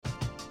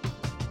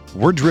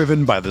We're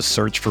driven by the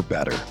search for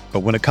better. But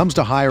when it comes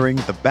to hiring,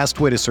 the best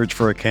way to search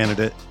for a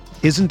candidate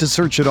isn't to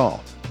search at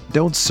all.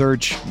 Don't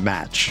search,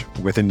 match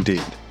with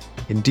Indeed.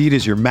 Indeed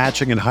is your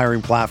matching and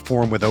hiring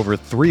platform with over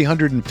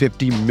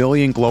 350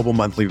 million global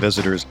monthly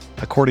visitors,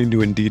 according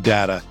to Indeed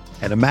data,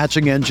 and a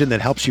matching engine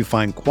that helps you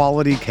find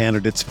quality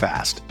candidates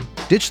fast.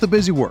 Ditch the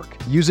busy work.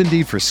 Use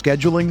Indeed for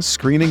scheduling,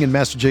 screening, and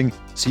messaging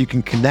so you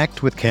can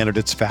connect with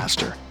candidates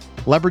faster.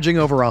 Leveraging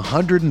over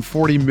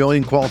 140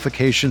 million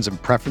qualifications and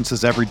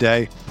preferences every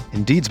day,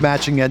 Indeed's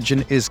matching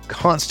engine is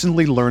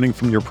constantly learning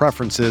from your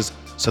preferences,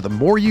 so the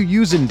more you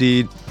use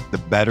Indeed, the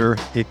better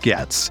it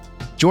gets.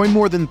 Join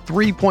more than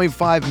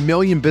 3.5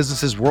 million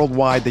businesses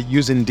worldwide that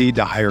use Indeed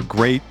to hire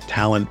great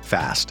talent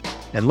fast.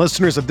 And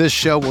listeners of this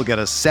show will get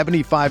a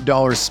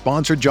 $75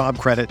 sponsored job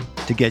credit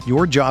to get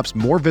your jobs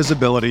more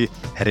visibility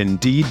at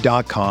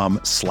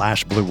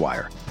Indeed.com/Blue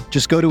Wire.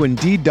 Just go to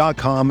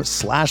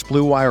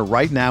Indeed.com/Blue Wire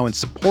right now and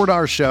support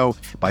our show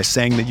by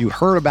saying that you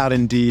heard about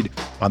Indeed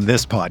on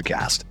this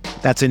podcast.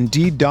 That's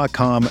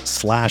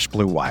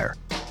Indeed.com/Blue Wire.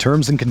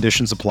 Terms and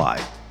conditions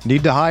apply.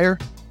 Need to hire?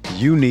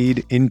 You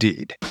need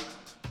Indeed.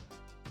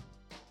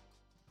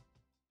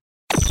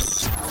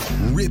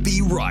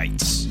 Rippy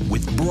Writes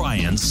with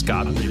Brian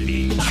Scott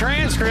Rippey.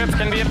 Transcripts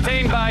can be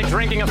obtained by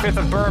drinking a fifth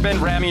of bourbon,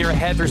 ramming your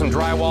head through some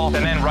drywall,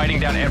 and then writing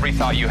down every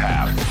thought you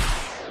have.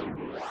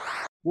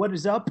 What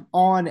is up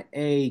on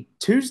a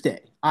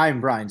Tuesday?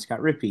 I'm Brian Scott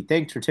Rippey.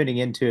 Thanks for tuning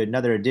in to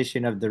another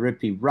edition of the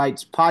Rippy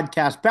Writes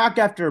podcast. Back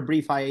after a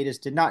brief hiatus,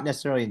 did not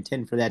necessarily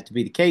intend for that to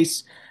be the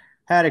case.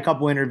 Had a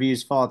couple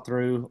interviews fall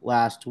through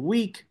last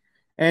week,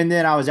 and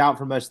then I was out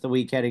for most of the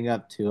week heading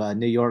up to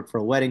New York for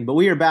a wedding. But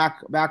we are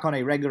back on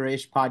a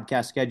regular-ish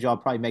podcast schedule. I'll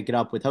probably make it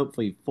up with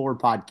hopefully 4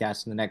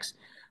 podcasts in the next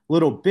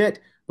little bit.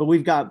 But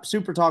we've got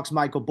Super Talk's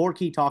Michael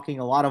Borky talking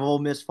a lot of Ole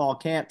Miss fall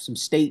camp, some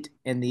state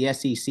and the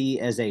SEC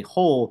as a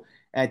whole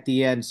at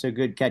the end. So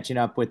good catching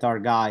up with our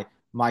guy,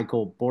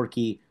 Michael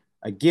Borky,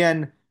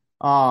 again.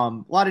 A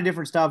lot of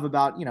different stuff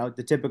about,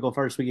 the typical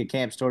first week of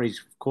camp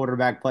stories,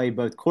 quarterback play,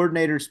 both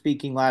coordinators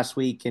speaking last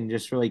week and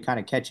just really kind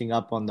of catching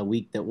up on the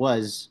week that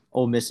was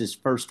Ole Miss's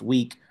first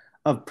week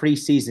of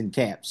preseason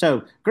camp.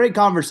 So great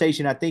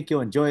conversation. I think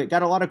you'll enjoy it.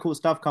 Got a lot of cool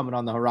stuff coming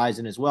on the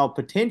horizon as well.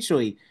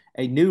 Potentially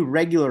a new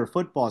regular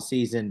football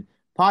season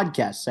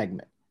podcast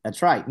segment.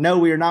 That's right. No,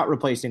 we are not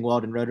replacing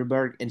Weldon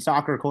Rodenberg, and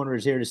Soccer Corner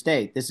is here to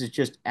stay. This is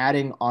just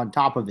adding on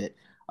top of it.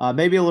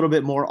 Maybe a little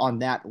bit more on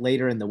that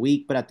later in the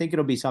week, but I think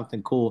it'll be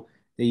something cool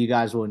that you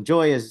guys will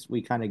enjoy as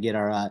we kind of get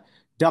our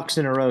ducks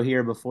in a row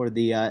here before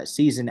the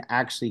season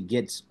actually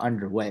gets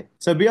underway.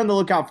 So be on the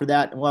lookout for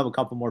that, and we'll have a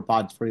couple more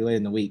pods for you later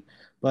in the week.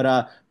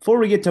 But before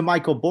we get to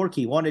Michael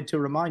Borky, wanted to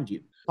remind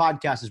you, the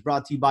podcast is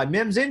brought to you by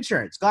Mims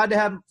Insurance. Glad to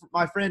have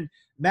my friend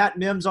Matt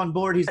Mims on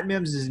board.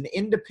 Mims is an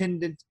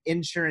independent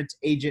insurance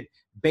agent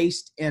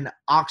based in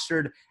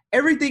Oxford.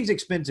 Everything's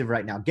expensive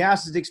right now.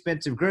 Gas is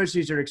expensive.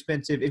 Groceries are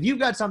expensive. If you've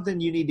got something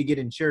you need to get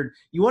insured,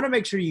 you want to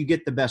make sure you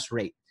get the best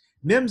rate.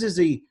 Mims is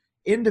a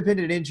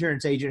independent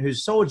insurance agent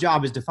whose sole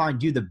job is to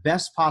find you the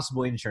best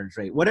possible insurance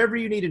rate. Whatever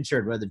you need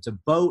insured, whether it's a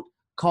boat,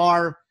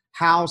 car,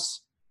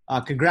 house,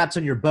 congrats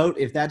on your boat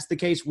if that's the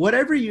case.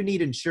 Whatever you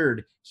need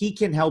insured, he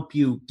can help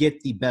you get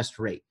the best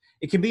rate.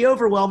 It can be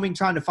overwhelming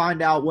trying to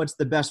find out what's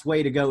the best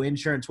way to go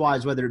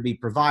insurance-wise, whether it be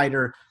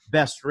provider,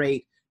 best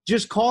rate.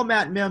 Just call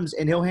Matt Mims,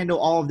 and he'll handle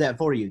all of that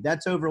for you.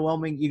 That's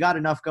overwhelming. You got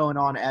enough going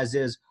on as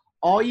is.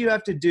 All you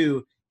have to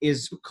do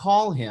is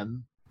call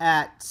him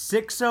at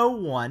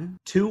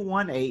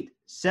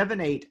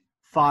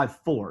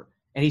 601-218-7854,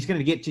 and he's going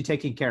to get you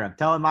taken care of.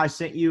 Tell him I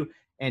sent you,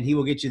 and he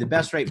will get you the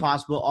best rate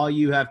possible. All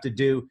you have to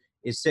do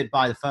is sit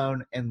by the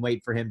phone and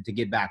wait for him to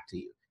get back to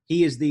you.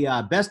 He is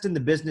the best in the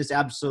business,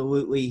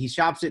 absolutely. He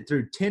shops it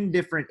through 10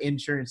 different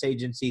insurance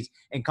agencies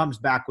and comes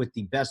back with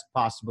the best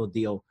possible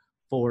deal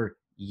for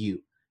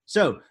you.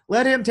 So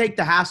let him take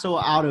the hassle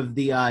out of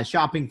the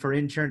shopping for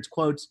insurance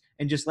quotes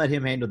and just let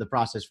him handle the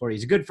process for you.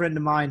 He's a good friend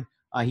of mine.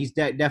 He's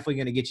definitely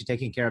going to get you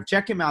taken care of.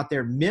 Check him out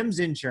there, Mims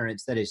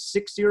Insurance. That is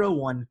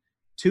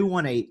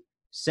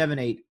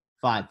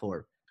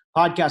 601-218-7854.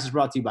 Podcast is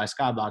brought to you by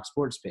Skybox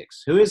Sports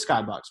Picks. Who is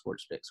Skybox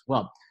Sports Picks?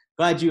 Well,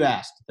 glad you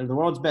asked. They're the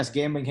world's best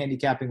gambling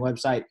handicapping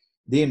website,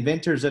 the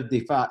inventors of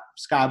the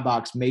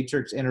Skybox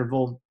Matrix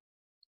Interval,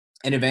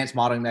 an advanced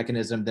modeling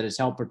mechanism that has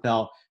helped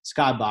propel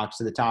Skybox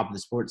to the top of the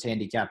sports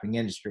handicapping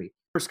industry.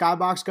 For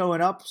Skybox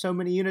going up so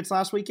many units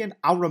last weekend,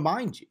 I'll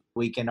remind you.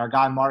 Our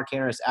guy Mark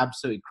Harris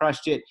absolutely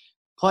crushed it.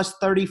 Plus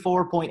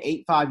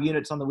 34.85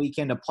 units on the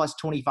weekend, a plus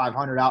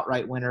 2,500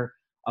 outright winner,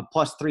 a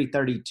plus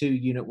 332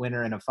 unit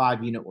winner, and a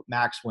 5-unit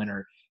max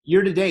winner.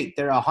 Year to date,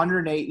 they're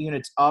 108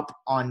 units up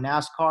on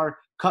NASCAR,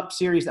 Cup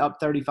Series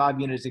up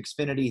 35 units,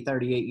 Xfinity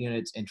 38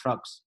 units, and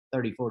Trucks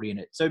 34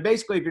 units. So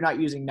basically, if you're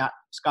not using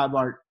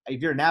Skybox,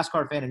 if you're a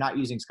NASCAR fan and not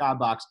using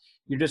Skybox,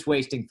 you're just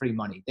wasting free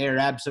money. They're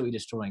absolutely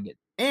destroying it.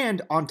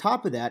 And on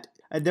top of that,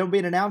 there'll be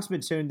an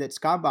announcement soon that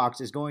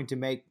Skybox is going to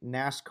make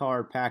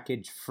NASCAR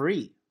package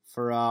free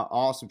for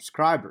all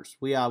subscribers.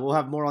 We'll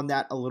have more on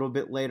that a little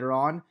bit later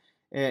on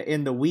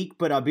in the week,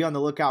 but be on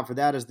the lookout for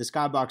that, as the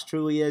Skybox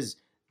truly is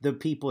the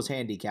People's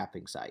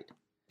Handicapping site.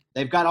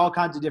 They've got all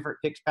kinds of different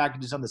picks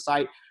packages on the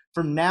site.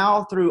 From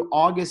now through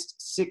August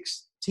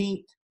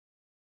 16th,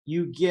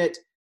 you get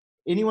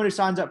anyone who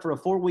signs up for a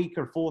 4-week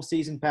or full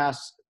season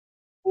pass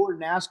for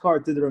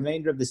NASCAR through the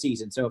remainder of the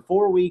season. So a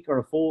 4-week or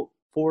a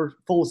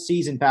full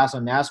season pass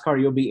on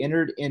NASCAR, you'll be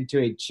entered into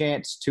a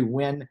chance to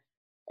win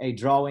a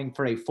drawing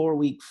for a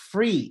 4-week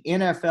free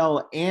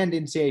NFL and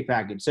NCAA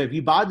package. So if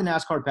you buy the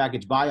NASCAR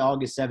package by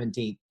August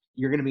 17th,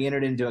 you're going to be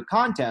entered into a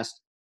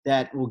contest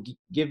that will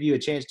give you a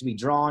chance to be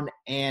drawn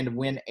and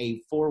win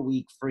a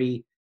 4-week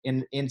free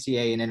in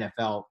NCAA and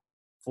NFL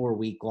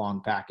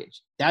 4-week-long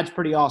package. That's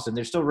pretty awesome.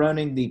 They're still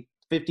running the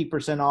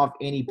 50% off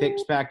any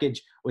picks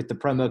package with the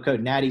promo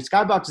code Natty.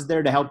 Skybox is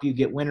there to help you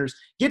get winners.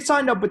 Get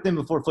signed up with them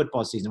before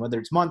football season, whether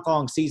it's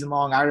month-long,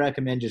 season-long. I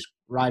recommend just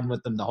riding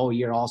with them the whole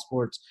year, all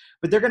sports.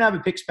 But they're going to have a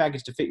picks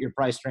package to fit your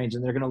price range,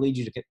 and they're going to lead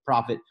you to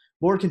profit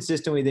more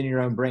consistently than your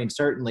own brain,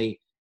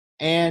 certainly,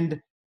 and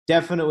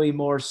definitely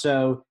more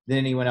so than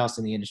anyone else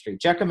in the industry.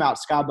 Check them out,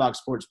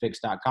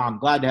 skyboxsportspicks.com.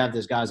 Glad to have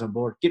those guys on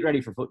board. Get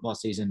ready for football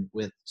season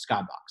with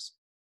Skybox.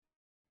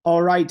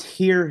 All right,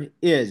 here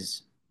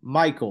is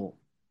Michael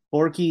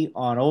Borky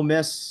on Ole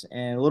Miss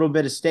and a little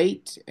bit of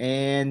state,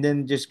 and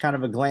then just kind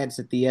of a glance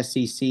at the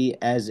SEC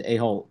as a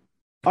whole.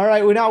 All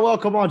right, we now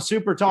welcome on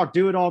Super Talk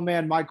Do It All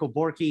man Michael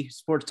Borky,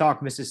 Sports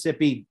Talk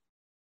Mississippi,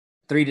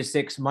 3 to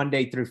 6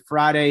 Monday through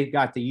Friday.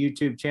 Got the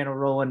YouTube channel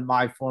rolling.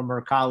 My former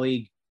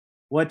colleague.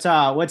 What's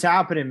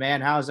happening,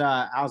 man? How's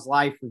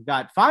life? We've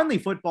got finally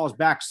football's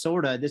back,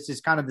 sorta. This is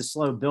kind of the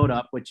slow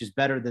buildup, which is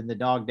better than the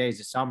dog days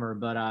of summer.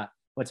 But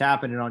what's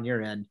happening on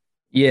your end?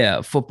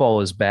 Yeah, football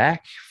is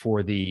back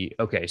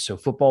so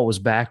football was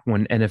back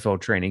when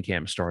NFL training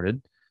camp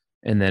started,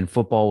 and then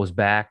football was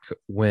back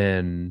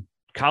when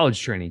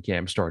college training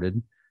camp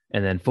started,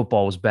 and then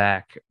football was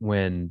back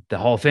when the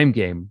Hall of Fame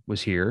game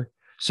was here.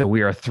 So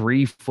we are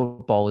 3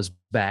 football is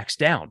backs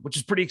down, which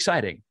is pretty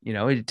exciting. You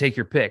know, you take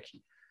your pick,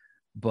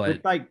 but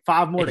with like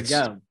 5 more to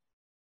go.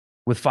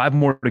 With 5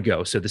 more to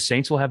go. So the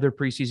Saints will have their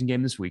preseason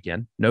game this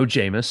weekend. No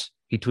Jameis.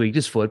 He tweaked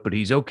his foot, but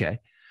he's okay.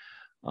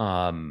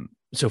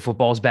 So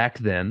football's back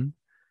then.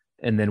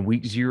 And then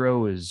week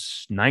 0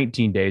 is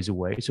 19 days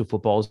away. So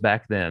football's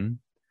back then.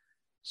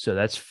 So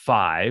that's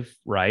 5,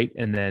 right?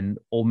 And then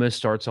Ole Miss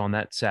starts on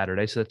that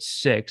Saturday. So that's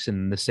 6.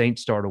 And the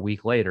Saints start a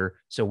week later.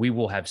 So we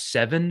will have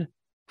 7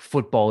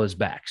 football is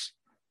backs.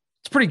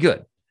 It's pretty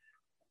good.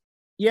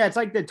 Yeah, it's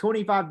like the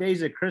 25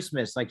 days of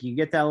Christmas. Like you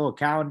get that little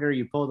calendar,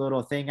 you pull the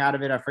little thing out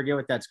of it. I forget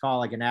what that's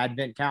called, like an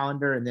advent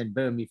calendar. And then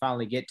boom, you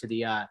finally get to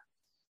the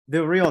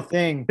real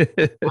thing.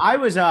 I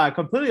was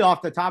completely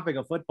off the topic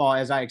of football.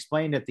 As I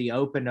explained at the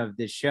open of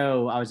this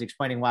show, I was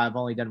explaining why I've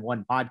only done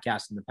 1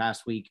 podcast in the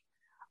past week.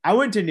 I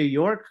went to New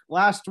York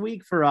last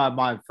week for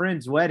my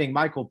friend's wedding,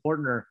 Michael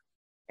Portner,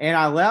 and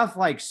I left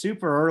like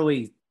super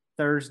early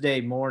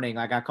Thursday morning.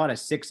 Like I caught a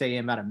 6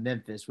 a.m. out of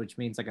Memphis, which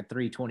means like a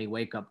 3:20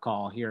 wake up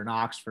call here in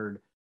Oxford.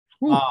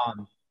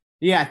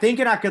 Yeah,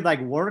 thinking I could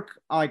like work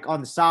like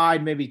on the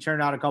side, maybe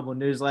churn out a couple of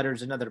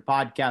newsletters, another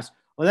podcast.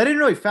 Well, that didn't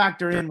really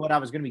factor in what I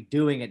was going to be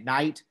doing at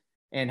night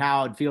and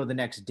how I'd feel the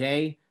next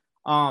day.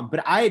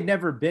 But I had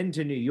never been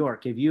to New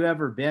York. Have you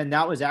ever been?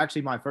 That was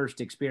actually my first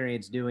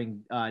experience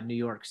doing New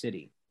York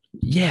City.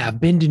 Yeah, I've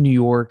been to New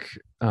York,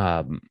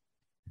 and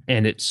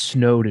it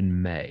snowed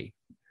in May.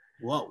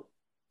 Whoa.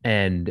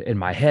 And in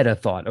my head, I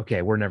thought,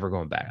 okay, we're never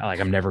going back.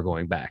 Like, I'm never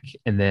going back.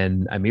 And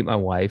then I meet my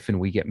wife and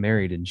we get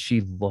married, and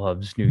she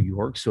loves New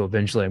York. So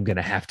eventually I'm going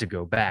to have to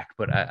go back,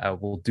 but I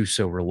will do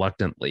so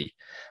reluctantly.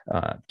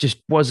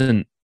 Just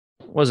wasn't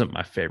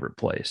my favorite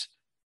place.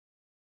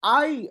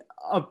 I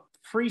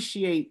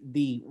appreciate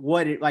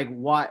what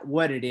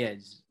it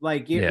is.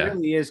 Like it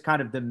really is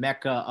kind of the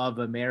mecca of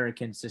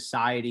American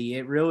society.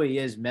 It really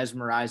is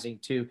mesmerizing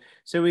too.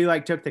 So we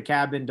like took the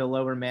cabin to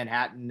Lower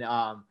Manhattan.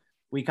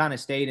 We kind of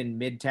stayed in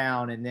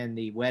Midtown, and then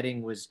the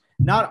wedding was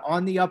not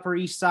on the Upper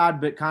East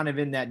Side, but kind of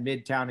in that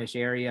Midtownish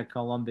area,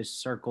 Columbus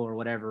Circle or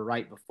whatever,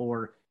 right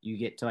before you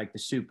get to like the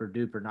super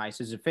duper nice.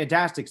 It was a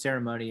fantastic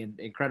ceremony and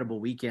incredible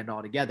weekend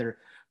altogether.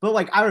 But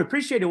like, I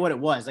appreciated what it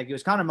was. Like, it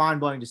was kind of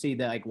mind blowing to see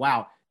that, like,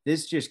 wow,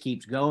 this just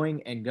keeps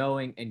going and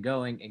going and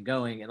going and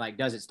going, and like,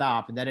 does it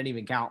stop? And that didn't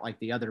even count like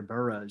the other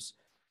boroughs.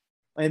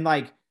 And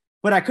like,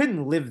 but I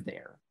couldn't live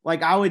there.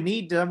 Like, I would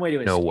need some way to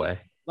escape. No way.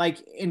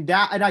 Like in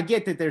Dallas, and I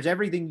get that there's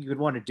everything you could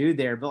want to do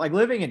there, but like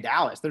living in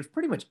Dallas, there's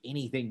pretty much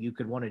anything you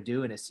could want to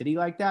do in a city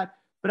like that.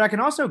 But I can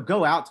also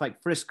go out to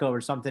like Frisco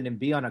or something and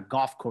be on a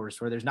golf course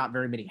where there's not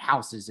very many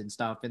houses and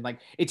stuff. And like,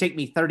 it take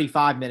me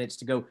 35 minutes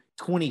to go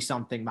 20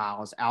 something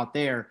miles out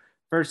there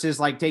versus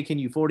like taking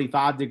you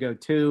 45 to go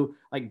 2.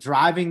 Like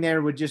driving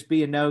there would just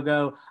be a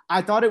no-go.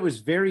 I thought it was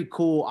very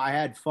cool. I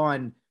had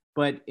fun.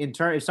 But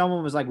if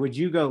someone was like, would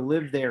you go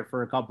live there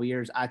for a couple of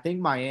years? I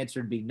think my answer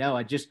would be no.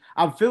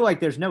 I feel like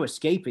there's no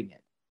escaping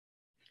it.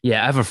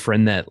 Yeah, I have a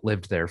friend that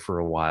lived there for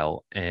a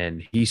while,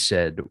 and he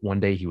said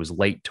one day he was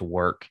late to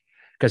work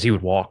because he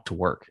would walk to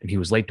work, and he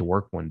was late to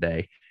work one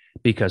day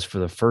because for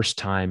the first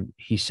time,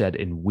 he said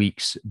in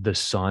weeks, the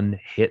sun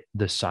hit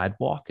the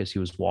sidewalk as he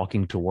was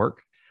walking to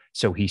work.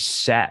 So he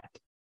sat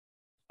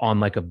on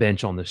like a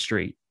bench on the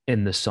street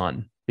in the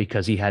sun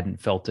because he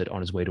hadn't felt it on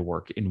his way to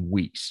work in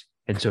weeks.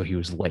 And so he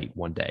was late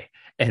one day.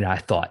 And I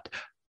thought,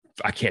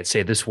 I can't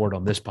say this word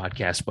on this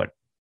podcast, but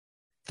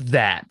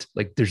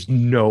there's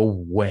no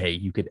way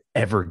you could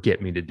ever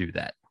get me to do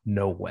that.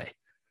 No way.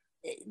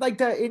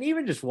 And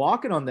even just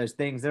walking on those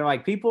things, they're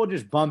like, people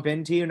just bump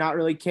into you, not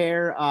really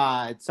care.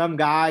 Some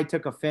guy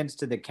took offense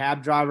to the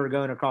cab driver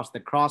going across the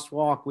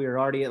crosswalk. We were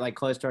already at like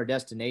close to our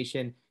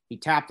destination. He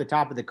tapped the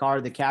top of the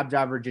car. The cab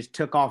driver just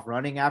took off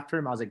running after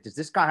him. I was like, does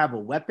this guy have a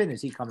weapon?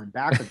 Is he coming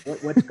back?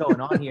 Like, what's going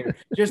on here?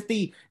 Just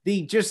the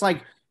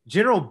like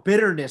general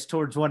bitterness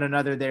towards one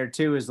another there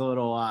too is a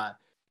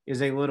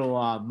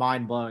little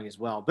mind blowing as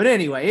well. But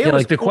anyway,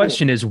 the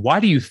question is, why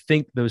do you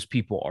think those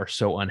people are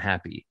so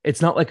unhappy?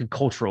 It's not like a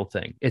cultural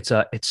thing. It's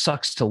it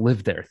sucks to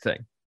live there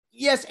thing.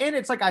 Yes, and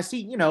it's like I see,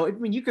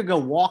 you could go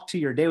walk to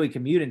your daily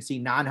commute and see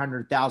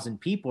 900,000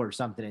 people or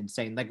something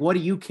insane. Like, what do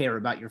you care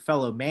about your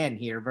fellow man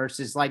here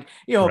versus like,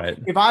 right.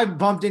 If I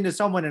bumped into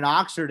someone in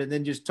Oxford and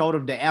then just told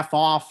them to F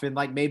off and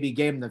like maybe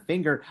gave them the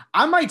finger,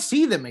 I might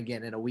see them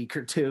again in a week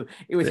or two.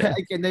 It was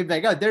like, and they'd be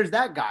like, oh, there's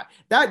that guy.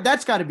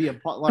 That's got to be a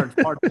large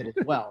part of it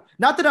as well.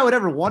 Not that I would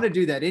ever want to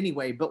do that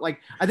anyway, but like,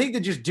 I think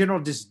the just general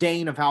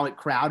disdain of how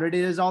crowded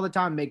it is all the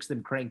time makes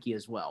them cranky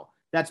as well.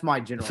 That's my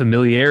general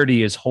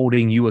familiarity is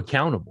holding you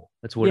accountable.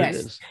 That's what it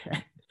is.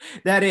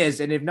 That is.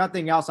 And if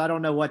nothing else, I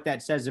don't know what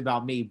that says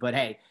about me, but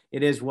hey,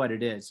 it is what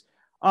it is.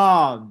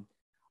 All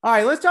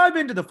right, let's dive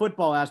into the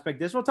football aspect of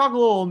this. We'll talk a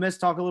little Ole Miss,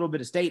 talk a little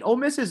bit of State. Ole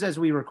Miss is, as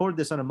we record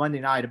this on a Monday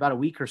night, about a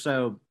week or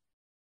so,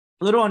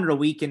 a little under a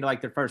week into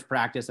like their first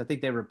practice. I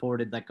think they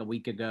reported like a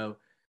week ago,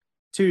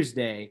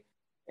 Tuesday.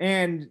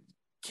 And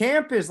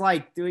camp is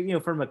like,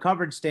 from a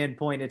coverage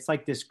standpoint, it's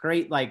like this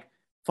great, like,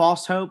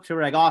 false hope. So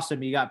we're like,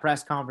 awesome. You got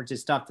press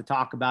conferences, stuff to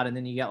talk about. And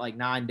then you got like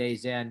 9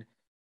 days in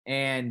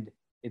and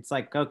it's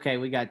like, okay,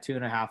 we got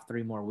 2.5,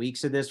 3 more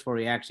weeks of this before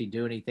we actually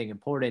do anything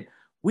important.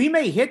 We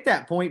may hit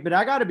that point, but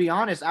I got to be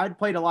honest. I'd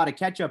played a lot of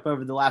catch up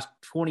over the last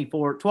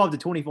 12 to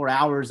 24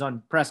 hours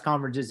on press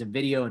conferences and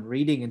video and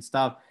reading and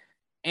stuff.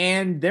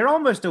 And they're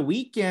almost a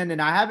week in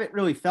and I haven't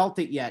really felt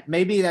it yet.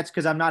 Maybe that's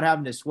because I'm not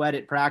having to sweat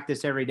at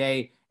practice every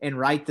day and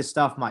write the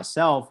stuff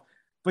myself.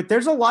 But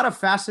there's a lot of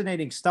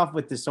fascinating stuff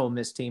with this Ole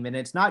Miss team, and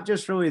it's not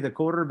just really the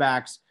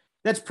quarterbacks.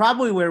 That's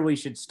probably where we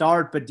should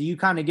start, but do you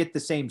kind of get the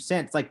same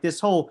sense? Like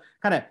this whole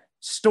kind of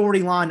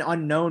storyline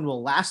unknown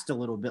will last a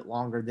little bit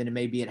longer than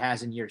maybe it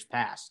has in years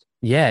past.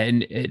 Yeah,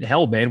 and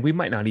hell, man, we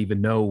might not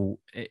even know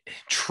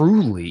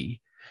truly.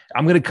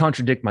 I'm going to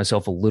contradict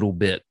myself a little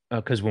bit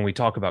because when we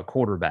talk about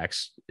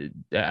quarterbacks,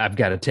 I've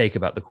got a take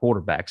about the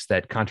quarterbacks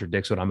that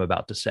contradicts what I'm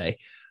about to say.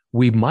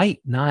 We might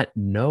not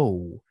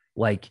know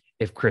like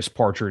if Chris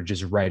Partridge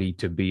is ready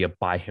to be a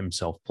by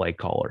himself play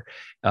caller,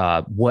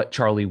 what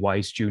Charlie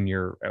Weiss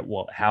Jr.,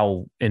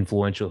 how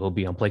influential he'll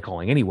be on play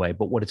calling anyway,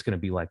 but what it's going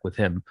to be like with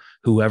him.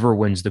 Whoever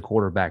wins the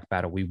quarterback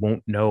battle, we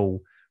won't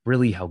know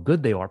really how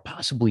good they are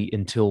possibly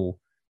until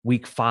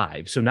week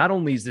 5. So not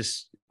only is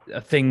this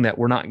a thing that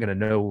we're not going to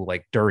know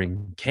like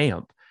during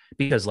camp,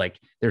 because like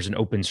there's an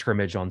open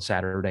scrimmage on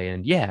Saturday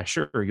and yeah,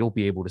 sure, you'll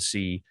be able to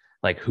see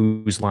like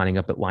who's lining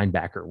up at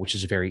linebacker, which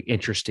is a very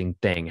interesting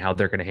thing, how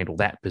they're going to handle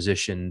that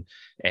position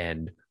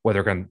and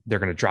whether they're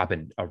going to drop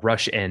in a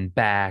rush end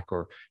back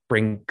or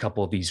bring a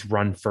couple of these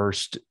run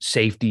first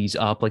safeties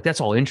up. Like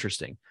that's all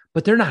interesting,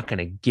 but they're not going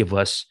to give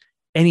us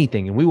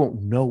anything and we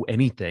won't know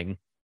anything.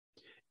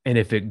 And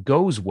if it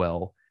goes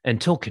well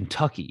until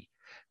Kentucky,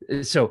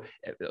 so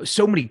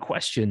many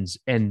questions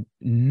and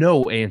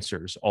no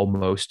answers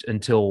almost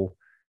until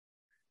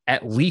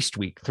at least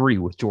week 3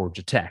 with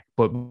Georgia Tech,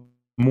 but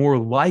more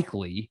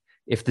likely,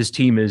 if this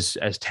team is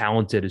as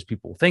talented as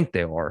people think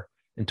they are,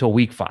 until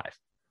week 5.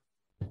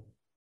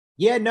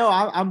 Yeah, no,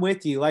 I'm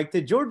with you. Like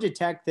the Georgia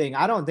Tech thing,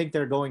 I don't think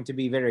they're going to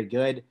be very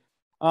good.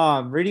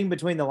 Reading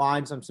between the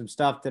lines on some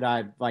stuff that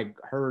I've like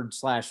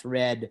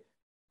heard/read,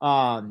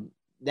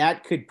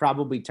 that could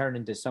probably turn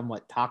into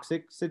somewhat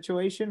toxic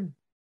situation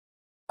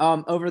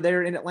over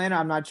there in Atlanta.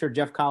 I'm not sure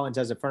Jeff Collins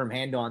has a firm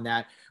handle on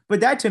that, but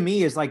that to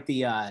me is like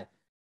the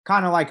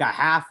kind of like a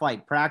half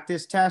like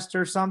practice test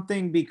or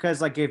something,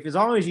 because like if as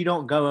long as you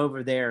don't go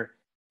over there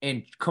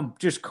and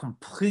just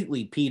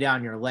completely pee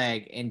down your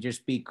leg and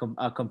just be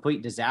a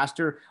complete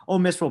disaster, Ole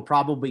Miss will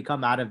probably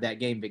come out of that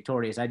game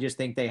victorious. I just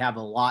think they have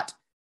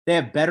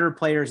better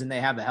players and they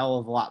have a hell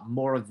of a lot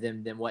more of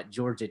them than what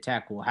Georgia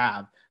Tech will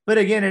have. But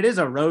again, it is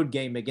a road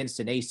game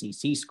against an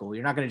ACC school.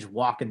 You're not going to just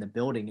walk in the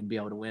building and be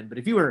able to win. But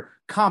if you were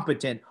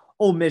competent,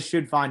 Ole Miss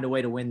should find a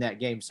way to win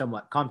that game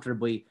somewhat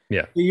comfortably.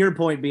 Yeah. To your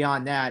point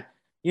beyond that,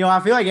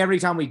 I feel like every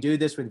time we do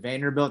this with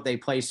Vanderbilt, they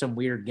play some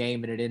weird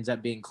game and it ends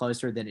up being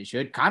closer than it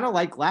should. Kind of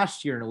like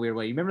last year in a weird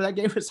way. You remember that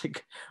game was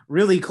like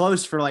really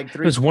close for like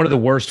 3. It was one of the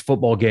worst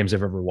football games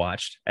I've ever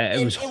watched.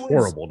 It was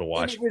horrible to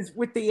watch. It was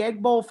with the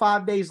Egg Bowl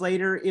 5 days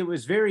later. It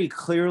was very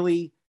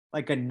clearly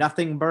like a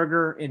nothing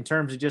burger in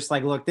terms of just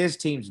like, look, this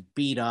team's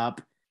beat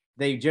up.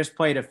 They just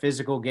played a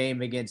physical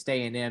game against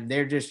A&M.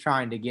 They're just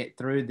trying to get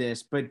through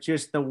this. But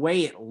just the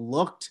way it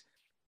looked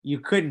you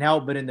couldn't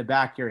help but in the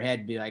back of your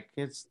head be like,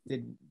 is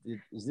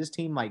this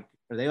team like,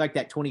 are they like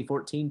that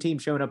 2014 team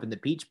showing up in the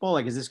Peach Bowl?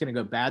 Like, is this going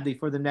to go badly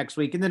for them next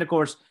week? And then, of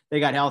course, they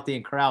got healthy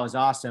and Corral is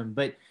awesome.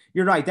 But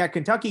you're right, that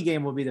Kentucky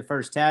game will be the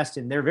first test,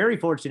 and they're very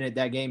fortunate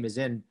that game is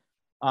in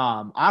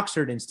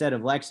Oxford instead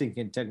of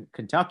Lexington,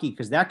 Kentucky,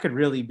 because that could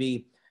really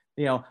be,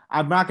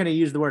 I'm not going to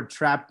use the word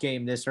trap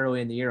game this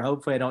early in the year.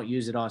 Hopefully I don't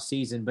use it all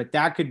season, but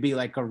that could be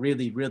like a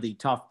really, really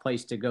tough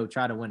place to go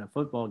try to win a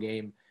football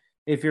game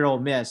if you're Ole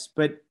Miss.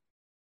 But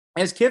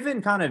as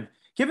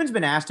Kiffin's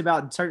been asked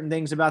about certain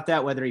things about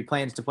that, whether he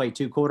plans to play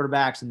 2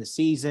 quarterbacks in the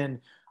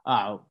season,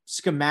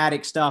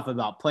 schematic stuff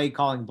about play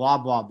calling, blah,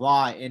 blah,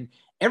 blah. And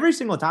every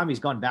single time he's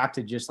gone back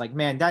to just like,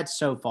 man, that's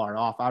so far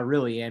off. I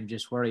really am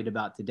just worried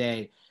about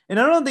today. And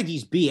I don't think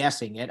he's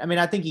BSing it. I mean,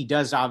 I think he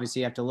does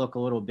obviously have to look a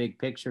little big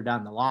picture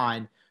down the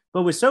line.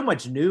 But with so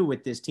much new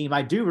with this team,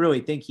 I do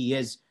really think he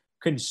is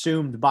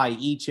consumed by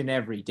each and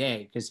every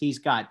day because he's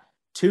got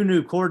 2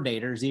 new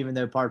coordinators, even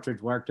though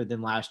Partridge worked with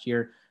them last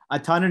year, a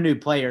ton of new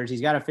players.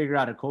 He's got to figure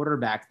out a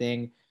quarterback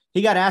thing.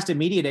 He got asked at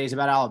media days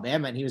about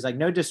Alabama, and he was like,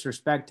 no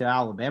disrespect to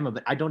Alabama,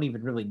 but I don't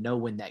even really know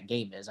when that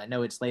game is. I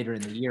know it's later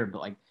in the year, but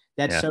like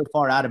that's so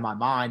far out of my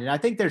mind. And I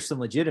think there's some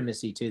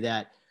legitimacy to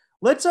that.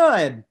 Let's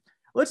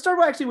start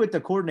actually with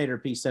the coordinator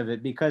piece of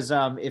it, because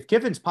if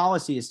Kiffin's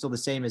policy is still the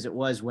same as it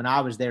was when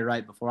I was there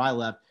right before I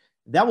left,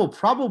 that will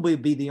probably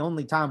be the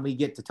only time we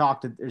get to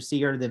talk to or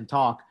see them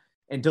talk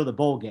until the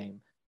bowl game.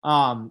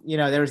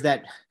 There's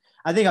that.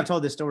 I think I've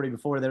told this story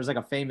before. There was like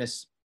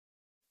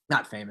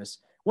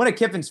one of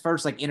Kiffin's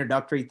first like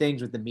introductory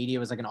things with the media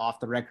was like an off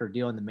the record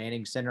deal in the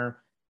Manning Center,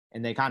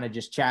 and they kind of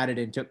just chatted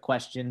and took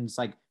questions.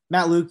 Like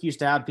Matt Luke used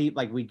to have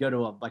people like we'd go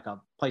to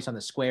a place on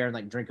the square and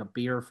like drink a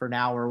beer for an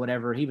hour or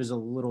whatever. He was a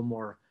little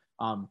more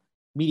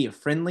media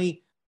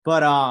friendly,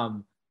 but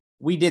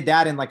we did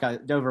that in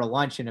over a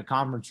lunch in a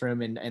conference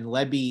room, and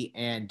Lebby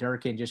and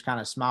Durkin just kind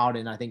of smiled,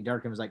 and I think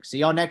Durkin was like, "See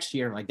y'all next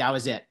year." Like that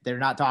was it. They're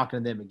not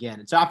talking to them again.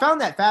 And so I found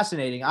that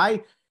fascinating.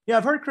 I've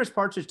heard Chris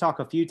Partridge talk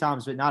a few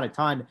times, but not a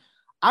ton.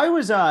 I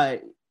was I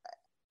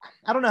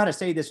don't know how to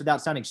say this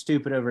without sounding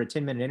stupid over a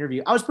 10-minute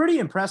interview. I was pretty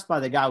impressed by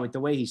the guy with the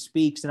way he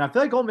speaks, and I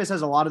feel like Ole Miss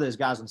has a lot of those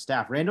guys on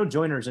staff. Randall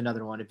Joyner is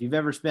another one. If you've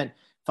ever spent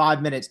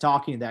 5 minutes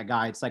talking to that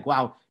guy, it's like,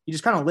 wow, you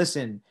just kind of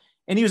listen.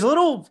 And he was a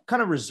little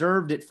kind of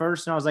reserved at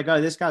first, and I was like,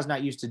 oh, this guy's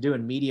not used to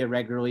doing media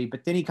regularly.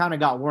 But then he kind of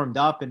got warmed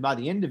up, and by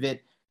the end of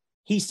it,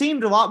 he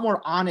seemed a lot more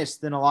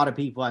honest than a lot of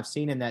people I've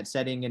seen in that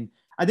setting. And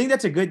I think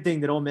that's a good thing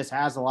that Ole Miss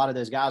has a lot of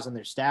those guys on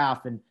their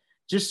staff. And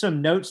just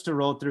some notes to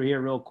roll through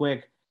here real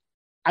quick.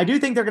 I do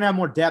think they're going to have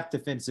more depth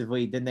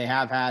defensively than they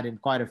have had in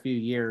quite a few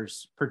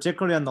years,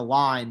 particularly on the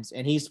lines,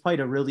 and he's played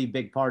a really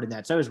big part in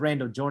that. So is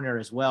Randall Joyner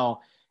as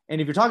well.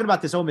 And if you're talking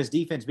about this Ole Miss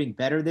defense being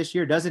better this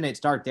year, doesn't it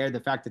start there? The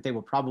fact that they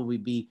will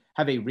probably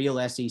have a real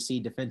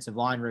SEC defensive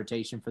line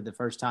rotation for the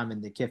first time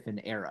in the Kiffin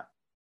era.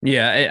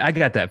 Yeah, I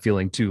got that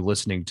feeling too,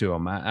 listening to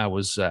him. I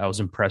was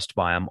impressed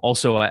by him.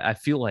 Also, I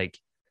feel like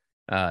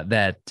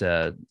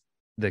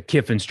the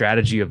Kiffin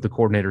strategy of the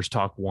coordinators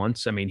talk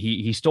once. I mean,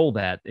 he stole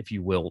that, if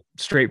you will,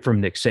 straight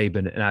from Nick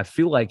Saban. And I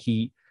feel like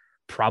he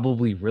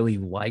probably really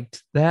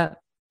liked that.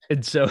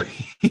 And so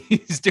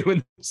he's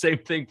doing the same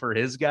thing for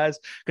his guys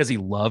because he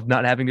loved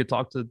not having to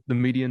talk to the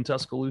media in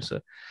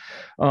Tuscaloosa.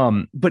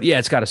 But yeah,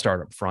 it's got to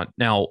start up front.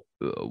 Now,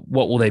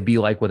 what will they be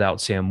like without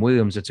Sam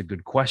Williams? It's a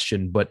good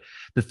question. But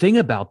the thing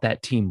about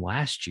that team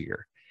last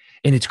year,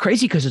 and it's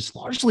crazy because it's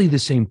largely the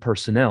same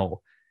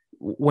personnel,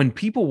 when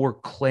people were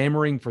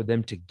clamoring for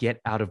them to get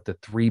out of the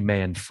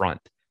 3-man front,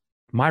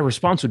 my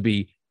response would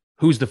be,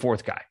 who's the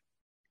 4th guy?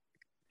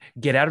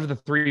 Get out of the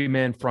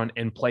 3-man front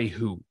and play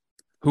who?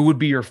 Who would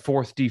be your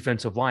 4th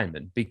defensive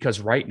lineman?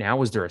 Because right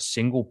now, is there a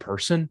single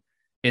person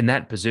in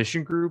that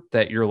position group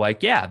that you're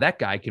like, yeah, that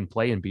guy can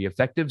play and be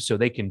effective, so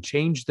they can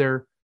change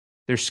their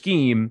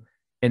scheme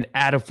and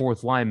add a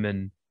 4th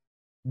lineman?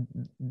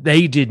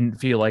 They didn't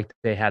feel like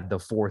they had the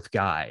 4th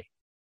guy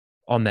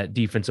on that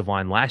defensive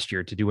line last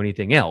year to do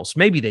anything else.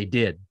 Maybe they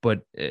did,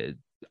 but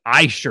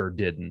I sure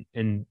didn't.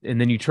 And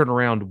then you turn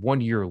around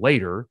 1 year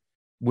later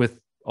with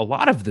a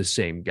lot of the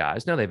same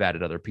guys. Now they've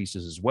added other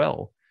pieces as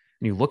well.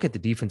 And you look at the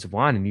defensive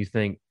line and you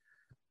think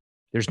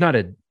there's not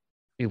an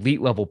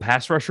elite level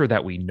pass rusher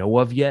that we know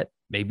of yet.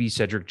 Maybe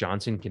Cedric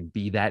Johnson can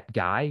be that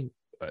guy.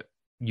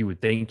 You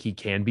would think he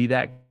can be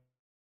that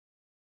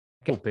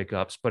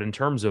pickups, but in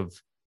terms of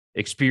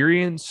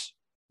experience,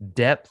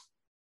 depth,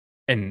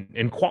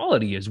 and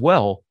quality as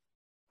well,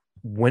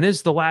 when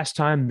is the last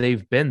time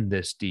they've been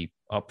this deep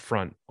up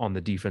front on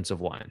the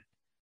defensive line?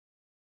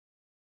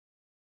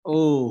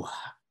 Oh,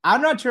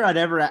 I'm not sure I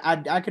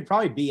could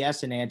probably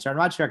BS an answer. I'm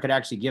not sure I could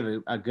actually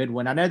give a good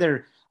one. I know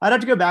I'd have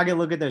to go back and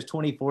look at those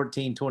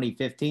 2014,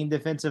 2015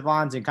 defensive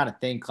lines and kind of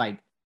think like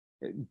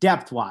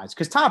depth wise,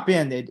 because top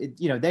end,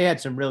 they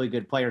had some really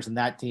good players in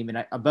that team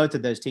and both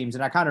of those teams.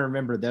 And I kind of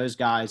remember those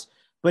guys.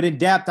 But in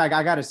depth, I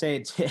got to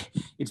say,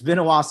 it's been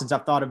a while since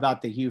I've thought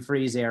about the Hugh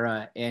Freeze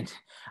era, and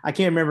I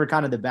can't remember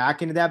kind of the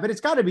back end of that, but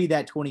it's got to be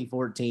that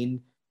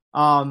 2014,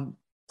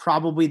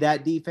 probably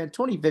that defense.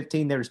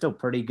 2015, they were still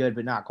pretty good,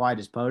 but not quite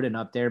as potent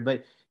up there.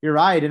 But you're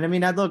right. And I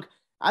mean, I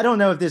don't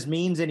know if this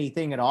means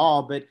anything at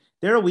all, but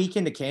they're a week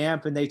into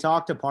camp and they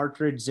talked to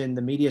Partridge and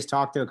the media's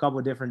talked to a couple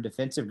of different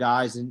defensive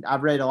guys. And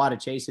I've read a lot of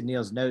Chase and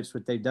Neal's notes,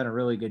 which they've done a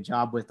really good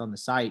job with on the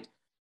site.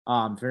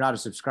 If you're not a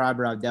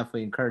subscriber, I would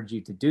definitely encourage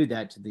you to do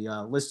that to the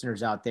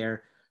listeners out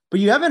there. But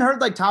you haven't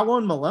heard like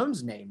Tywone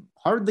Malone's name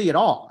hardly at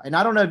all. And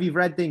I don't know if you've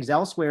read things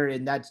elsewhere,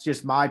 and that's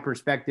just my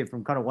perspective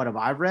from kind of what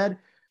I've read.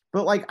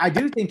 But like, I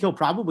do think he'll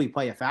probably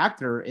play a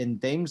factor in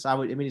things. I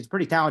mean, he's a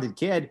pretty talented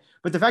kid,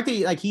 but the fact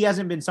that he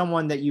hasn't been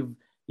someone that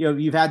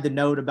you've had the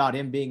note about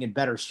him being in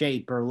better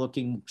shape or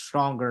looking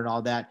stronger and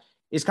all that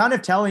is kind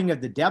of telling of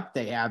the depth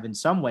they have in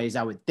some ways,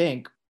 I would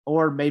think.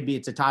 Or maybe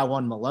it's a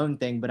Tywone Malone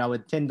thing, but I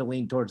would tend to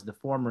lean towards the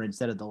former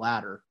instead of the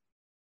latter.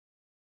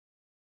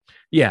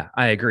 Yeah,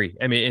 I agree.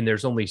 I mean, and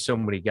there's only so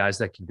many guys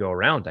that can go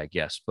around, I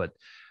guess. But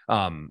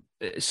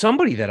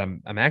somebody that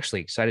I'm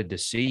actually excited to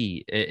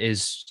see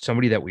is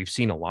somebody that we've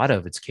seen a lot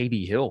of. It's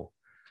KD Hill,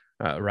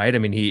 right? I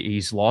mean,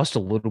 he's lost a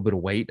little bit of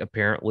weight,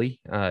 apparently,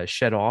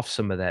 shed off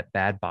some of that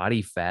bad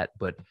body fat.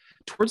 But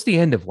towards the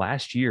end of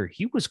last year,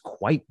 he was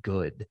quite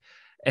good.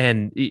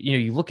 And,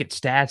 you look at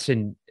stats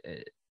and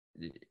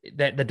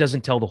that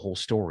doesn't tell the whole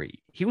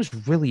story. He was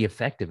really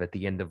effective at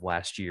the end of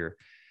last year.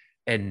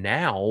 And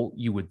now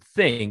you would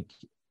think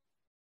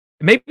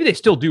maybe they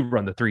still do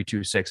run the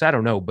 3-2-6. I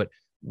don't know. But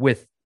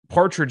with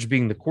Partridge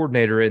being the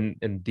coordinator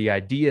and the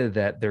idea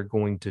that they're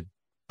going to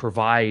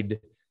provide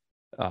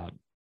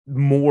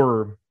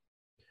more,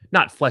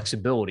 not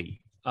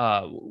flexibility.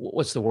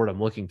 What's the word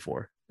I'm looking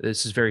for?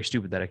 This is very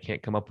stupid that I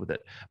can't come up with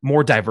it.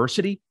 More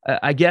diversity,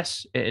 I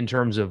guess, in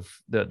terms of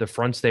the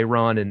fronts they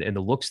run and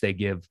the looks they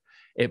give.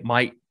 It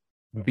might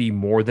be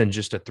more than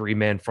just a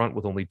 3-man front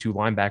with only 2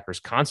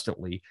 linebackers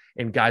constantly.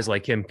 And guys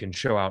like him can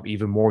show out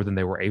even more than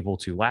they were able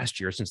to last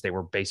year, since they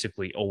were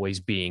basically always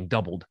being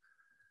doubled.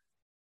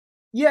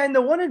 Yeah. And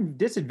the one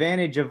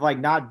disadvantage of like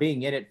not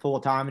being in it full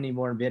time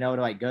anymore and being able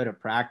to like go to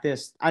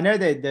practice. I know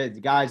that the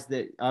guys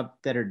that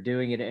are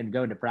doing it and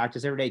going to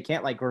practice every day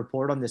can't like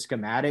report on the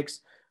schematics,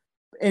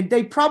 and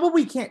they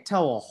probably can't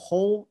tell a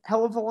whole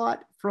hell of a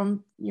lot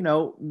from,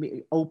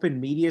 open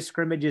media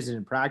scrimmages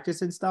and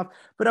practice and stuff.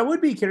 But I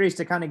would be curious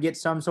to kind of get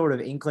some sort of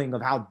inkling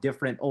of how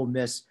different Ole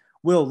Miss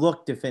will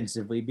look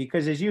defensively,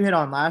 because as you hit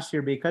on last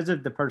year, because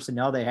of the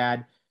personnel they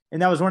had,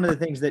 and that was one of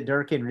the things that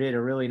Durkin did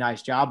a really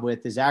nice job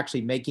with, is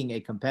actually making a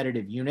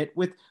competitive unit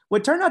with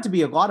what turned out to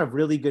be a lot of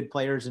really good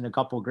players and a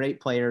couple of great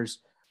players,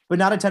 but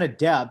not a ton of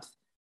depth,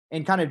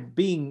 and kind of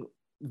being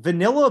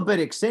vanilla but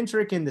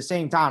eccentric in the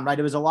same time, right?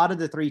 It was a lot of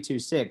the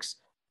 3-2-6. It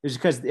was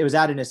because it was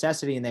out of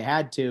necessity and they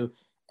had to.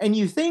 And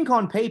you think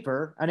on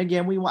paper, and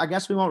again, I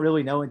guess we won't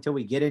really know until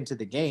we get into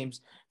the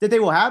games, that they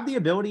will have the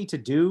ability to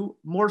do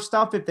more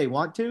stuff if they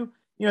want to.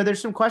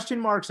 There's some question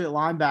marks at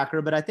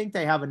linebacker, but I think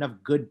they have enough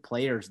good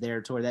players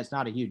there to where that's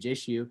not a huge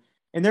issue.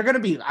 And they're going to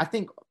be, I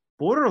think,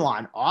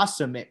 borderline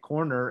awesome at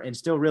corner and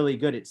still really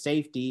good at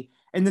safety.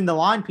 And then the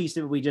line piece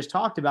that we just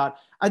talked about,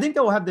 I think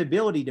they'll have the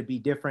ability to be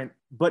different,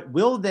 but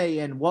will they,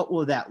 and what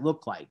will that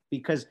look like?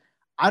 Because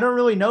I don't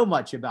really know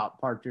much about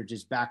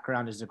Partridge's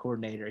background as a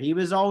coordinator. He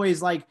was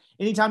always like,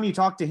 anytime you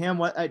talk to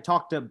him,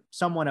 talk to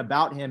someone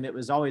about him, it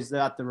was always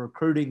about the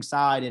recruiting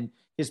side and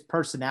his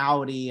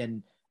personality,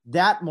 and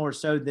that more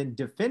so than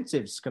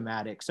defensive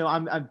schematic. So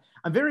I'm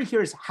very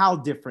curious how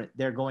different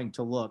they're going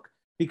to look,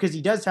 because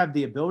he does have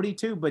the ability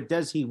to, but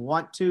does he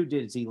want to?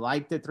 Does he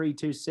like the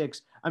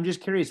 3-2-6? I'm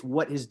just curious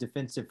what his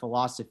defensive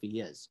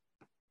philosophy is.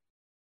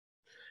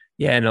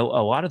 Yeah, and a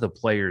lot of the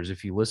players,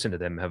 if you listen to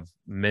them, have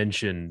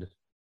mentioned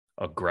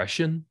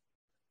aggression,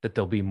 that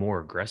they'll be more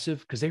aggressive,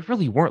 because they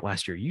really weren't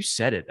last year. You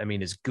said it. I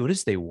mean, as good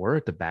as they were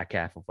at the back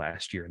half of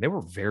last year, and they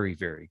were very,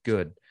 very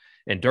good.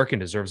 And Durkin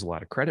deserves a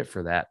lot of credit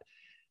for that.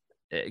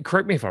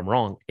 Correct me if I'm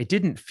wrong. It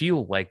didn't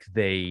feel like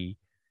they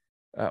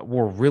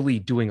were really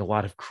doing a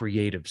lot of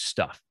creative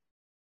stuff.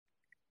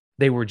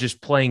 They were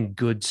just playing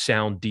good,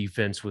 sound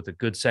defense with a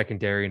good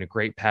secondary and a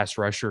great pass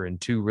rusher and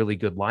 2 really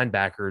good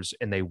linebackers.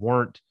 And they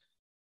weren't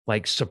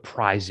like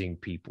surprising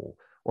people,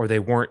 or they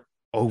weren't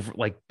over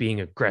like being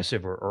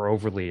aggressive or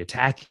overly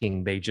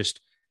attacking. They just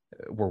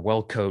were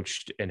well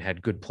coached and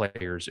had good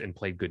players and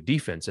played good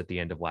defense at the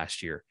end of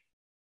last year.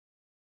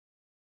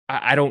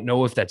 I don't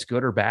know if that's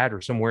good or bad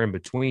or somewhere in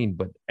between,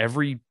 but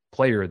every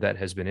player that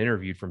has been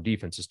interviewed from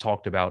defense has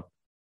talked about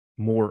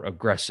more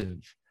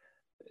aggressive,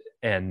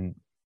 and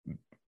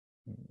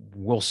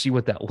we'll see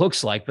what that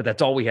looks like, but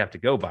that's all we have to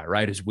go by,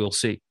 right? Is we'll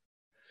see.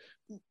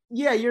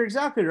 Yeah, you're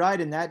exactly right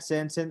in that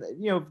sense. And,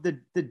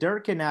 the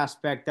Durkin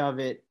aspect of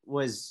it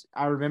was,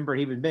 I remember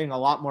he was being a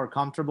lot more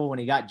comfortable when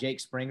he got Jake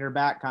Springer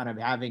back, kind of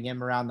having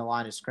him around the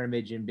line of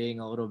scrimmage and being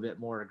a little bit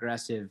more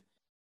aggressive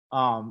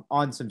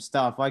on some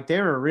stuff. Like,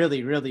 they were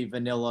really, really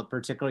vanilla,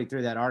 particularly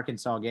through that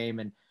Arkansas game.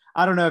 And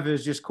I don't know if it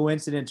was just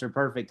coincidence or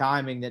perfect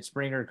timing that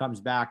Springer comes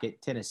back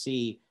at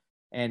Tennessee,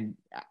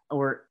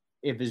 or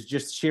if it's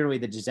just sheerly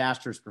the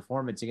disastrous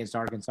performance against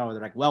Arkansas where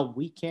they're like, well,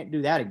 we can't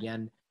do that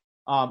again.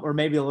 Or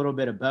maybe a little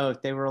bit of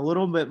both. They were a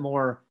little bit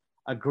more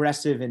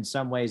aggressive in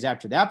some ways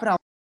after that, but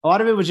a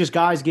lot of it was just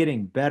guys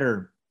getting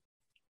better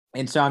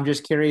And so I'm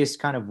just curious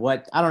kind of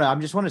what, I don't know. I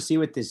just want to see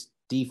what this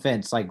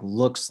defense like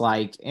looks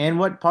like and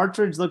what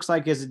Partridge looks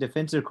like as a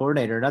defensive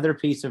coordinator. Another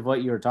piece of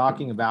what you were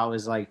talking about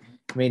was like,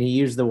 I mean, he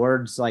used the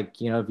words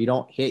like, if you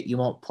don't hit, you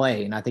won't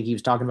play. And I think he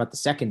was talking about the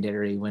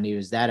secondary when he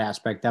was that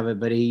aspect of it,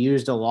 but he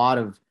used a lot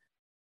of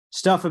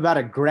stuff about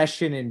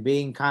aggression and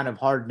being kind of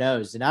hard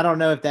nosed. And I don't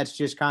know if that's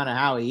just kind of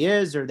how he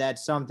is, or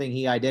that's something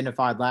he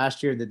identified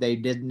last year that they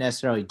didn't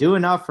necessarily do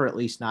enough, or at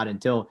least not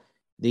until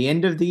the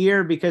end of the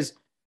year, because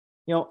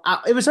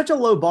it was such a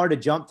low bar to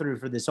jump through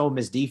for this Ole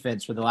Miss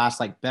defense for the last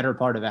like better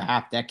part of a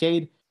half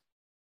decade.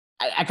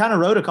 I kind of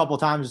wrote a couple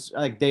times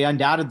like they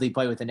undoubtedly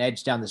play with an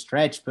edge down the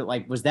stretch, but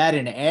like, was that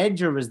an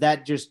edge or was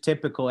that just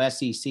typical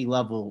SEC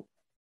level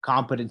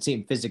competency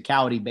and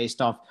physicality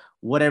based off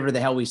whatever the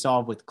hell we saw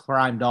with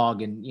Crime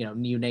Dog and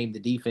you name the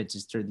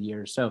defenses through the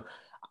years? So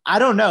I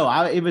don't know.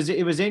 It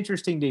was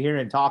interesting to hear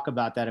him talk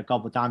about that a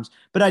couple of times,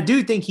 but I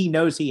do think he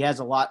knows he has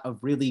a lot of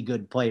really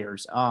good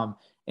players.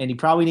 And he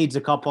probably needs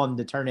a couple of them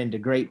to turn into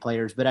great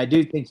players. But I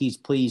do think he's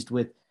pleased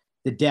with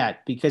the depth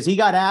because he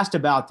got asked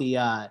about the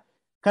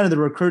kind of the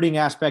recruiting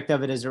aspect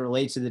of it as it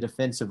relates to the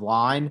defensive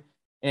line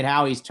and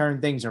how he's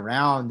turned things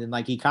around. And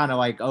like he kind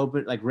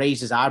of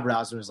raised his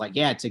eyebrows and was like,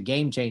 yeah, it's a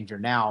game changer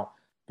now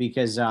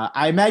because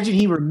I imagine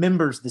he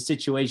remembers the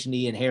situation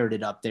he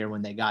inherited up there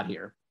when they got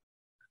here.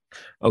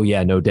 Oh,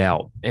 yeah, no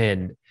doubt.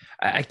 And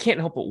I can't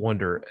help but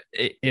wonder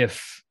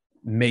if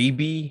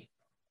maybe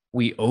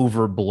we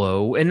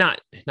overblow, and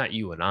not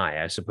you and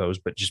I suppose,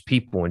 but just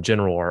people in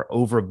general are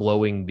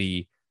overblowing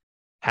the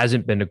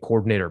hasn't been a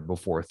coordinator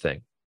before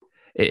thing.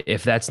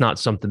 If that's not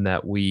something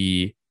that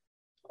we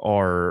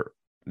are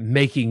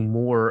making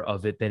more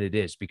of it than it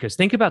is, because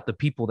think about the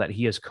people that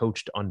he has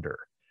coached under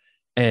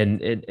and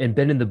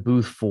been in the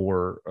booth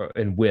for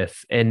and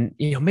with, and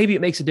maybe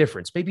it makes a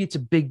difference. Maybe it's a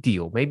big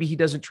deal. Maybe he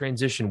doesn't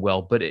transition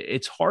well, but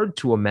it's hard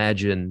to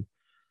imagine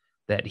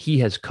that he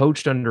has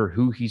coached under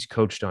who he's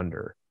coached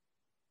under.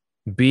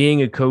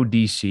 Being a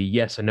co-DC,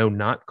 yes, I know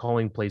not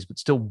calling plays, but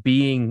still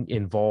being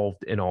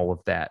involved in all of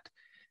that.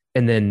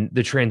 And then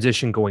the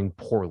transition going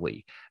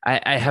poorly.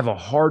 I have a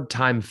hard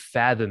time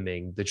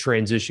fathoming the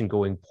transition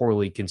going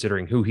poorly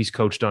considering who he's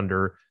coached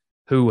under,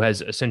 who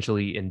has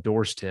essentially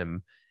endorsed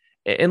him.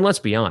 And let's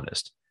be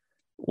honest,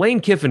 Lane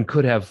Kiffin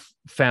could have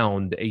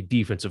found a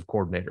defensive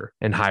coordinator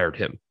and hired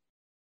him.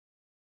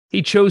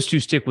 He chose to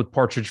stick with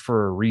Partridge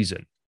for a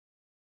reason.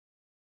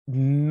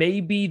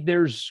 Maybe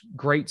there's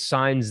great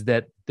signs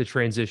that the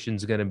transition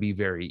is going to be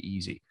very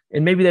easy.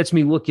 And maybe that's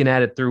me looking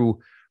at it through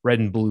red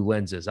and blue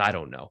lenses. I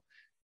don't know.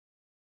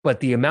 But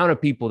the amount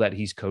of people that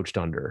he's coached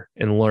under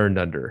and learned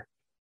under,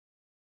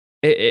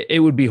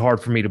 it would be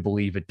hard for me to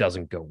believe it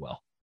doesn't go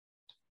well.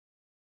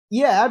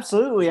 Yeah,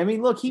 absolutely. I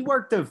mean, look, he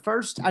worked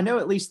I know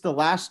at least the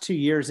last 2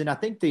 years, and I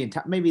think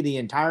maybe the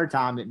entire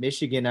time at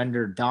Michigan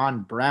under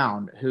Don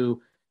Brown,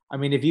 who, I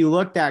mean, if you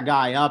look that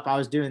guy up, I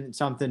was doing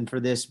something for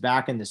this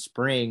back in the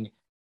spring,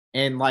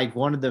 and like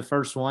one of the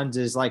first ones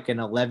is like an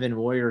 11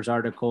 Warriors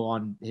article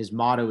on his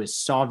motto is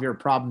solve your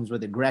problems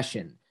with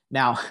aggression.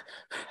 Now,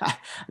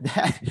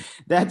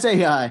 that's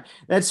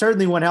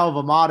certainly one hell of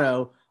a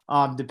motto,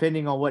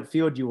 depending on what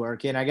field you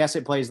work in. I guess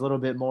it plays a little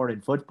bit more in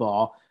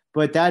football,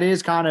 but that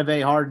is kind of a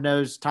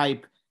hard-nosed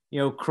type,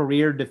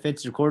 career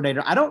defensive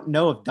coordinator. I don't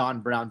know if Don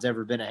Brown's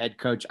ever been a head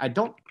coach. I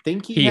don't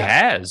think he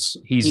has.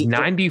 He's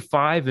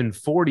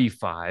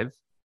 95-45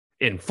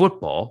 in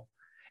football,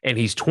 and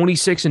he's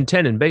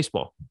 26-10 in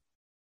baseball.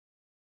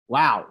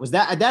 Wow.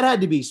 That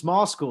had to be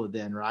small school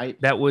then, right?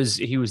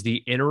 He was the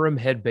interim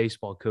head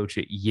baseball coach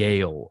at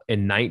Yale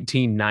in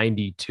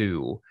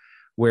 1992,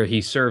 where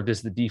he served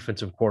as the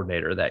defensive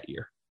coordinator that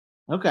year.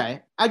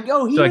 Okay.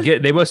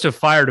 They must have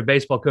fired a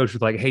baseball coach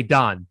with like, hey,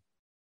 Don,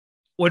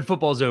 when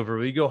football's over,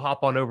 will you go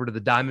hop on over to the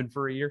Diamond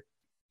for a year?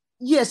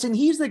 Yes, and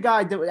he's the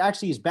guy that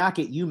actually is back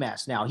at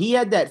UMass now. He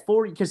had that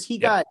because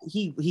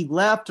he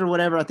left or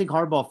whatever. I think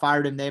Harbaugh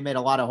fired him. They made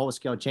a lot of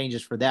whole-scale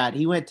changes for that.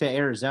 He went to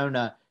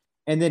Arizona.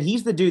 And then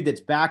he's the dude that's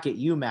back at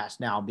UMass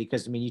now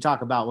because, I mean, you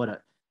talk about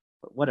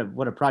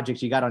what a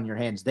project you got on your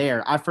hands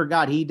there. I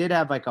forgot he did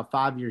have like a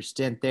 5-year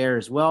stint there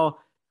as well.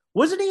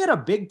 Wasn't he at a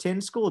Big Ten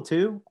school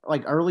too,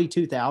 like early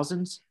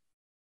 2000s?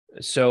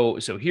 So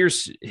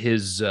here's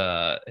his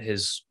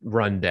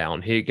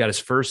rundown. He got his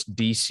first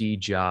DC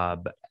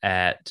job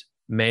at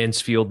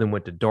Mansfield, then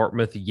went to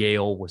Dartmouth.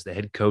 Yale, was the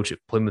head coach at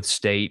Plymouth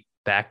State,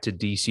 back to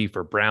DC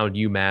for Brown,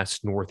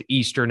 UMass,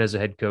 Northeastern as a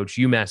head coach,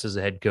 UMass as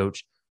a head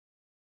coach,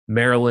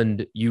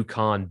 Maryland,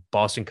 UConn,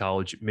 Boston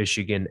College,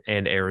 Michigan,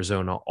 and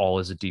Arizona, all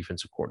as a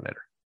defensive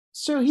coordinator.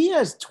 So he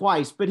has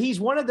twice, but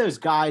he's one of those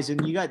guys, and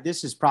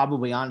this is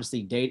probably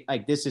honestly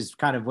this is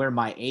kind of where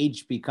my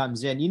age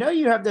becomes in.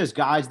 You have those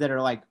guys that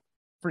are like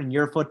from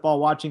your football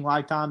watching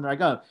lifetime. They're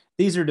like, oh,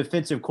 these are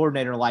defensive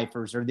coordinator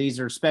lifers, or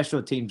these are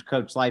special teams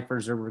coach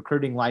lifers, or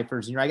recruiting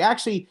lifers. And you're like,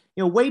 actually,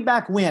 way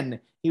back when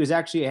he was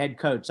actually a head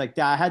coach. Like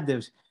I had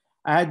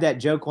that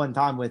joke one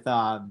time with,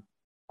 what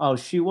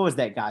was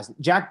that guy's?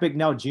 Jack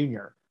Bicknell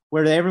Jr.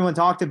 where everyone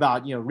talked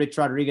about, Rich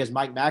Rodriguez,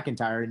 Mike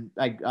McIntyre,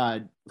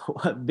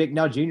 and Big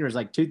Nell Jr. is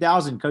like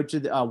 2000 coach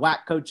of the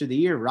WAC coach of the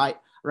year, right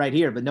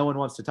here, but no one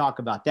wants to talk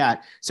about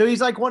that. So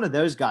he's like one of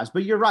those guys.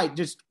 But you're right,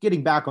 just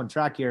getting back on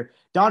track here,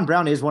 Don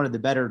Brown is one of the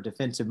better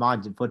defensive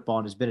minds in football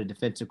and has been a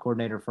defensive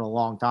coordinator for a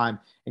long time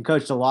and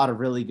coached a lot of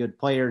really good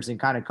players and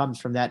kind of comes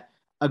from that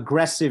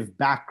aggressive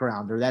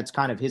background, or that's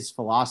kind of his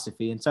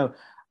philosophy. And so,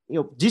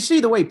 do you see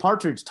the way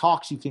Partridge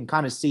talks? You can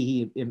kind of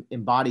see he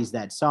embodies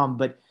that some,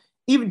 but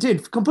even to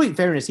complete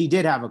fairness, he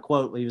did have a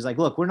quote where he was like,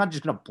 look, we're not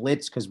just going to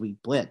blitz because we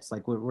blitz.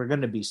 Like we're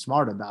going to be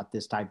smart about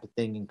this type of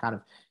thing and kind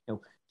of,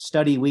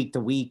 study week to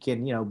week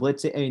and,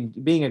 blitzing. I mean,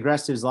 being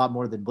aggressive is a lot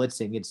more than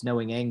blitzing. It's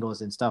knowing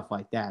angles and stuff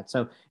like that.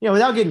 So,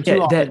 without getting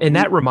too didn't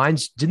that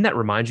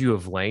remind you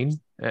of Lane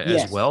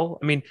as well?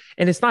 I mean,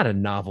 and it's not a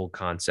novel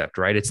concept,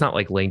 right? It's not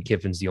like Lane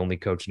Kiffin's the only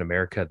coach in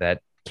America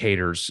that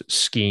caters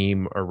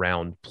scheme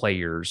around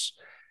players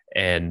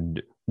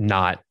and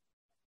not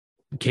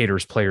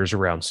caters players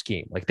around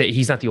scheme. Like that,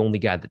 he's not the only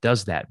guy that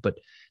does that, but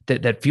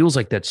that feels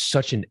like that's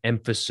such an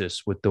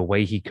emphasis with the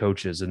way he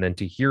coaches. And then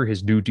to hear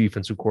his new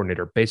defensive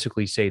coordinator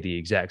basically say the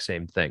exact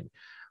same thing.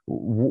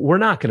 We're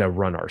not going to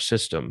run our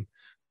system.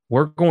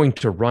 We're going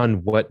to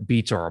run what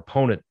beats our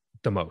opponent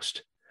the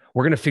most.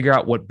 We're going to figure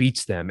out what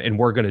beats them, and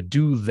we're going to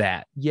do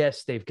that.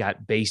 Yes, they've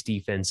got base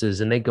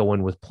defenses and they go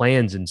in with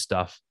plans and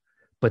stuff.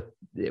 But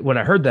when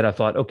I heard that, I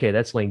thought, okay,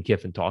 that's Lane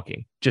Kiffin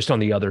talking, just on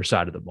the other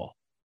side of the ball.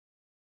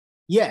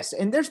 Yes,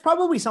 and there's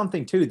probably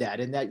something to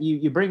that, in that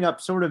you bring up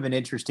sort of an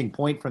interesting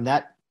point from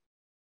that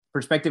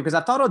perspective, because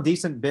I thought a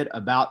decent bit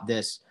about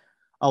this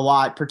a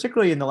lot,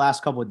 particularly in the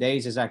last couple of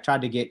days as I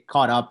tried to get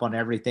caught up on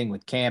everything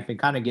with camp and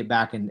kind of get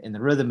back in the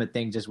rhythm of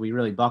things as we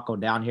really buckle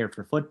down here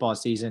for football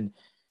season.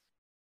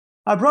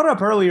 I brought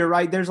up earlier,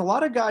 right, there's a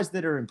lot of guys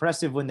that are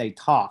impressive when they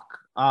talk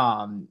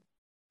on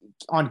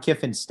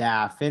Kiffin's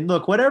staff. And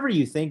look, whatever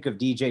you think of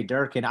DJ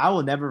Durkin, I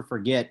will never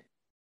forget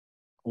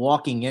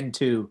walking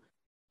into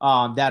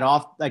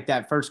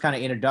that first kind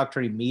of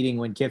introductory meeting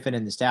when Kiffin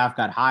and the staff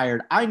got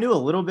hired. I knew a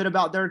little bit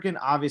about Durkin.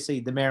 Obviously,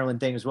 the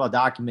Maryland thing is well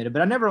documented,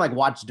 but I never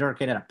watched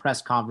Durkin at a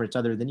press conference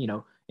other than,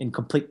 in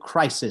complete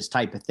crisis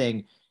type of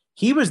thing.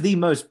 He was the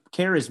most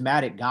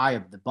charismatic guy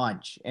of the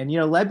bunch. And,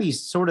 Lebby's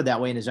sort of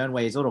that way in his own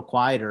way. He's a little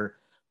quieter,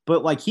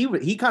 but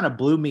he kind of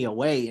blew me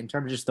away in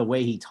terms of just the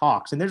way he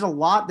talks. And there's a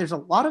lot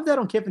of that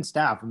on Kiffin's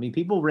staff. I mean,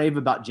 people rave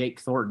about Jake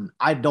Thornton.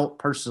 I've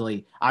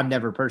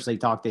never personally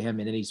talked to him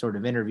in any sort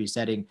of interview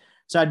setting.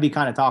 So I'd be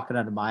kind of talking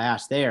out of my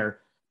ass there.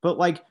 But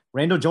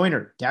Randall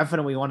Joyner,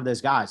 definitely one of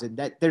those guys. And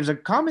that there's a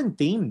common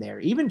theme there.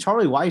 Even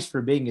Charlie Weiss,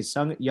 for being as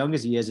young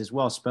as he is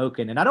well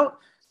spoken. And I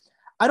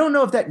don't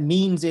know if that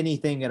means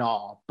anything at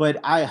all.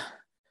 But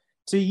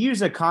to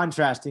use a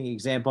contrasting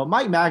example,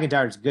 Mike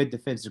McIntyre is a good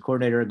defensive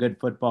coordinator, a good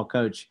football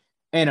coach,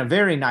 and a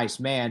very nice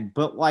man.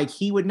 But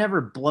he would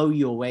never blow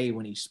you away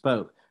when he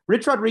spoke.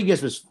 Rich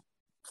Rodriguez was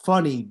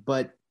funny,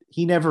 but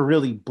he never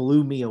really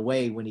blew me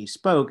away when he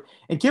spoke.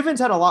 And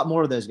Kiffin's had a lot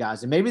more of those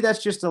guys. And maybe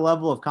that's just a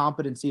level of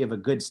competency of a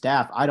good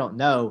staff. I don't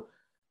know.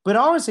 But I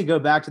honestly go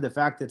back to the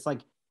fact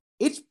that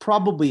it's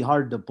probably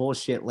hard to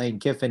bullshit Lane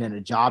Kiffin in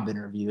a job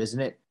interview, isn't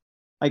it?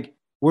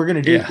 We're going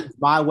to do things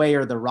my way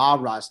or the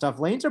rah-rah stuff.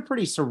 Lane's a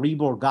pretty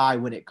cerebral guy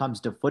when it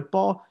comes to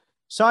football.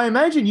 So I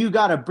imagine you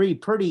got to be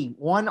pretty,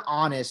 one,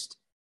 honest,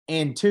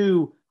 and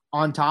two,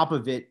 on top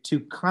of it,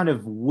 to kind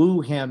of woo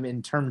him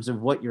in terms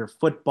of what your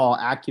football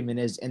acumen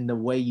is and the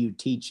way you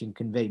teach and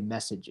convey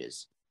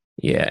messages.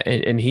 Yeah,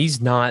 and he's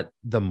not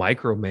the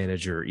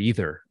micromanager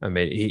either. I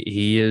mean,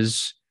 he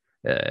is.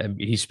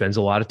 He spends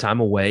a lot of time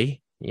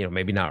away.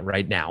 Maybe not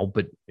right now,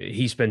 but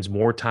he spends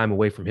more time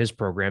away from his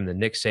program than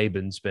Nick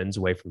Saban spends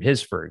away from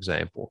his, for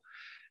example.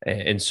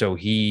 And so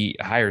he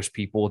hires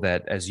people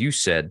that, as you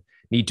said,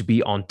 need to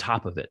be on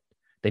top of it.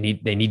 They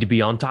need to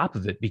be on top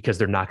of it because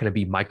they're not going to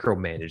be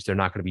micromanaged. They're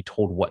not going to be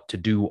told what to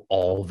do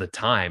all the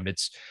time.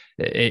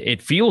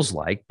 It feels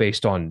like,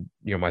 based on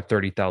my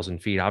 30,000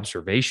 feet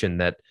observation,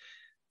 that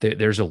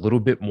there's a little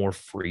bit more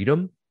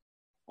freedom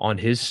on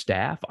his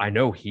staff. I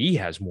know he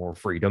has more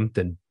freedom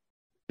than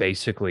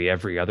basically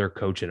every other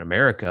coach in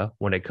America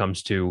when it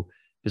comes to,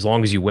 as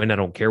long as you win, I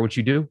don't care what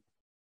you do.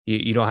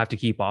 You don't have to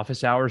keep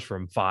office hours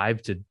from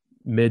 5 to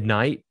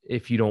midnight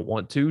if you don't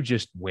want to.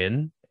 Just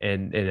win.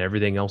 And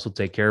everything else will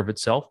take care of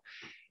itself.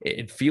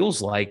 It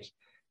feels like,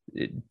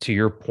 to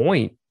your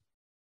point,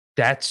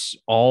 that's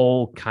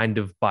all kind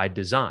of by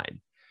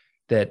design,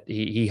 that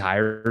he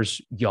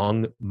hires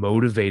young,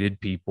 motivated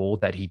people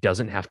that he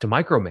doesn't have to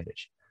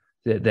micromanage,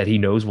 that he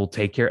knows will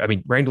take care. I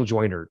mean, Randall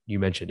Joyner, you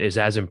mentioned, is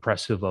as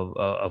impressive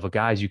of a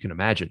guy as you can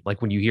imagine.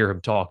 When you hear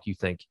him talk, you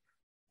think,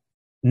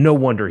 no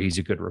wonder he's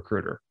a good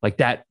recruiter.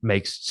 That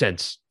makes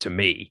sense to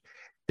me,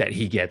 that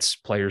he gets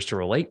players to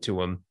relate to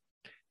him.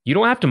 You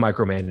don't have to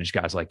micromanage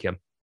guys like him.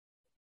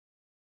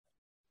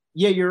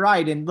 Yeah, you're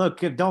right. And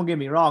look, don't get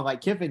me wrong,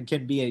 Kiffin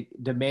can be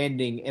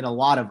demanding in a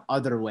lot of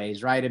other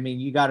ways, right? I mean,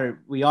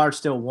 we are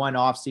still one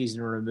offseason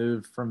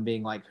removed from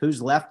being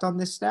who's left on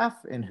this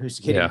staff and who's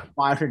getting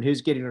fired and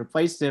who's getting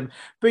replaced him.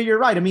 But you're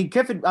right. I mean,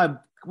 Kiffin,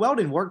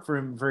 Weldon worked for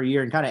him for a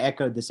year and kind of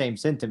echoed the same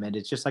sentiment.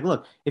 It's just like,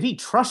 look, if he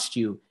trusts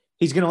you,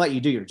 he's going to let you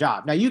do your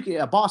job. Now,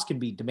 a boss can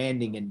be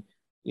demanding in,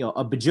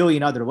 a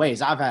bajillion other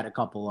ways. I've had a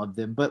couple of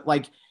them, but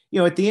like,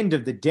 at the end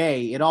of the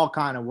day, it all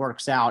kind of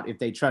works out if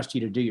they trust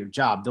you to do your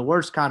job. The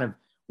worst kind of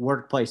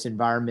workplace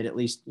environment, at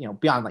least,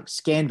 beyond like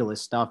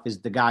scandalous stuff, is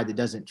the guy that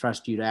doesn't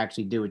trust you to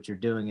actually do what you're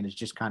doing. And it's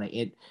just kind of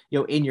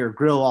in your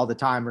grill all the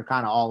time, or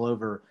kind of all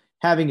over,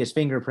 having his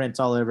fingerprints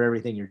all over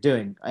everything you're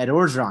doing. Ed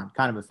Orgeron,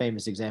 kind of a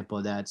famous example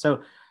of that.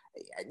 So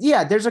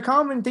yeah, there's a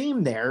common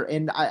theme there.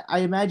 And I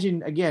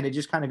imagine, again, it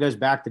just kind of goes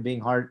back to being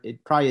hard.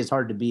 It probably is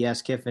hard to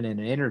BS Kiffin in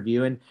an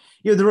interview. And,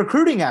 the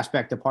recruiting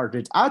aspect of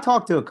Partridge, I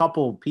talked to a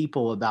couple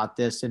people about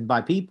this. And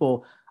by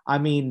people, I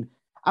mean,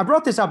 I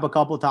brought this up a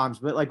couple of times,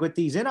 but like with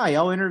these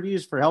NIL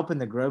interviews for helping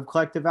the Grove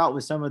Collective out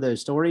with some of those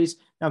stories.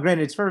 Now,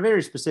 granted, it's for a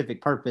very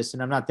specific purpose,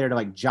 and I'm not there to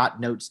like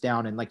jot notes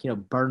down and like,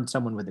 burn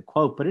someone with a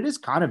quote, but it is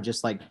kind of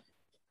just like,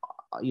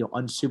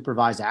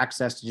 unsupervised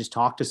access to just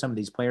talk to some of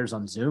these players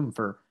on Zoom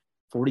for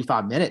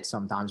 45 minutes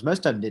sometimes.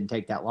 Most of them didn't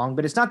take that long,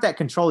 but it's not that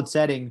controlled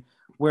setting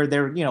where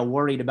they're,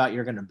 worried about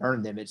you're going to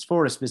burn them. It's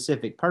for a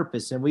specific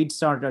purpose. And we'd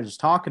start just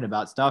talking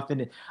about stuff.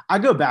 And I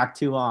go back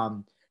to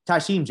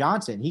Tysheem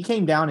Johnson. He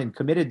came down and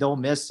committed to Ole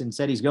Miss and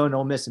said he's going to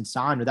Ole Miss and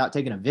signed without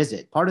taking a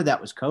visit. Part of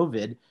that was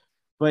COVID,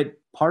 but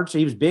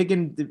he was big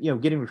in,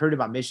 getting recruited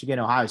by Michigan,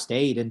 Ohio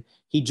State. And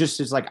he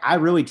just is like, I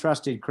really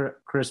trusted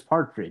Chris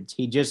Partridge.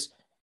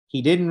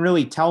 He didn't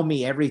really tell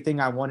me everything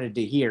I wanted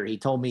to hear. He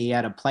told me he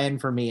had a plan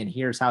for me and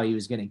here's how he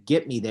was going to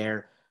get me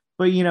there.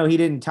 But, he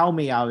didn't tell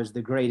me I was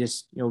the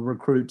greatest,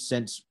 recruit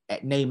since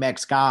name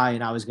X guy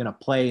and I was going to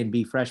play and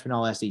be freshman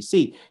all SEC.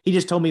 He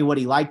just told me what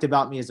he liked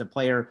about me as a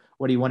player,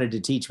 what he wanted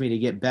to teach me to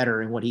get better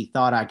and what he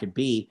thought I could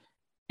be.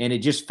 And it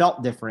just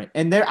felt different.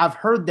 And I've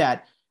heard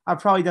that.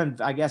 I've probably done,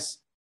 I guess,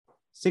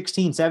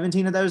 16,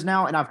 17 of those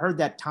now. And I've heard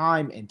that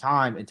time and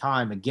time and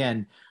time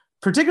again,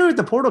 particularly with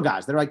the portal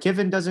guys. They're like,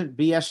 Kiffin doesn't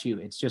BS you.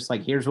 It's just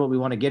like, here's what we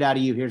want to get out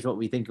of you. Here's what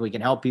we think we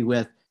can help you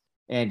with.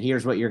 And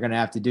here's what you're going to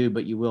have to do,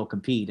 but you will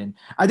compete. And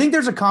I think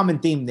there's a common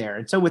theme there.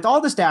 And so with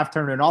all the staff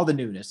turnover and all the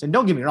newness, and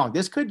don't get me wrong,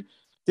 this could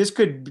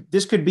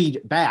be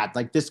bad.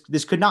 Like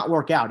this could not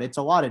work out. It's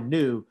a lot of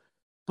new,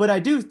 but I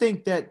do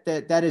think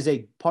that is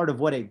a part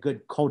of what a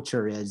good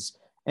culture is.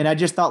 And I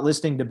just thought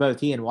listening to both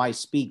he and Weiss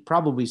speak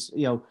probably,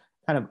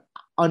 kind of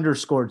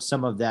underscored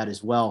some of that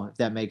as well, if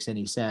that makes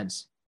any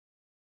sense.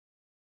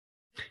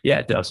 Yeah,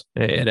 it does.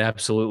 It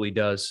absolutely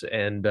does.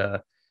 And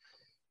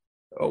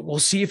we'll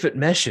see if it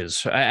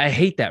meshes. I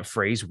hate that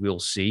phrase, we'll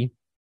see,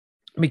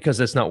 because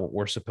that's not what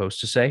we're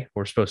supposed to say.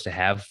 We're supposed to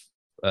have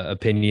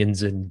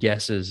opinions and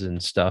guesses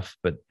and stuff.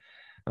 But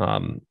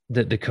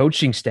the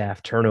coaching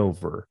staff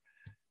turnover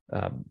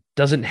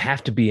doesn't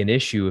have to be an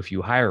issue if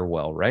you hire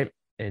well, right?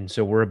 And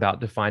so we're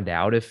about to find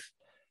out if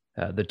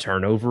the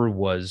turnover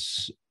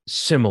was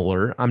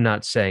similar. I'm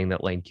not saying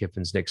that Lane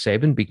Kiffin's Nick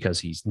Saban,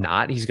 because he's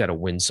not. He's got to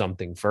win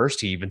something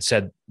first. He even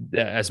said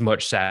as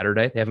much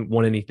Saturday. They haven't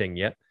won anything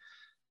yet.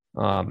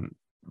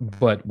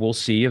 But we'll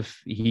see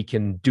if he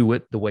can do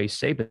it the way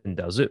Saban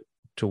does it,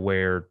 to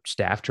where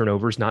staff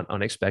turnover is not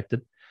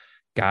unexpected.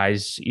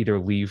 Guys either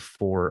leave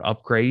for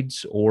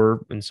upgrades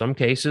or, in some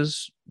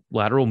cases,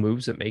 lateral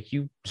moves that make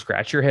you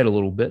scratch your head a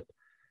little bit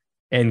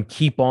and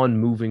keep on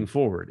moving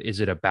forward.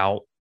 Is it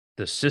about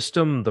the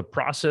system, the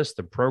process,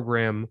 the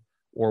program,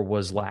 or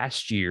was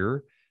last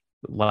year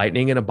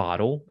lightning in a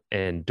bottle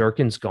and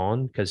Durkin's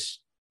gone because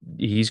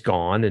he's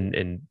gone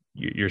and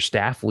your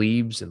staff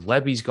leaves and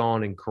Levy's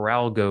gone and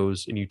Corral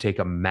goes and you take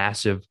a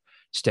massive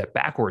step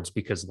backwards?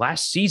 Because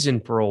last season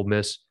for Ole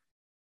Miss,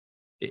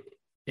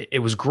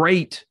 it was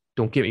great.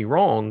 Don't get me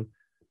wrong,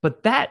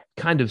 but that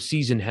kind of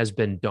season has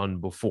been done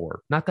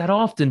before. Not that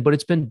often, but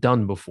it's been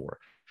done before.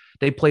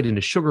 They played in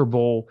a Sugar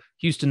Bowl.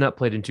 Houston Nutt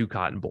played in 2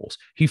 Cotton Bowls.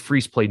 Hugh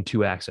Freeze played in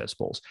 2 Access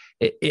Bowls.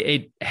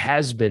 It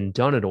has been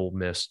done at Ole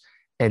Miss.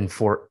 And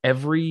for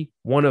every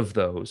one of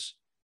those,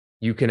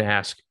 you can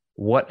ask,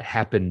 what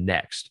happened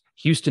next?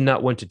 Houston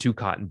Nutt went to 2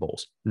 Cotton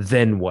Bowls.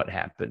 Then what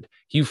happened?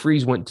 Hugh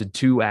Freeze went to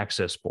 2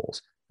 Access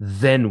Bowls.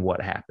 Then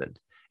what happened?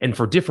 And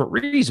for different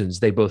reasons,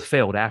 they both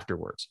failed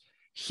afterwards.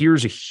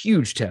 Here's a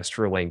huge test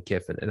for Lane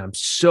Kiffin. And I'm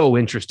so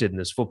interested in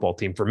this football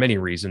team for many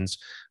reasons.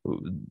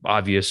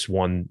 Obvious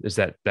one is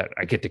that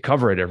I get to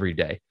cover it every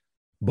day.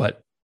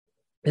 But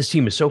this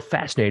team is so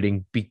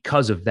fascinating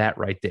because of that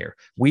right there.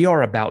 We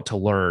are about to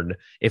learn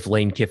if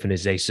Lane Kiffin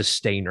is a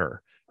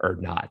sustainer or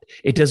not.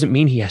 It doesn't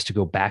mean he has to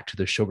go back to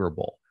the Sugar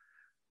Bowl.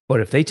 But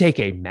if they take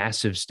a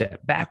massive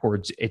step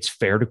backwards, it's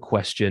fair to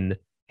question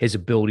his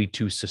ability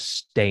to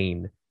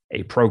sustain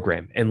a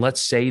program. And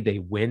let's say they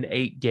win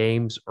 8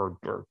 games or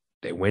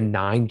they win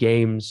 9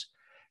 games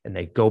and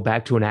they go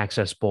back to an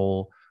Access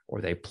Bowl,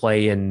 or they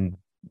play in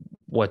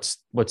what's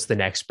the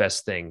next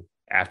best thing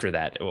after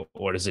that?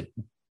 What is it?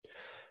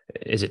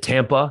 Is it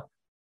Tampa?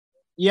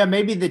 Yeah,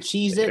 maybe the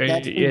Cheez-It.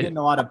 That's been getting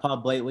a lot of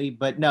pub lately.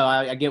 But no,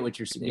 I get what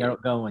you're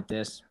going with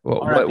this.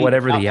 Well,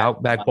 whatever the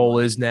Outback Bowl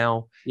is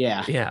now.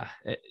 Yeah. Yeah.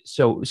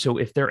 So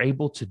if they're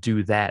able to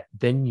do that,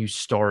 then you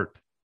start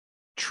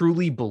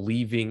truly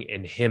believing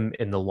in him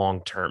in the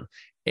long term.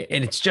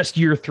 And it's just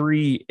year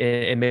 3,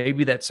 and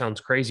maybe that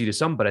sounds crazy to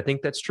some, but I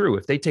think that's true.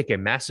 If they take a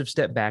massive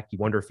step back, you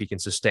wonder if he can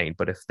sustain.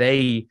 But if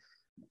they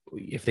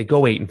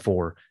go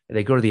 8-4, and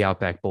they go to the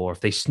Outback Bowl, or if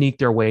they sneak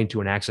their way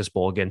into an Access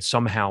Bowl again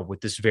somehow with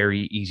this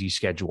very easy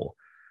schedule,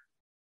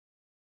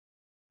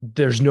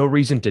 there's no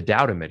reason to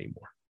doubt him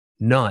anymore.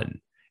 None.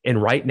 And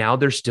right now,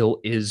 there still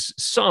is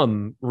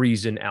some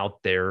reason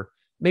out there,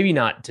 maybe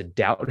not to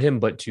doubt him,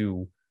 but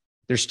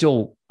there's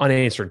still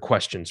unanswered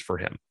questions for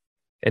him.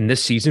 And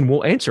this season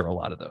will answer a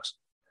lot of those.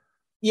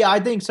 Yeah, I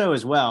think so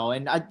as well.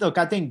 And I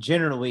think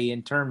generally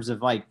in terms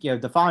of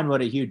define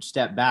what a huge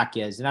step back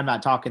is. And I'm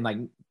not talking like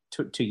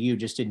to you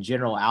just in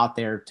general out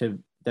there, to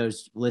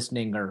those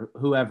listening or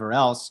whoever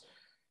else.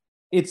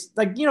 It's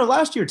like,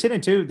 last year,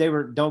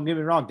 10-2, don't get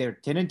me wrong, they were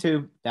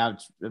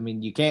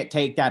 10-2. You can't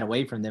take that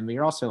away from them.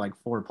 You're also like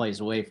 4 plays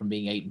away from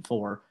being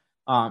 8-4.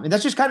 And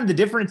that's just kind of the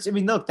difference.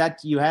 Look,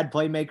 that you had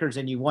playmakers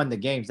and you won the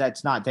games.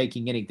 That's not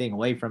taking anything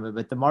away from it,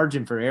 but the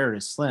margin for error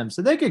is slim.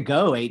 So they could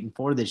go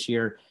 8-4 this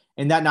year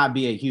and that not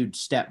be a huge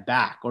step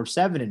back, or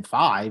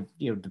 7-5,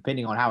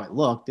 depending on how it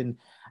looked. And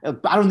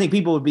I don't think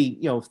people would be,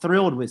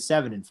 thrilled with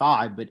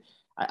 7-5, but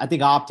I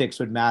think optics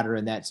would matter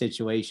in that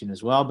situation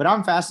as well. But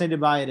I'm fascinated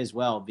by it as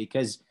well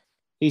because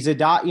he's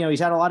had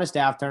a lot of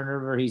staff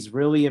turnover. He's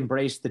really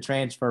embraced the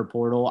transfer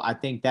portal. I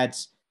think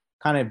that's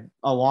kind of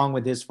along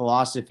with his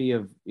philosophy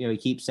of, he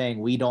keeps saying,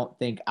 we don't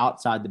think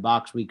outside the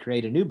box, we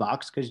create a new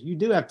box, because you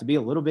do have to be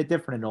a little bit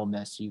different in Ole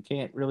Miss. You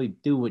can't really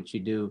do what you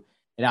do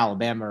at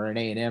Alabama or an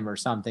A&M or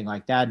something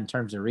like that in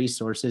terms of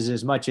resources,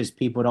 as much as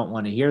people don't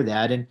want to hear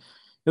that. And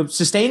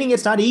sustaining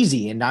it's not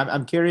easy. And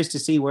I'm curious to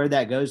see where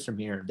that goes from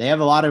here. They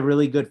have a lot of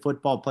really good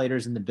football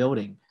players in the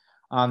building.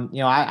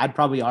 I'd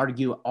probably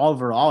argue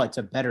overall it's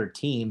a better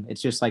team.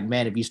 It's just like,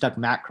 man, if you stuck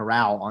Matt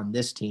Corral on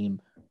this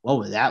team, what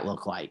would that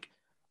look like?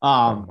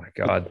 Oh my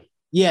God.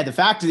 Yeah. The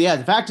fact of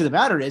the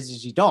matter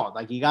is you don't.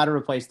 Like, you got to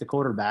replace the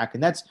quarterback,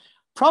 and that's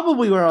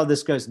probably where all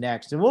this goes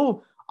next. And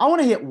I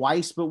want to hit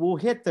Weiss, but we'll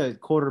hit the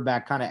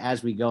quarterback kind of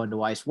as we go into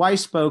Weiss.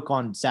 Weiss spoke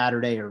on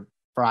Saturday or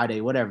Friday,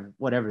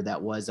 whatever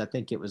that was. I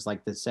think it was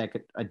like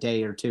a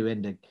day or two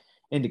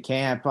into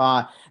camp.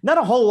 Not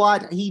a whole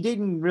lot. He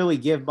didn't really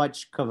give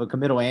much of a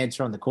committal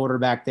answer on the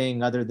quarterback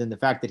thing, other than the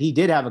fact that he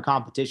did have a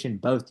competition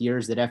both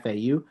years at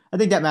FAU. I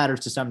think that matters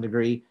to some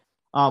degree.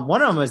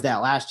 One of them was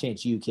that Last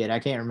Chance U kid. I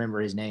can't remember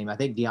his name. I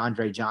think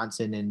DeAndre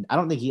Johnson, and I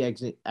don't think he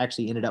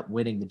actually ended up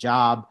winning the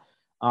job.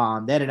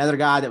 They had another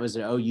guy that was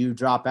an OU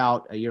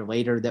dropout a year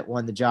later that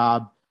won the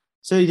job.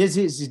 So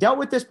he's dealt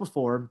with this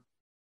before.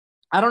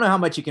 I don't know how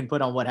much you can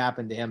put on what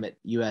happened to him at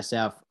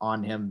USF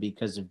on him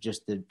because of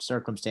just the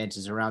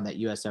circumstances around that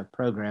USF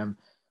program.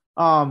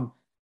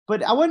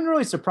 But I wasn't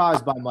really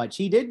surprised by much.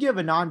 He did give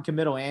a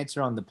non-committal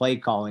answer on the play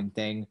calling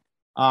thing.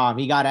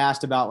 He got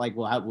asked about, like,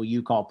 well, how will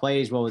you call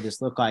plays? What would this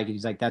look like? And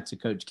he's like, that's a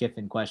Coach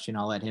Kiffin question.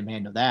 I'll let him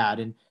handle that.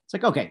 And it's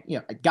like, okay,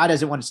 a guy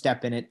doesn't want to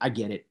step in it. I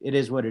get it. It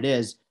is what it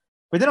is.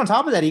 But then on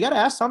top of that, he got to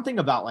ask something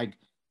about, like,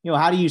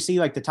 how do you see,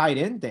 like, the tight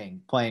end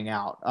thing playing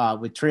out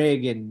with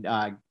Trigg and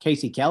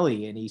Casey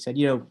Kelly? And he said,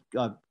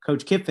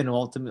 Coach Kiffin will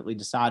ultimately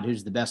decide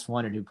who's the best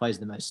one and who plays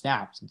the most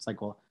snaps. And it's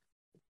like, well,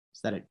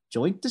 is that a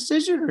joint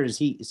decision, or is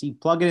he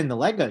plugging in the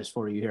Legos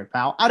for you here,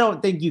 pal? I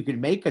don't think you could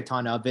make a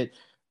ton of it.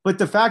 But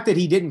the fact that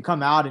he didn't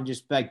come out and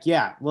just be like,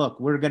 yeah, look,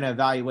 we're going to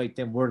evaluate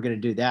them, we're going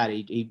to do that.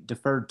 He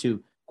deferred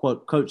to,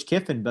 quote, Coach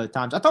Kiffin both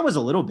times. I thought was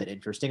a little bit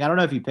interesting. I don't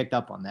know if you picked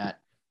up on that.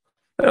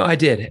 No, I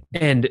did.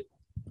 And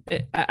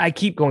I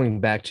keep going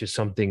back to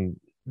something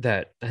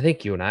that I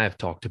think you and I have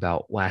talked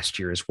about last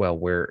year as well,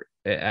 where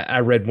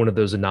I read one of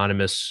those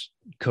anonymous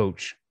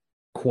coach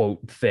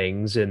quote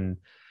things, and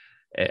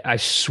I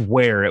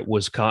swear it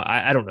was,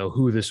 I don't know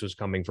who this was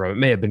coming from. It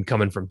may have been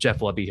coming from Jeff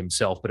Lebby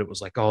himself, but it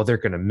was like, oh, they're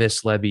going to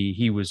miss Lebby.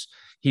 He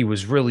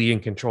was really in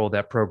control of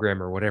that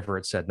program, or whatever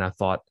it said. And I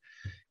thought,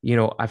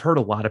 I've heard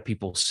a lot of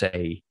people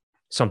say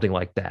something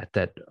like that,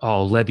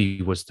 oh,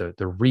 Lebby was the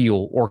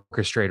real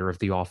orchestrator of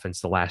the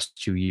offense the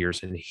last 2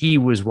 years, and he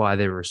was why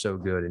they were so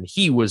good, and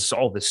he was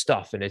all this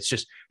stuff. And it's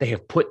just, they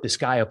have put this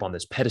guy up on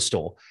this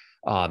pedestal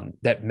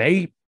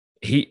that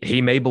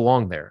he may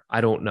belong there.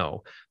 I don't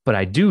know. But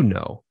I do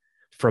know,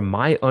 from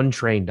my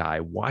untrained eye,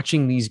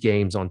 watching these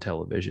games on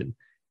television,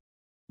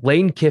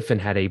 Lane Kiffin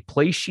had a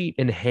play sheet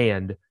in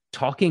hand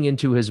talking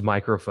into his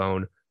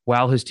microphone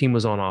while his team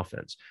was on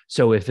offense.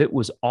 So if it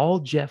was all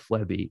Jeff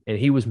Lebby and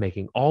he was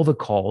making all the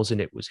calls and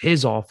it was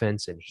his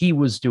offense and he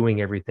was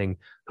doing everything,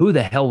 who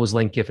the hell was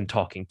Lane Kiffin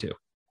talking to?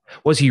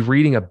 Was he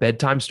reading a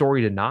bedtime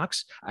story to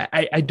Knox?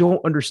 I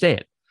don't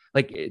understand.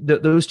 Like,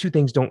 those two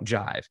things don't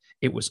jive.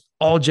 It was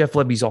all Jeff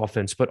Lebby's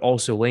offense, but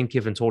also Lane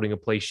Kiffin's holding a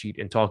play sheet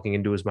and talking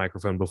into his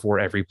microphone before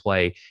every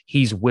play.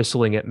 He's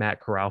whistling at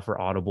Matt Corral for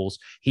audibles.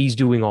 He's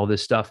doing all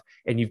this stuff.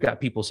 And you've got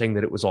people saying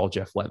that it was all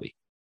Jeff Lebby.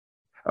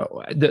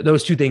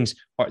 Those two things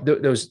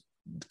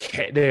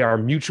they are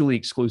mutually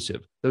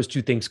exclusive. Those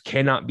two things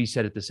cannot be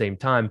said at the same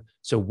time.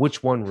 So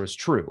which one was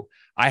true?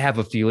 I have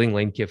a feeling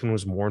Lane Kiffin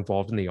was more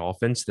involved in the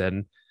offense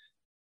than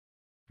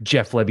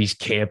Jeff Lebby's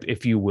camp,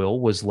 if you will,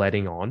 was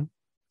letting on.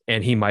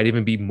 And he might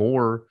even be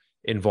more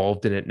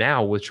involved in it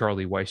now with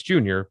Charlie Weiss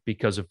Jr.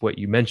 because of what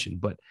you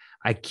mentioned. But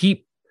I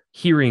keep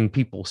hearing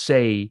people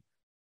say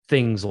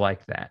things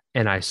like that.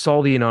 And I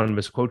saw the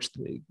anonymous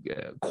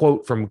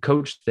quote from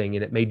Coach thing,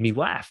 and it made me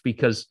laugh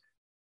because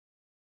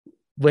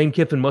Lane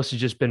Kiffin must have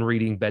just been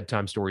reading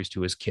bedtime stories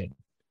to his kid,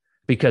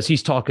 because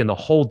he's talking the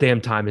whole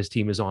damn time his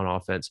team is on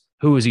offense.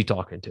 Who is he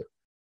talking to?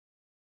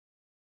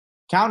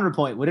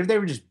 Counterpoint. What if they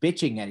were just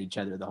bitching at each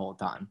other the whole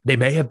time? They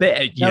may have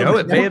been,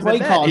 it may have been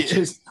calls,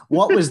 just,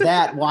 what was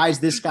that? Why is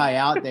this guy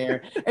out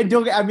there? And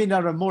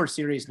on a more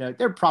serious note,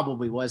 there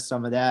probably was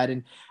some of that.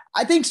 And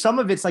I think some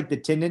of it's like the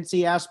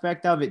tendency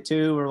aspect of it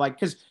too, or like,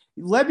 because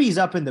Lebby's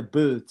up in the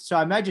booth. So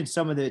I imagine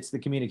some of it's the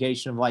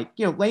communication of like,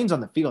 Lane's on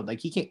the field, like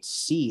he can't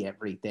see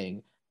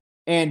everything.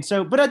 And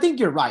so, but I think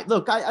you're right.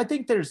 Look, I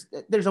think there's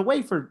a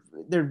way for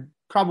there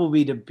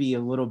probably to be a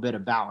little bit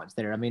of balance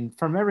there. I mean,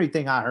 from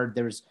everything I heard,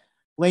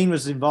 Lane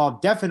was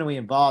definitely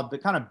involved,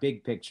 but kind of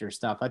big picture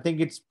stuff. I think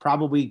it's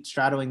probably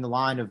straddling the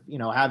line of,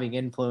 having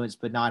influence,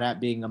 but not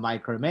being a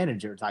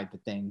micromanager type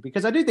of thing.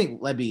 Because I do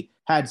think Lebby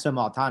had some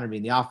autonomy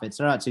in the offense.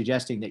 I'm not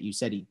suggesting that you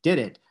said he did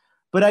it,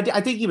 but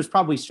I think he was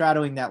probably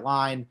straddling that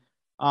line.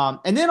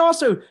 And then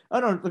also,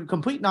 I don't know,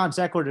 complete non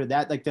sequitur to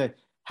that, like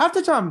half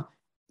the time,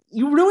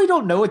 you really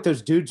don't know what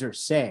those dudes are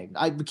saying.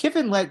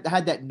 Kiffin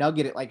had that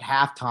nugget at like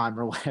halftime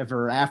or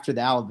whatever after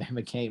the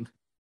Alabama game.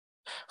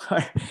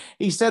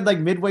 He said like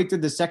midway through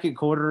the second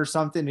quarter or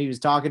something, he was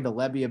talking to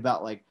Lebby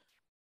about like,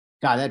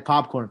 God, that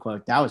popcorn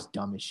quote, that was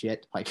dumb as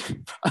shit. Like,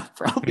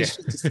 probably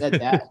should have said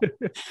that.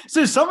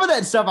 So some of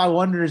that stuff I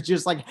wonder is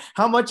just like,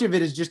 how much of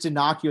it is just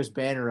innocuous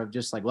banner of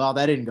just like, well,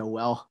 that didn't go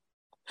well.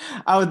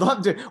 I would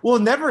love to. We'll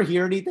never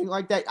hear anything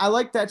like that.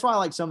 That's why I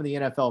like some of the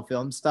NFL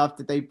film stuff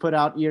that they put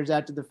out years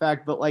after the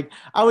fact. But like,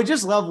 I would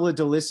just love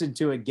to listen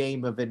to a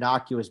game of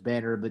innocuous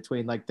banter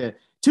between like the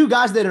two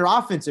guys that are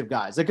offensive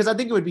guys. Like, because I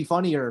think it would be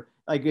funnier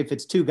like if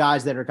it's two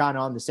guys that are kind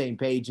of on the same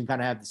page and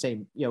kind of have the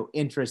same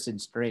interest and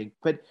strength.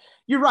 But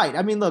you're right.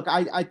 I mean, look,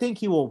 I think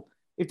he will.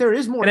 If there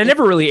is more, and I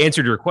never really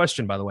answered your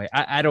question, by the way.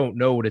 I don't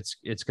know what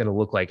it's going to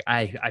look like.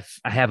 I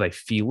have a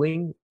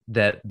feeling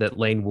that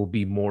Lane will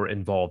be more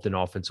involved in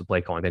offensive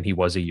play calling than he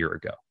was a year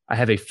ago. I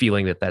have a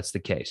feeling that that's the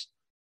case.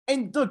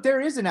 And look, there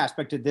is an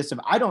aspect of this.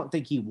 I don't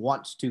think he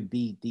wants to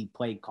be the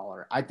play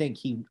caller. I think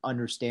he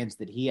understands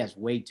that he has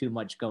way too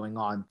much going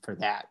on for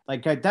that.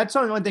 Like that's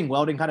the one thing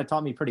Weldon kind of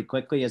taught me pretty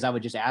quickly as I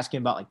would just ask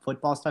him about like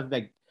football stuff.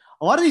 Like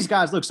a lot of these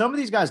guys, look, some of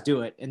these guys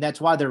do it and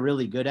that's why they're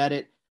really good at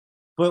it.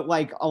 But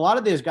like a lot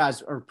of these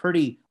guys are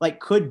pretty like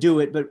could do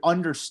it, but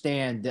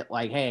understand that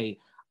like, hey,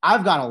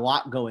 I've got a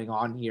lot going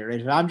on here.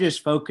 And if I'm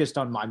just focused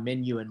on my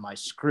menu and my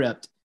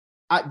script,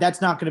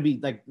 that's not going to be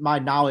like my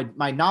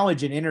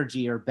knowledge and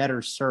energy are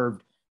better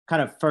served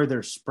kind of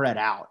further spread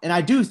out. And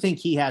I do think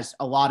he has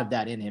a lot of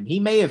that in him. He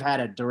may have had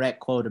a direct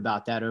quote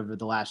about that over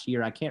the last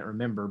year. I can't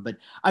remember, but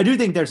I do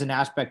think there's an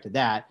aspect of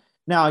that.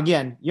 Now,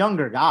 again,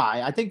 younger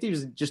guy, I think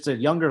he's just a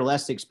younger,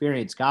 less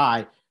experienced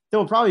guy. There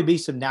will probably be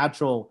some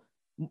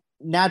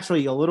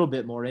naturally a little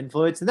bit more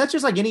influence. And that's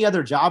just like any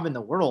other job in the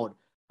world.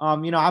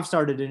 I've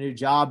started a new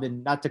job,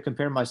 and not to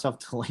compare myself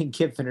to Lane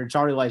Kiffin or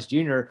Charlie Weiss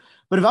Jr.,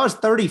 but if I was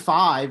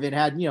 35 and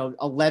had,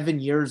 11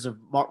 years of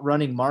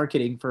running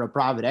marketing for a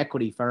private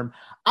equity firm,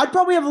 I'd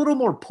probably have a little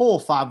more pull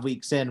 5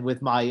 weeks in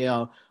with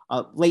my,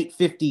 late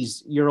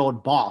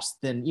 50s-year-old boss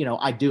than,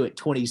 I do at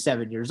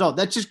 27 years old.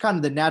 That's just kind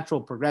of the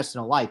natural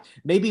progression of life.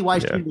 Maybe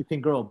Weiss Jr.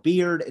 can grow a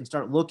beard and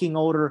start looking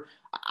older.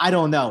 I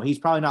don't know. He's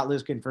probably not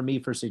looking for me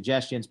for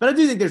suggestions, but I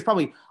do think there's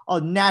probably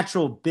a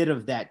natural bit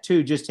of that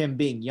too, just him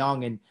being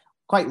young and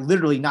quite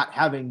literally not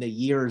having the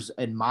years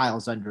and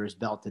miles under his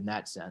belt in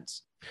that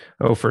sense.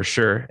 Oh, for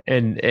sure.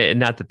 And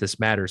not that this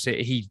matters.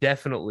 He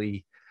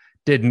definitely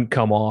didn't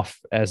come off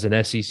as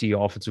an SEC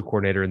offensive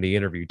coordinator in the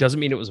interview.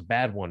 Doesn't mean it was a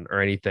bad one or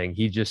anything.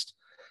 He just,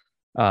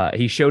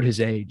 he showed his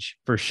age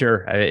for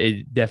sure.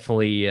 It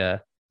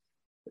definitely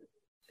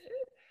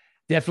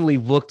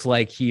looked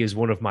like he is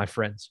one of my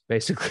friends.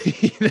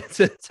 Basically,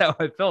 that's how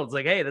I felt. It's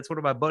like, hey, that's one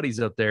of my buddies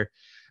up there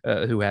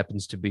who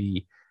happens to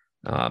be,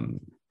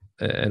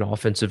 an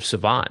offensive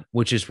savant,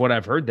 which is what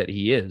I've heard that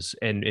he is.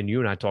 And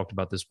you and I talked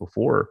about this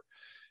before.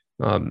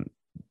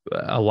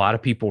 A lot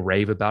of people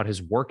rave about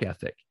his work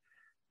ethic,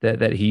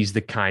 that he's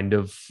the kind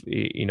of,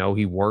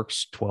 he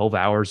works 12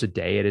 hours a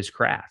day at his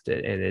craft,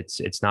 and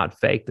it's not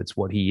fake. That's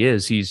what he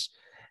is. He's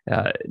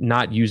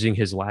not using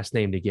his last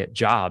name to get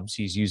jobs.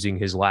 He's using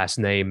his last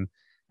name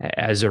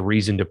as a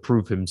reason to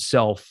prove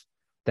himself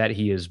that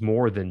he is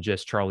more than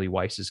just Charlie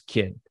Weiss's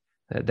kid.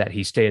 That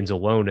he stands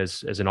alone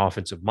as an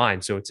offensive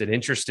mind. So it's an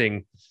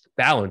interesting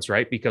balance,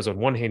 right? Because on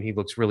one hand, he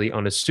looks really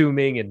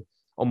unassuming and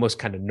almost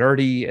kind of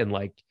nerdy and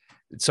like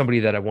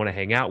somebody that I want to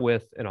hang out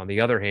with. And on the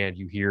other hand,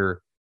 you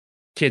hear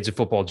kid's a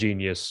football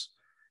genius,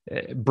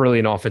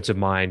 brilliant offensive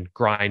mind,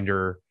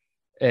 grinder.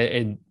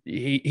 And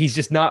he's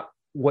just not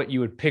what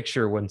you would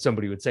picture when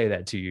somebody would say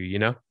that to you,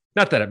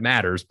 Not that it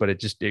matters, but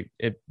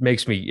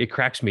it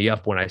cracks me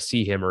up when I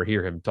see him or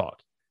hear him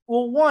talk.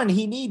 Well, one,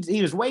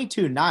 he was way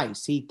too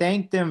nice. He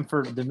thanked them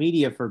for the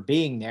media for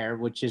being there,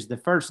 which is the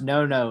first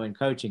no-no in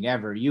coaching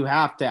ever. You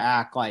have to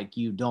act like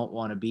you don't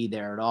want to be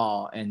there at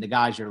all. And the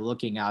guys you're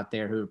looking out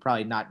there who are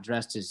probably not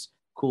dressed as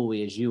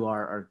coolly as you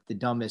are the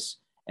dumbest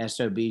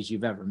SOBs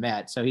you've ever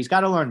met. So he's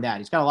got to learn that.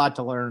 He's got a lot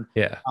to learn.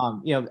 Yeah.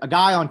 A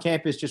guy on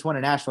campus just won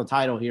a national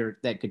title here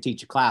that could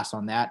teach a class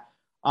on that.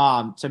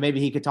 So maybe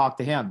he could talk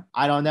to him.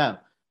 I don't know.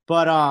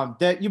 But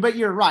but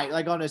you're right.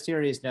 Like, on a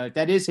serious note,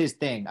 that is his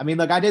thing. I mean,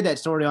 look, I did that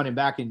story on him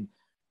back in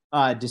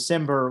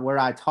December where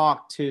I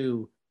talked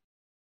to,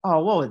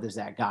 what was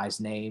that guy's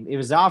name? It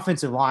was the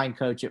offensive line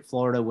coach at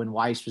Florida when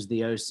Weiss was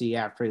the OC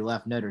after he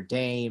left Notre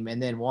Dame, and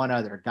then one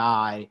other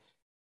guy.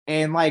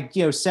 And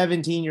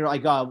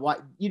 17-year-old,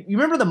 what you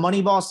remember the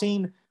Moneyball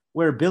scene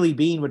where Billy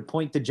Bean would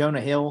point to Jonah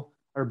Hill,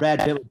 or Brad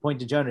Pitt would point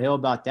to Jonah Hill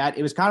about that?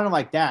 It was kind of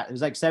like that. It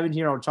was like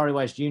 17-year-old Charlie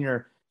Weiss Jr.,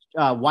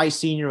 Weiss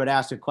Sr. would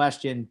ask a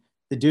question.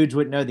 The dudes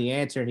wouldn't know the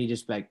answer, and he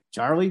just like,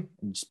 Charlie,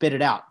 and spit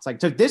it out. It's like,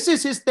 so this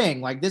is his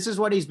thing. Like, this is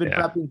what he's been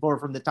prepping for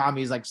from the time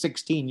he's like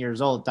 16 years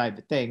old, type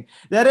of thing.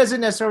 That doesn't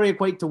necessarily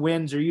equate to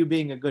wins or you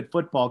being a good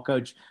football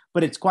coach,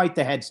 but it's quite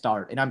the head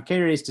start. And I'm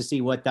curious to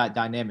see what that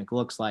dynamic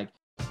looks like.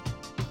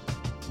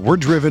 We're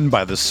driven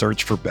by the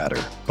search for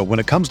better. But when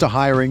it comes to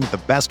hiring,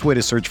 the best way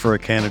to search for a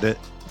candidate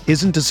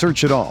isn't to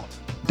search at all.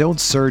 Don't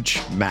search,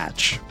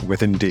 match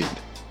with Indeed.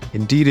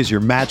 Indeed is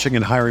your matching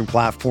and hiring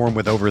platform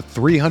with over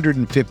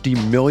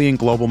 350 million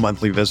global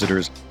monthly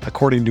visitors,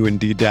 according to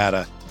Indeed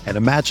data, and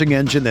a matching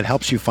engine that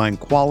helps you find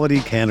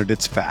quality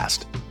candidates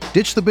fast.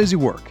 Ditch the busy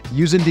work.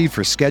 Use Indeed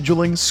for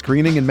scheduling,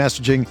 screening, and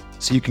messaging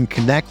so you can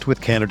connect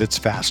with candidates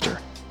faster.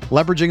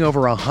 Leveraging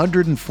over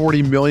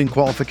 140 million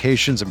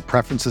qualifications and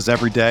preferences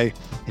every day,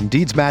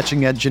 Indeed's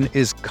matching engine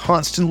is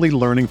constantly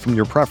learning from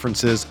your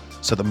preferences,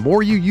 so the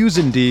more you use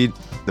Indeed,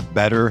 the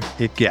better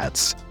it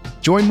gets.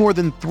 Join more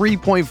than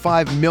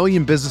 3.5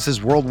 million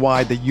businesses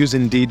worldwide that use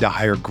Indeed to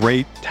hire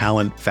great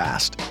talent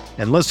fast.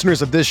 And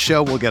listeners of this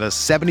show will get a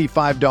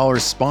 $75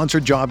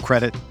 sponsored job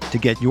credit to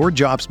get your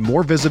jobs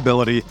more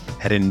visibility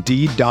at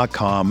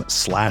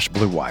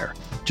Indeed.com/Blue Wire.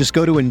 Just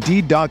go to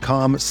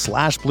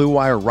Indeed.com/Blue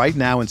Wire right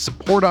now and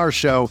support our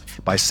show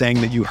by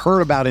saying that you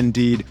heard about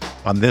Indeed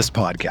on this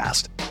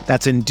podcast.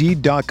 That's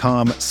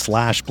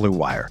Indeed.com/Blue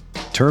Wire.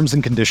 Terms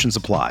and conditions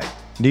apply.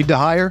 Need to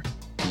hire?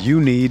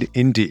 You need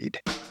Indeed.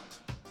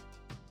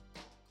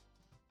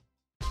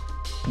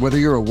 Whether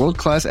you're a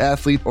world-class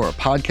athlete or a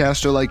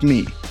podcaster like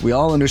me, we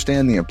all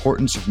understand the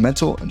importance of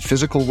mental and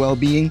physical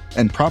well-being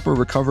and proper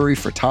recovery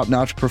for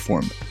top-notch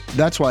performance.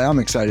 That's why I'm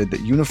excited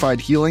that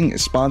Unified Healing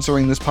is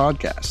sponsoring this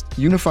podcast.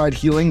 Unified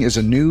Healing is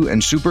a new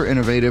and super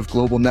innovative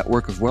global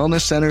network of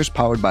wellness centers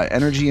powered by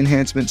Energy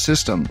Enhancement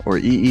System, or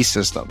EE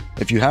System.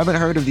 If you haven't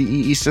heard of the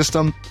EE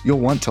System, you'll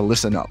want to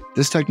listen up.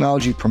 This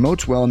technology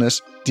promotes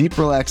wellness, deep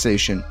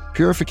relaxation,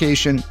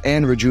 purification,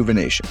 and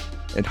rejuvenation.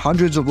 In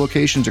hundreds of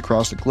locations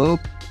across the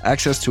globe,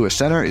 access to a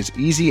center is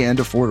easy and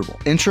affordable.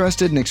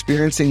 Interested in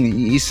experiencing the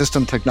EE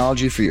System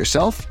technology for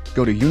yourself?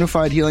 Go to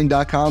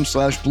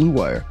unifiedhealing.com/Blue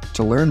Wire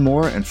to learn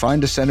more and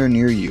find a center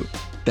near you.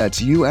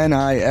 That's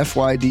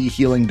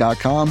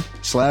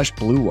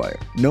UNIFYDhealing.com/Blue Wire.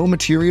 No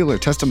material or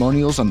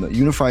testimonials on the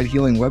Unified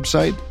Healing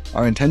website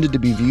are intended to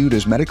be viewed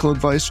as medical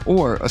advice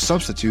or a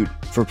substitute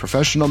for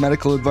professional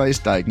medical advice,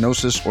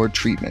 diagnosis, or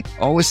treatment.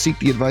 Always seek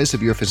the advice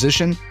of your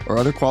physician or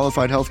other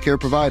qualified healthcare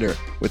provider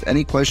with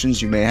any questions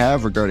you may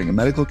have regarding a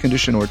medical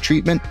condition or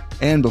treatment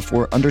and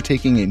before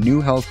undertaking a new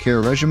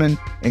healthcare regimen,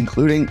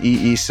 including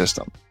EE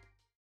System.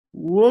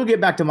 We'll get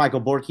back to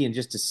Michael Borky in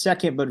just a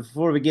second, but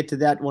before we get to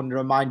that, I wanted to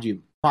remind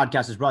you,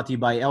 podcast is brought to you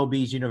by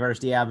LB's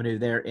University Avenue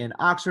there in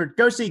Oxford.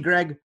 Go see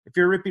Greg. If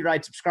you're a Rippy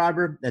Wright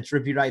subscriber, that's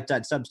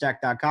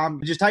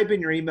rippywright.substack.com. Just type in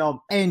your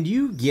email and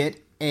you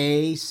get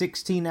a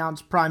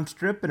 16-ounce prime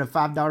strip and a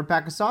 $5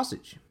 pack of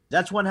sausage.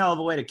 That's one hell of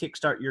a way to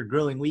kickstart your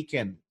grilling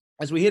weekend.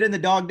 As we hit in the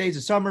dog days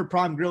of summer,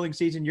 prime grilling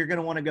season, you're going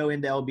to want to go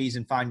into LB's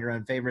and find your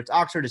own favorites.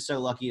 Oxford is so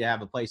lucky to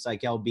have a place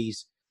like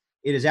LB's.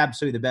 It is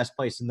absolutely the best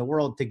place in the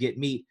world to get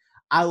meat.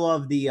 I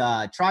love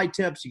the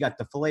tri-tips. You got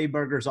the filet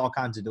burgers, all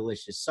kinds of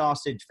delicious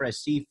sausage, fresh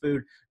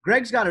seafood.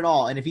 Greg's got it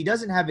all. And if he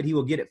doesn't have it, he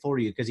will get it for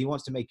you because he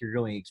wants to make your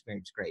grilling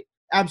experience great.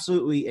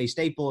 Absolutely a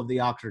staple of the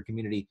Oxford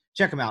community.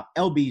 Check them out.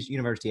 LB's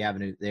University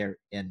Avenue there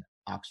in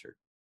Oxford.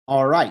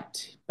 All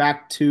right.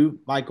 Back to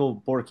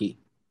Michael Borky.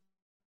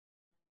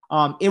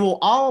 It will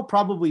all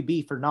probably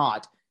be for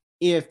naught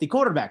if the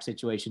quarterback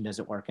situation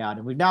doesn't work out.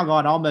 And we've now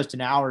gone almost an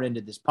hour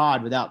into this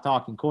pod without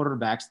talking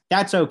quarterbacks.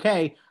 That's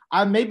okay.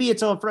 Maybe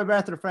it's a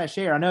breath of fresh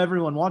air. I know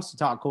everyone wants to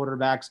talk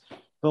quarterbacks,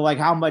 but like,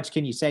 how much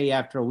can you say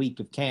after a week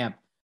of camp?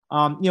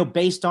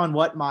 Based on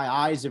what my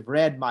eyes have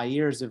read, my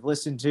ears have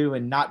listened to,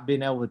 and not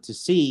been able to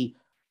see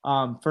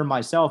for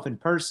myself in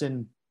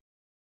person,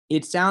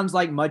 it sounds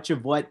like much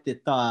of what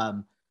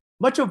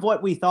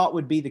we thought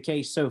would be the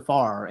case so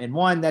far. And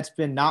one, that's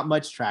been not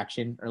much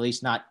traction, or at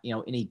least not,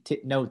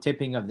 no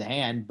tipping of the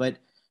hand, but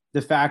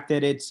the fact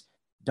that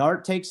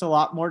Dart takes a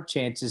lot more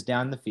chances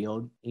down the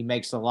field. He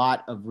makes a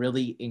lot of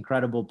really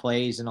incredible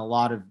plays and a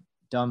lot of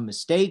dumb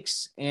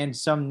mistakes and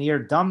some near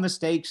dumb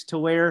mistakes to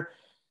where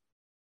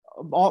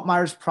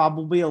Altmaier's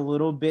probably a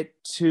little bit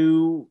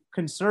too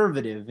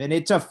conservative. And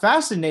it's a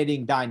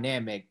fascinating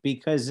dynamic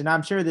because, and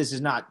I'm sure this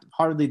is not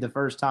hardly the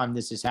first time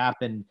this has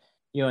happened,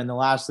 in the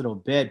last little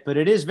bit, but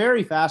it is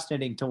very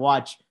fascinating to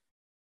watch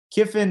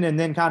Kiffin and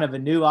then kind of a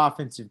new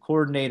offensive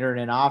coordinator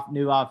and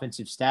new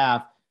offensive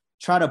staff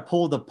try to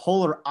pull the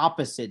polar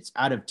opposites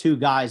out of two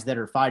guys that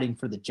are fighting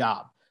for the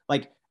job.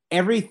 Like,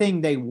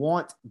 everything they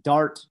want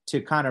Dart to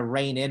kind of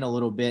rein in a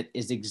little bit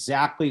is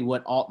exactly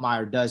what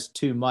Altmaier does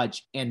too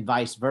much, and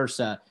vice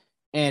versa.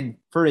 And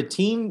for a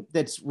team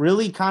that's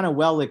really kind of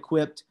well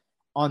equipped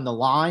on the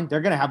line,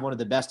 they're going to have one of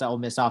the best Ole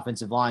Miss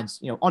offensive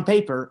lines, on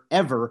paper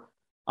ever,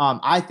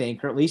 I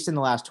think, or at least in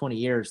the last 20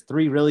 years.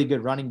 3 really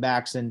good running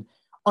backs and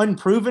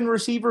unproven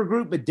receiver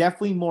group, but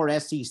definitely more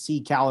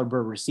SEC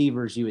caliber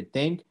receivers, you would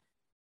think.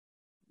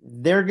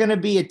 They're going to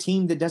be a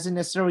team that doesn't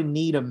necessarily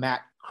need a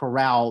Matt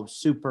Corral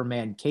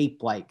Superman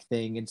cape-like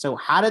thing. And so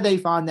how do they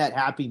find that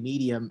happy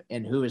medium,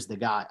 and who is the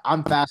guy?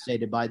 I'm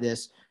fascinated by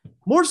this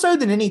more so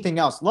than anything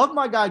else. Love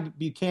my guy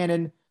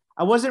Buchanan.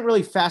 I wasn't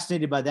really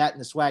fascinated by that in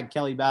the Swag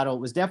Kelly battle.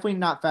 Was definitely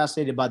not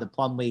fascinated by the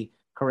Plumlee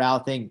Corral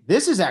thing.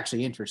 This is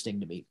actually interesting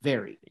to me.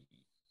 Very.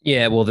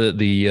 Yeah, well,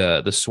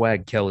 the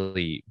Swag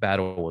Kelly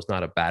battle was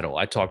not a battle.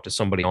 I talked to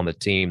somebody on the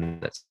team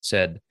that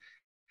said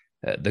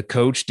the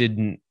coach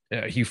didn't,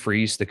 Hugh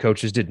Freeze, the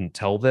coaches didn't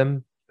tell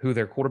them who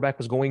their quarterback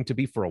was going to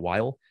be for a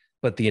while,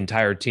 but the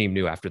entire team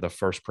knew after the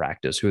first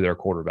practice who their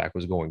quarterback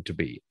was going to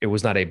be. It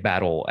was not a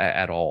battle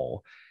at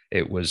all.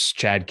 It was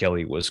Chad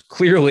Kelly was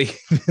clearly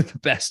the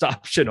best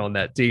option on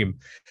that team,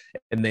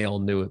 and they all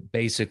knew it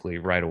basically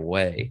right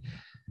away.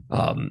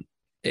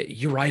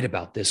 You're right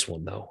about this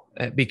one, though,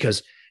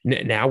 because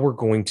now we're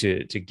going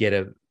to get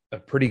a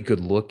pretty good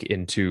look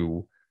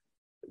into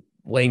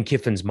Lane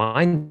Kiffin's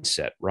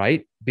mindset,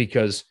 right?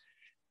 Because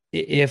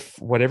if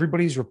what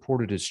everybody's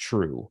reported is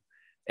true,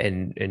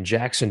 and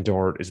Jackson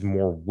Dart is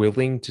more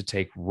willing to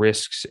take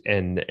risks,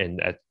 and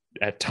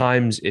at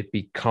times it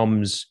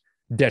becomes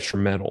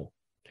detrimental,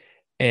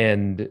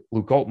 and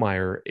Luke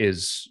Altmaier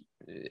is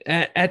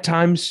at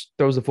times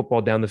throws the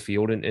football down the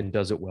field and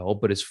does it well,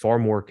 but is far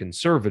more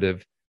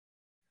conservative.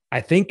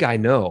 I think I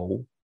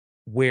know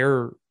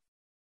where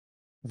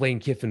Lane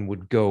Kiffin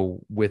would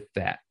go with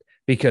that,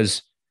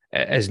 because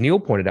as Neil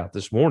pointed out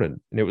this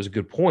morning, and it was a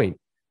good point,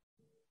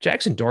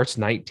 Jackson Dart's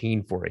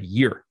 19 for a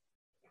year.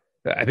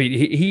 I mean,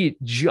 he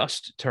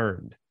just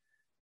turned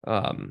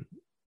 19.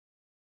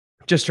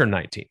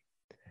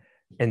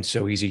 And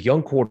so he's a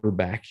young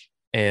quarterback.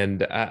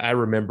 And I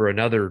remember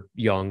another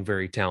young,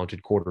 very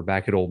talented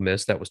quarterback at Ole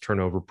Miss that was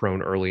turnover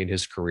prone early in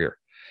his career,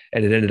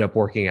 and it ended up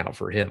working out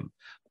for him.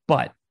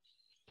 But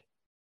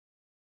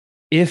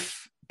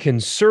if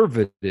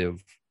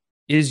conservative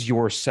is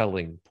your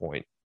selling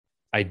point,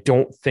 I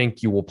don't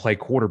think you will play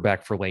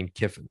quarterback for Lane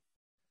Kiffin.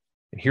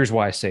 And here's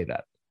why I say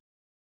that.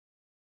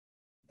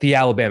 The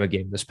Alabama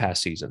game this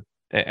past season,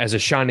 as a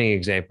shining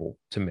example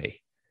to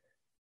me,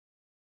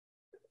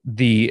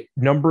 the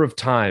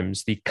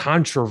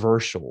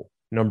controversial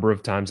number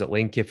of times that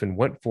Lane Kiffin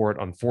went for it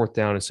on 4th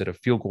down instead of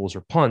field goals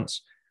or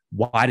punts.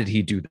 Why did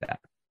he do that?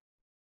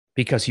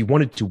 Because he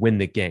wanted to win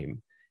the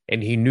game,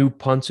 and he knew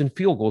punts and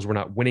field goals were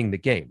not winning the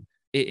game.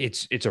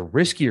 It's a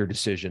riskier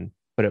decision,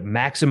 but it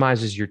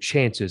maximizes your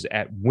chances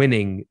at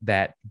winning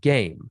that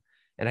game.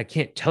 And I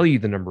can't tell you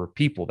the number of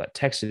people that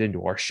texted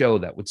into our show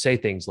that would say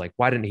things like,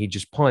 why didn't he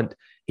just punt?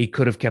 He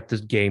could have kept the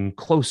game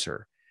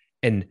closer.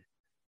 And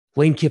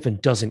Lane Kiffin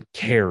doesn't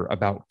care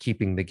about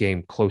keeping the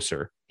game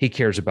closer. He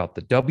cares about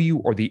the W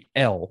or the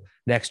L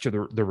next to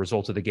the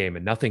result of the game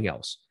and nothing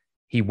else.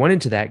 He went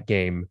into that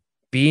game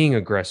being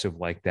aggressive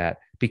like that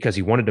because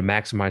he wanted to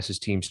maximize his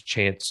team's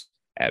chance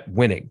at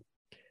winning.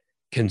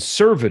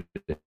 Conservative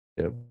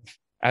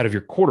out of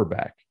your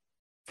quarterback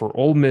for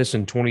Ole Miss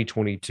in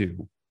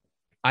 2022,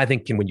 I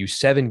think can win you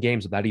 7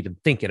 games without even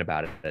thinking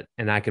about it.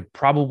 And I could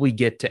probably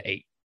get to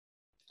 8.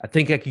 I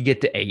think I could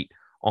get to 8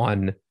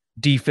 on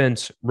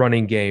defense,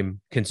 running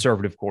game,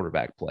 conservative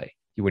quarterback play.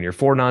 You win your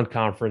 4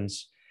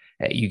 non-conference.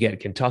 You get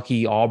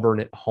Kentucky, Auburn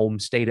at home,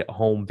 State at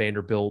home,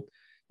 Vanderbilt.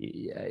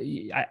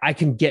 I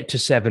can get to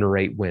 7 or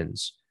 8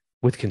 wins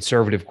with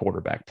conservative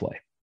quarterback play.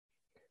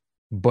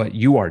 But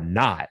you are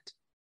not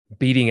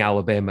beating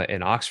Alabama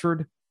and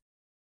Oxford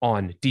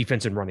on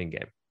defense and running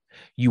game.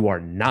 You are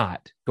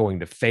not going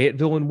to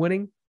Fayetteville and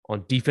winning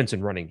on defense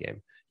and running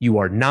game. You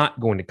are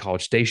not going to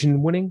College Station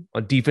and winning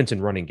on defense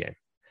and running game.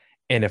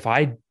 And if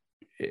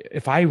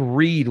I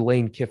read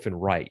Lane Kiffin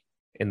right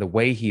in the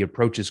way he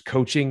approaches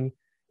coaching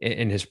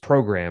in his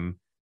program,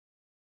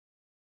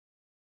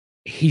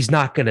 he's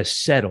not going to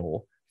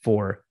settle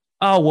for,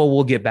 oh, well,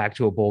 we'll get back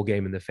to a bowl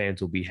game and the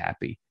fans will be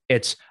happy.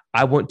 It's,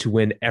 I want to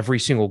win every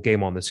single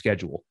game on the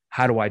schedule.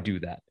 How do I do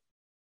that?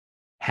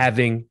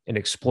 Having an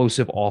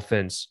explosive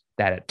offense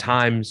that at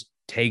times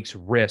takes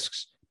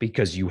risks,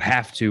 because you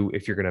have to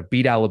if you're going to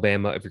beat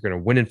Alabama, if you're going to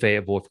win in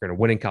Fayetteville, if you're going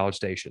to win in College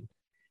Station.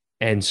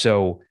 And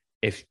so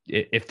if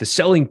the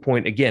selling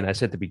point, again, I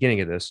said at the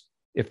beginning of this,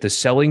 if the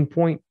selling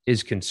point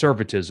is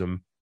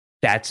conservatism,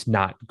 that's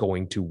not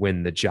going to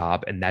win the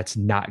job, and that's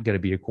not going to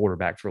be a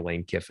quarterback for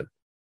Lane Kiffin.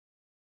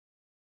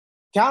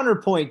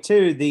 Counterpoint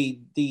too, the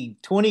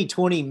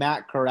 2020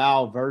 Matt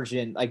Corral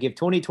version, like if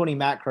 2020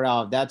 Matt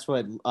Corral, if that's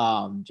what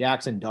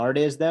Jackson Dart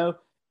is, though,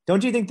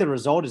 don't you think the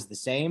result is the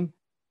same?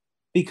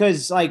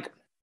 Because like,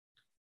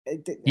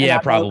 yeah,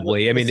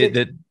 probably. I mean,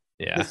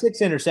 the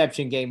 6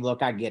 interception game,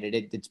 look, I get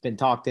it. It's been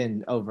talked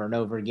in over and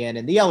over again.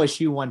 And the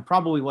LSU one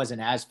probably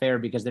wasn't as fair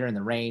because they're in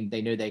the rain.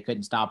 They knew they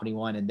couldn't stop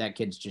anyone, and that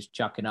kid's just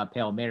chucking up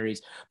Hail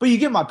Marys. But you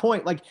get my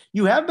point. Like,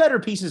 you have better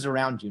pieces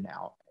around you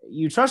now.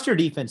 You trust your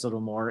defense a little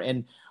more.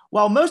 And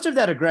while most of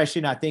that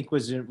aggression, I think,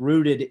 was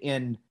rooted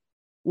in,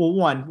 well,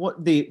 one,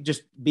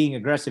 just being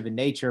aggressive in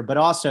nature, but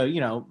also,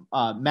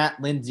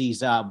 Matt Lindsay's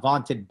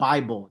vaunted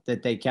Bible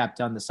that they kept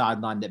on the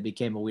sideline that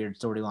became a weird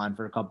storyline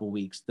for a couple of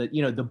weeks.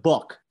 The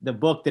book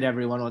that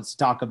everyone wants to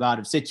talk about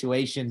of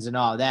situations and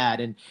all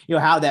that, and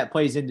how that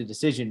plays into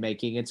decision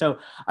making. And so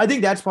I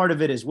think that's part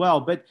of it as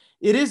well. But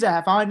it is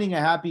finding a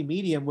happy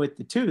medium with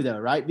the two, though,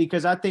 right?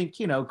 Because I think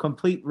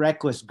complete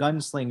reckless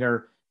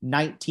gunslinger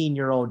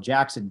 19-year-old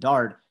Jackson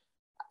Dart,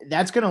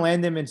 that's going to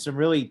land them in some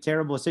really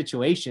terrible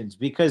situations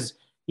because,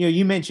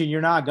 you mentioned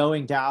you're not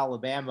going to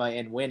Alabama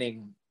and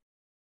winning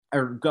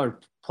or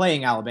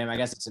playing Alabama. I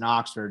guess it's in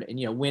Oxford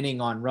and,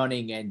 winning on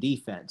running and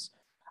defense.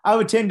 I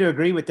would tend to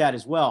agree with that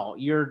as well.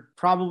 You're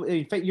going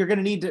to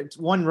need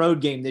one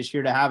road game this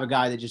year to have a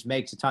guy that just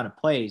makes a ton of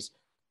plays.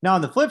 Now,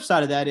 on the flip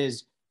side of that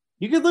is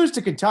you could lose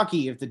to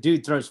Kentucky if the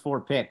dude throws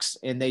 4 picks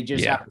and they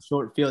just have a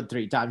short field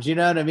 3 times. You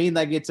know what I mean?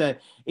 Like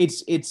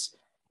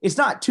it's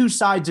not two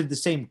sides of the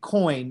same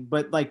coin,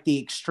 but like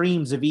the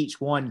extremes of each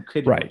one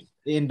could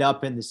end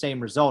up in the same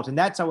result. And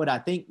that's what I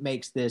think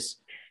makes this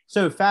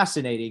so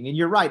fascinating. And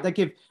you're right. Like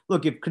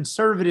if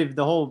conservative,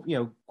 the whole,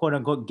 quote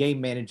unquote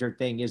game manager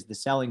thing is the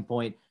selling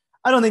point,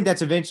 I don't think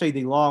that's eventually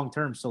the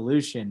long-term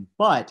solution,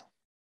 but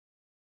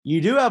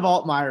you do have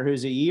Altmaier,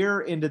 who's a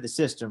year into the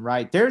system,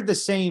 right? They're the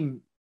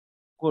same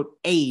quote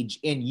age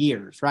in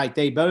years, right?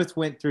 They both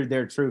went through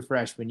their true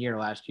freshman year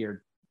last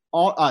year.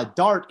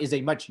 Dart is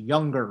a much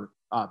younger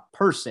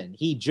person.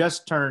 He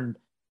just turned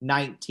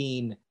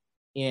 19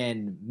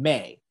 in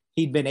May.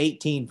 He'd been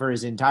 18 for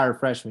his entire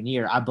freshman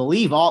year. I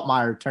believe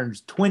Altmaier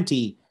turns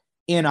 20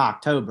 in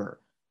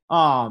October.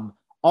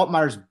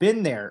 Altmaier's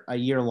been there a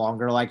year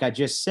longer, like I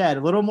just said,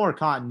 a little more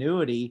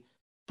continuity.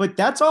 But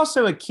that's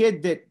also a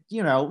kid that,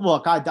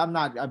 look, I'm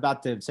not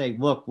about to say,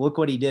 look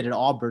what he did at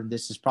Auburn.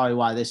 This is probably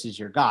why this is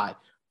your guy.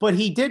 But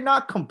he did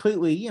not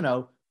completely,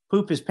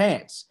 poop his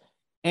pants.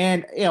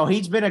 And,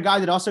 he's been a guy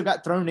that also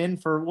got thrown in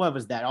for, what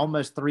was that,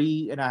 almost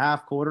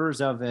 3.5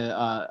 quarters of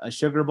a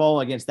Sugar Bowl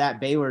against that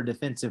Baylor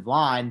defensive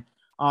line.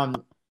 I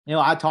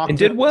talked and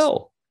did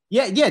well.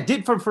 Yeah,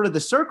 did for the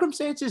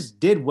circumstances,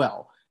 did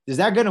well. Is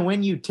that going to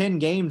win you 10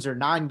 games or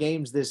 9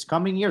 games this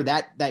coming year?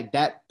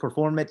 That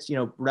performance,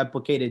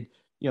 replicated,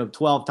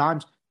 12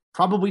 times?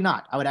 Probably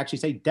not. I would actually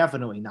say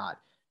definitely not.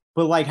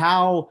 But like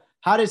how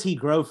does he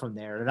grow from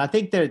there? And I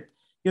think that,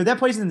 that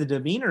plays in the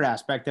demeanor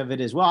aspect of it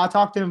as well. I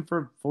talked to him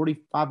for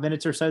 45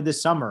 minutes or so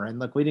this summer, and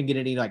look, we didn't get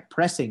any like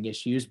pressing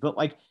issues, but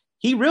like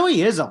he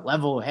really is a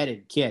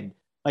level-headed kid.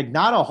 Like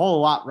not a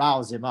whole lot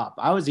riles him up.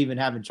 I was even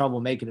having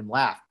trouble making him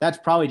laugh. That's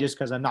probably just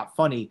because I'm not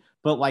funny,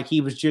 but like he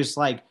was just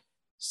like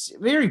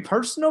very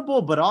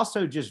personable, but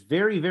also just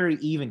very, very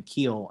even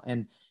keel.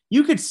 And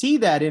you could see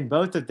that in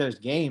both of those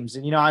games.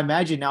 And, I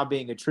imagine now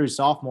being a true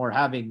sophomore,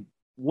 having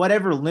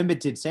whatever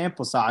limited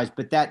sample size,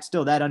 but that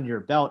under your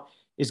belt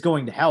is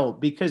going to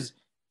help, because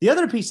the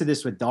other piece of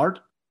this with Dart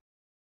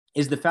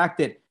is the fact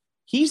that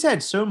he's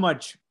had so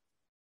much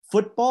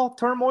football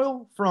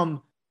turmoil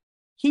from,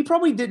 he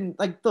probably didn't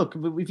look,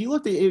 if you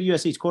looked at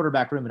USC's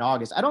quarterback room in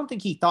August, I don't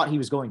think he thought he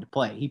was going to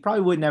play. He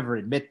probably would never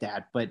admit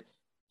that, but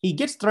he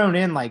gets thrown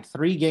in like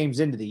 3 games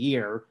into the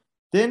year.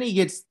 Then he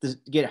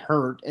get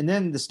hurt, and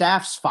then the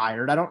staff's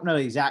fired. I don't know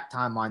the exact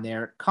timeline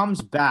there.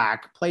 Comes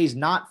back, plays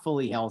not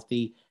fully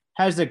healthy,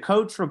 has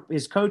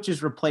his coach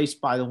is replaced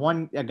by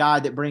a guy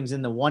that brings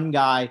in the one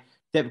guy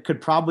that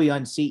could probably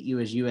unseat you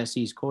as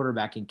USC's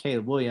quarterback in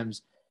Caleb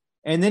Williams.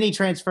 And then he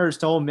transfers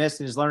to Ole Miss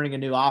and is learning a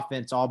new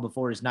offense all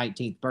before his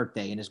 19th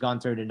birthday and has gone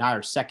through an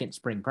entire second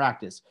spring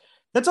practice.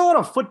 That's a lot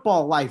of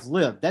football life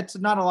lived. That's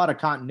not a lot of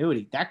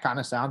continuity. That kind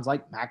of sounds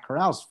like Matt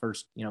Corral's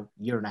first,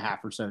 year and a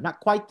half or so. Not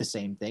quite the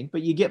same thing,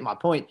 but you get my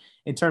point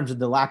in terms of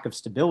the lack of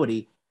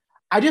stability.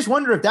 I just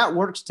wonder if that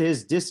works to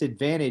his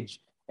disadvantage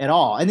at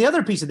all. And the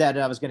other piece of that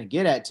I was going to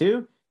get at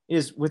too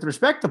is with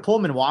respect to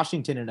Pullman,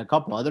 Washington, and a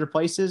couple other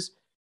places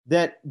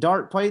that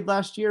Dart played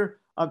last year,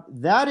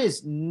 that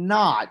is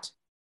not,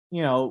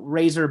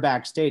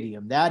 Razorback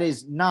Stadium. That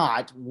is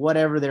not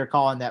whatever they're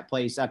calling that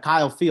place,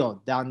 Kyle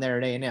Field down there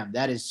at A&M.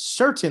 That is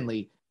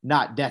certainly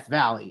not Death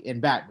Valley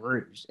in Baton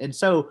Rouge. And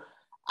so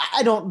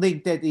I don't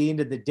think that at the end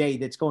of the day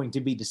that's going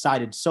to be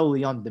decided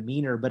solely on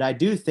demeanor, but I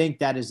do think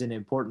that is an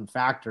important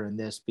factor in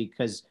this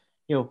because,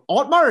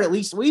 Altmaier, at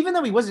least, even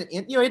though he wasn't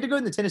in, he had to go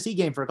in the Tennessee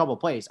game for a couple of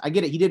plays. I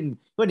get it. He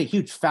wasn't a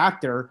huge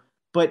factor,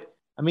 but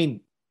I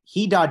mean,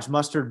 he dodged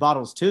mustard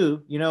bottles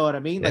too. You know what I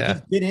mean? Like Yeah.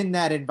 he's been in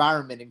that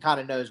environment and kind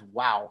of knows,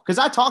 wow. Because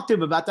I talked to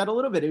him about that a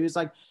little bit. He was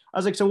like, I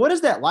was like, so what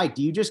is that like?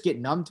 Do you just get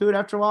numb to it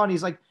after a while? And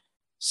he's like,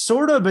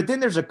 sort of, but then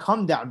there's a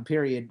come down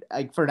period,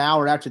 like for an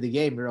hour after the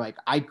game. You're like,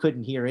 I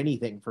couldn't hear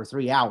anything for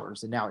 3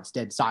 hours, and now it's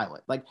dead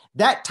silent. Like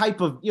that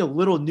type of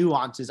little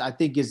nuances, I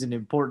think, is an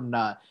important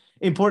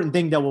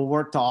thing that will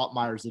work to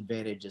Altmaier's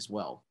advantage as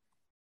well.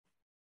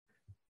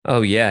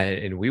 Oh yeah,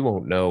 and we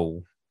won't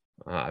know.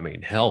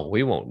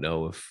 We won't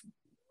know if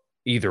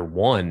either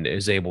one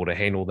is able to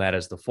handle that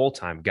as the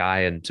full-time guy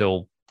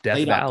until Death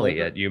Late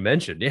Valley, October. you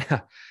mentioned. Yeah,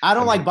 I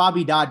don't like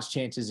Bobby Dodd's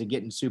chances of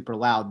getting super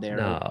loud there.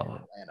 No. in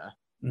Atlanta.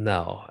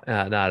 No,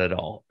 not at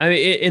all. I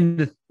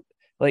mean,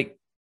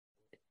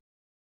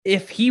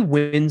 if he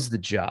wins the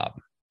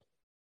job,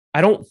 I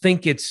don't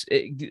think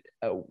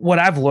what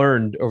I've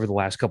learned over the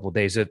last couple of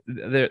days that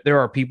there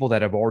are people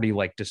that have already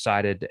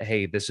decided,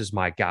 hey, this is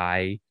my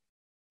guy,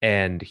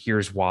 and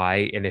here's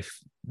why. And if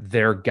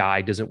their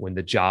guy doesn't win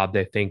the job,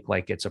 they think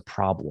it's a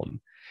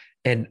problem.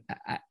 And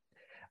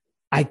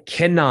I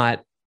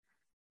cannot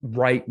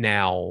right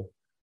now.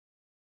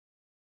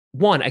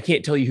 One, I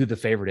can't tell you who the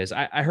favorite is.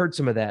 I heard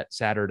some of that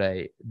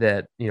Saturday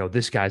that,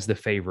 this guy's the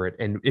favorite,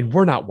 and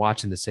we're not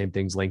watching the same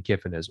things Lane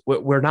Kiffin is.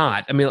 We're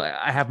not. I mean,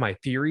 I have my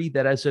theory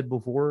that I said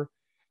before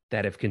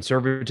that if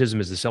conservatism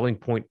is the selling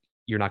point,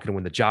 you're not going to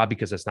win the job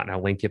because that's not how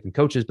Lane Kiffin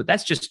coaches. But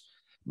that's just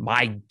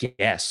my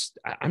guess.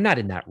 I'm not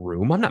in that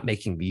room. I'm not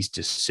making these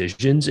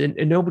decisions, and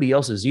nobody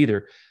else is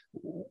either.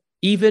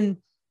 Even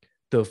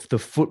the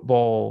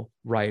football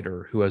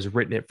writer who has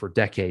written it for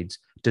decades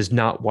does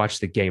not watch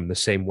the game the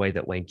same way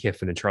that Lane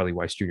Kiffin and Charlie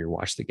Weiss Jr.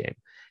 watch the game.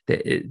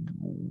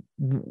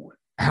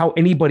 How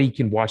anybody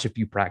can watch a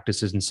few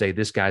practices and say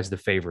this guy's the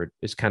favorite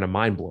is kind of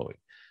mind-blowing.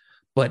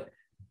 But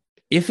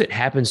if it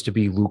happens to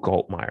be Luke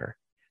Altmaier,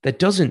 that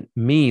doesn't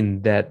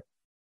mean that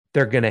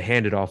they're going to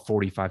hand it off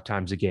 45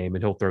 times a game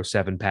and he'll throw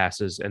 7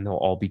 passes and they'll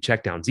all be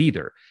checkdowns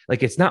either.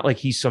 It's not like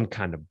he's some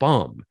kind of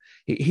bum.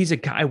 He's a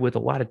guy with a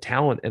lot of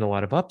talent and a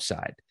lot of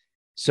upside.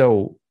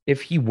 So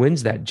if he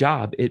wins that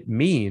job, it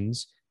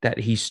means that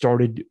he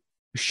started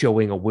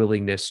showing a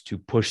willingness to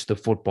push the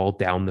football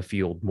down the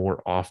field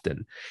more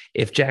often.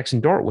 If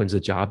Jackson Dart wins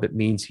the job, it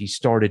means he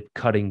started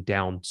cutting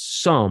down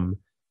some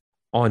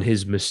on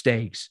his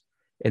mistakes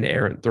and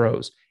errant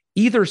throws.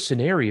 Either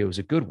scenario is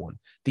a good one.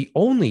 The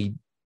only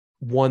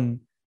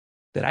one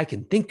that I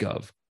can think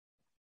of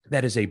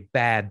that is a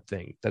bad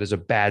thing, that is a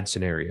bad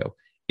scenario,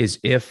 is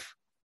if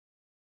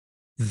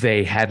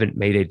they haven't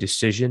made a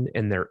decision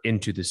and they're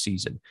into the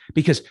season,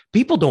 because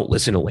people don't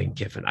listen to Lane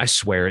Kiffin. I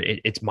swear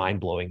it's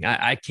mind blowing.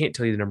 I can't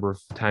tell you the number of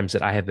times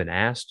that I have been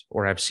asked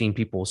or I've seen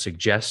people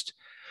suggest,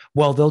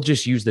 well, they'll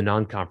just use the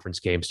non-conference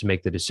games to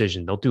make the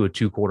decision. They'll do a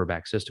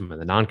 2-quarterback system in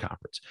the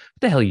non-conference.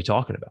 What the hell are you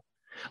talking about?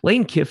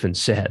 Lane Kiffin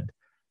said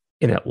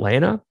in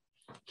Atlanta,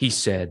 he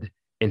said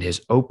in his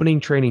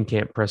opening training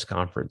camp press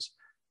conference,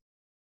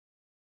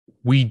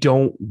 we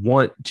don't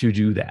want to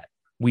do that.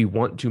 We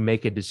want to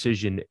make a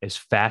decision as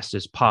fast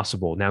as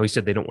possible. Now, he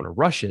said they don't want to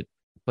rush it,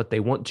 but they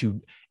want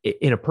to.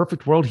 In a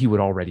perfect world, he would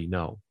already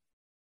know.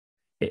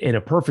 In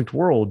a perfect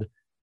world,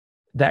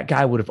 that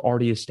guy would have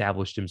already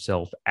established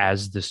himself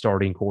as the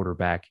starting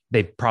quarterback.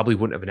 They probably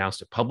wouldn't have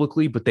announced it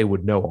publicly, but they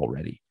would know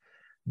already.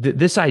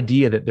 This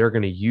idea that they're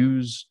going to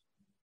use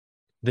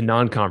the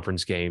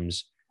non-conference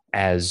games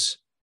as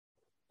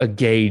a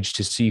gauge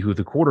to see who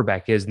the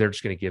quarterback is, and they're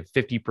just going to give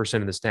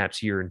 50% of the snaps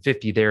here and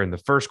 50 there. And the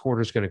first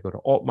quarter is going to go to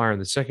Altmaier, and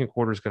the second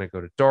quarter is going to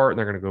go to Dart, and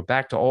they're going to go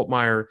back to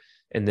Altmaier.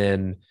 And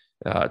then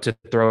to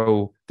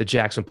throw the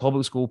Jackson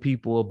Public School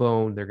people a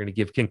bone, they're going to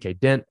give Kincaid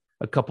Dent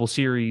a couple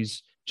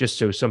series just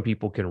so some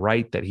people can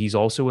write that he's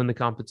also in the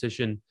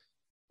competition.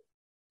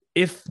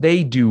 If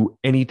they do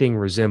anything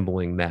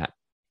resembling that,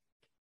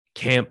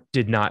 camp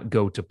did not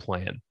go to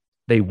plan.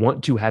 They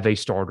want to have a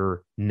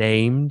starter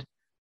named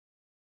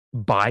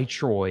by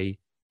Troy,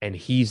 and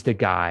he's the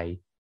guy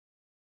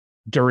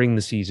during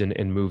the season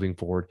and moving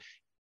forward.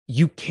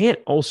 You can't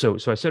also,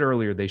 so I said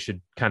earlier, they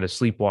should kind of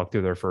sleepwalk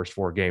through their first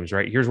 4 games,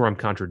 right? Here's where I'm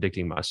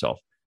contradicting myself.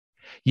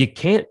 You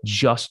can't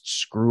just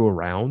screw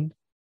around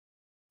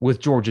with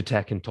Georgia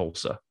Tech and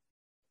Tulsa.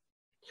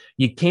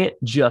 You can't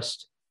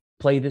just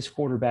play this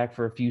quarterback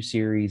for a few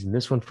series and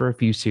this one for a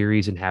few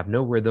series and have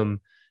no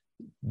rhythm.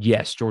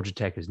 Yes, Georgia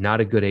Tech is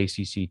not a good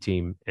ACC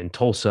team, and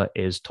Tulsa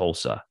is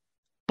Tulsa.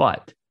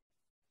 But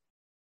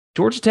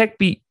Georgia Tech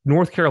beat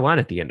North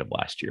Carolina at the end of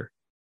last year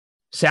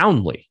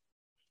soundly.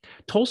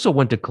 Tulsa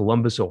went to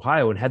Columbus,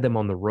 Ohio, and had them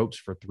on the ropes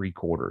for 3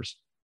 quarters.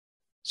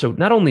 So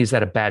not only is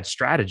that a bad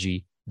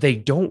strategy, they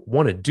don't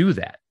want to do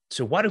that.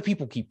 So why do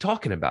people keep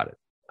talking about it?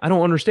 I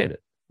don't understand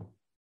it.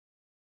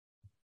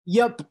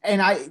 Yep,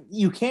 and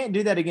you can't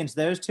do that against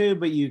those two,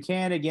 but you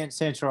can against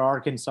Central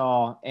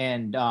Arkansas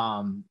and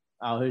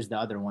who's the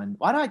other one?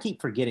 Why do I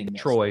keep forgetting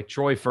this?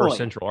 Troy first,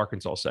 Central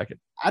Arkansas second.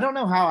 I don't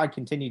know how I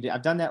continue to.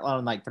 I've done that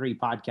on 3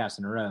 podcasts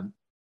in a row,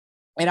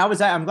 and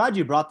I'm glad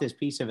you brought this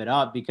piece of it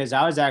up because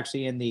I was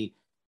actually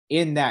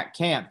in that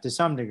camp to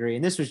some degree,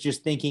 and this was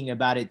just thinking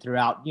about it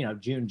throughout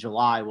June,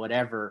 July,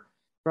 whatever.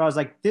 where I was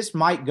like, this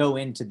might go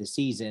into the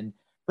season.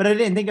 But I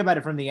didn't think about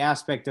it from the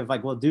aspect of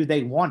like, well, do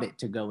they want it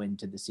to go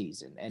into the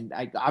season? And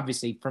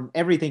obviously from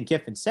everything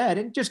Kiffin said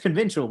and just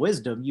conventional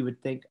wisdom, you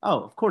would think,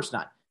 oh, of course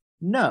not.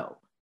 No.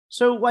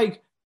 So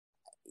like,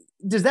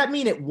 does that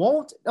mean it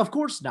won't? Of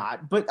course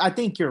not. But I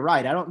think you're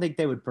right. I don't think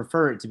they would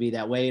prefer it to be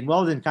that way. And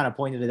Weldon kind of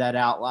pointed that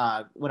out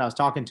when I was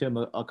talking to him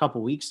a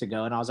couple weeks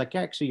ago. And I was like,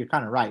 yeah, actually, you're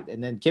kind of right.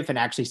 And then Kiffin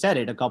actually said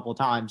it a couple of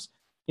times,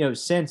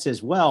 since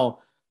as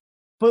well.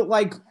 But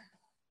like,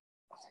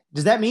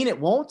 does that mean it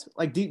won't?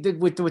 Like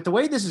with the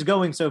way this is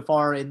going so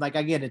far, and like,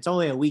 again, it's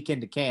only a week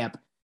into camp.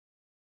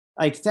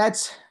 Like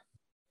that's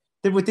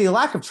with the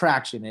lack of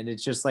traction. And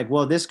it's just like,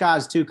 well, this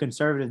guy's too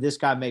conservative. This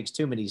guy makes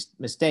too many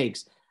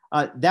mistakes.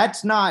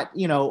 That's not,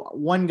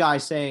 one guy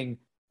saying,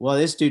 well,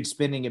 this dude's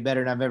spinning it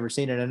better than I've ever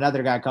seen it.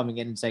 Another guy coming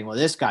in and saying, well,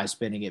 this guy's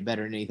spinning it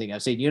better than anything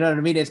I've seen. You know what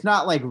I mean? It's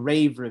not like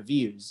rave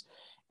reviews.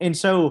 And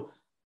so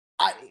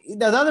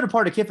the other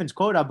part of Kiffin's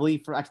quote, I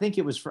believe I can't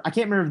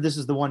remember if this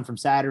is the one from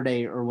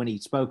Saturday or when he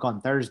spoke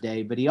on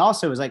Thursday, but he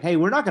also was like, hey,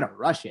 we're not going to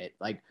rush it.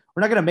 Like, we're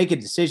not going to make a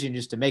decision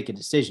just to make a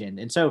decision.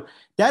 And so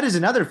that is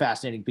another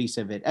fascinating piece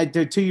of it.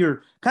 To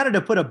your kind of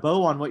to put a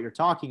bow on what you're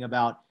talking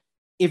about,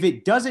 if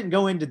it doesn't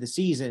go into the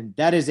season,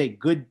 that is a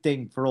good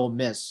thing for Ole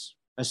Miss,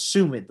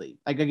 assumedly.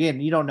 Like,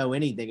 again, you don't know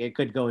anything. It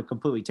could go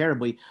completely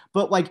terribly,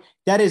 but like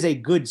that is a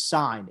good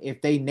sign.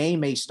 If they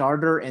name a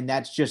starter and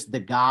that's just the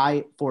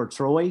guy for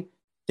Troy,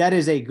 that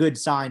is a good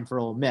sign for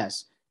Ole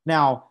Miss.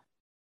 Now,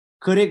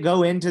 could it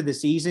go into the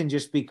season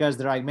just because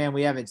they're like, man,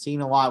 we haven't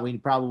seen a lot. We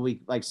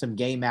probably like some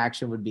game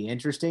action would be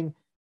interesting.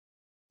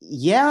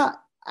 Yeah,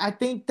 I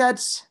think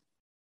that's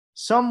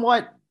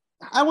somewhat,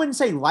 I wouldn't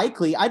say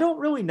likely. I don't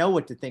really know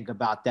what to think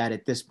about that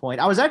at this point.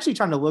 I was actually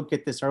trying to look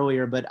at this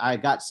earlier, but I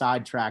got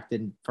sidetracked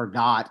and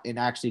forgot and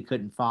actually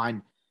couldn't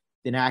find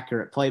an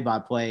accurate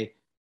play-by-play.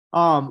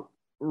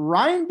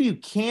 Ryan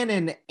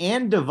Buchanan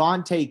and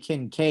Devontae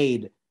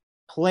Kincaid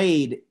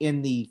played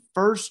in the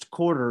first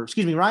quarter.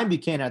 Excuse me, Ryan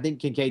Buchanan, I think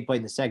Kincaid played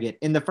in the second,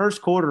 in the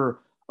first quarter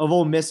of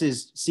Ole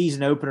Miss's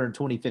season opener in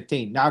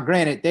 2015. Now,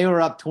 granted, they were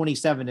up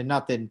 27-0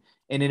 and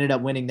ended up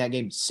winning that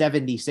game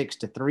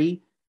 76-3.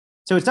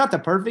 So it's not the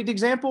perfect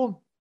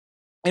example.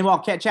 And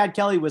while Chad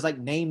Kelly was like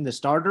named the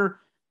starter,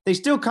 they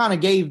still kind of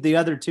gave the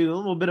other two a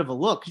little bit of a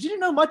look because you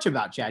didn't know much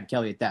about Chad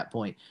Kelly at that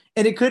point.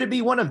 And it could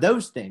be one of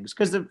those things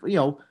because,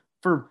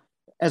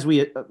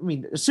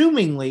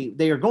 assumingly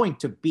they are going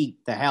to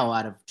beat the hell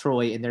out of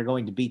Troy and they're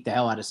going to beat the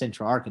hell out of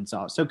Central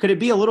Arkansas. So could it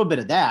be a little bit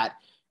of that?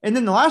 And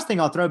then the last thing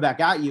I'll throw back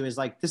at you is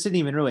like, this isn't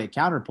even really a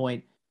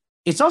counterpoint.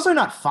 It's also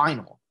not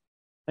final.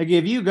 Like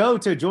if you go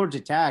to Georgia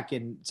Tech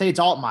and say it's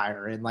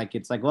Altmaier and like,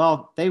 it's like,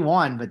 well, they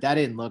won, but that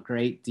didn't look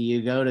great. Do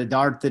you go to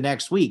Dart the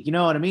next week? You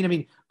know what I mean? I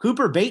mean,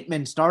 Cooper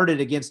Bateman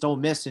started against Ole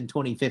Miss in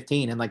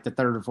 2015 in like the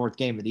third or fourth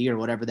game of the year,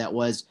 whatever that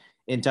was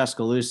in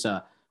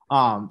Tuscaloosa.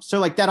 So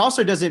like that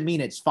also doesn't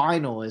mean it's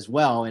final as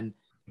well. And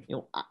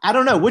I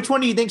don't know, which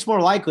one do you think's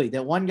more likely,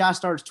 that one guy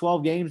starts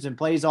 12 games and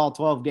plays all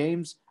 12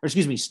 games, or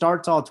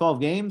starts all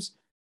 12 games,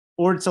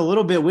 or it's a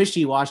little bit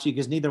wishy-washy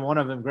because neither one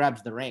of them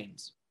grabs the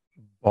reins?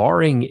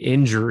 Barring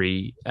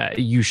injury,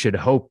 you should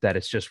hope that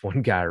it's just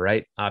one guy,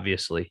 right?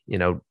 Obviously,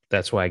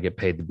 that's why I get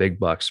paid the big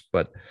bucks.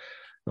 But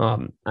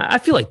I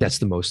feel like that's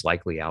the most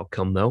likely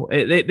outcome, though.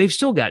 They've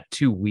still got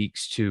 2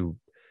 weeks to.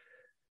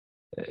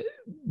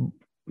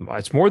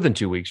 It's more than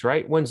 2 weeks,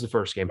 right? When's the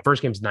first game?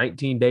 First game's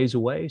 19 days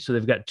away, so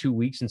they've got 2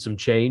 weeks and some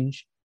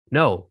change.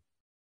 No,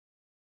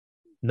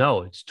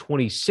 it's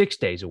 26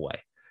 days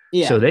away.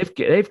 Yeah. So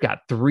they've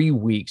got 3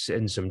 weeks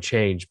and some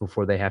change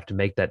before they have to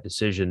make that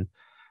decision.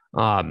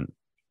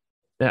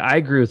 I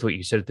agree with what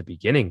you said at the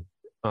beginning.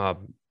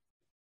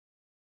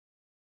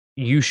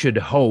 You should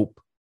hope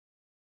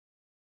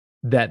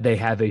that they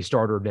have a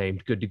starter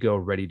named, good to go,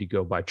 ready to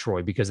go by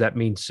Troy, because that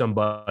means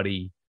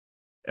somebody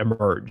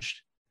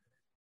emerged.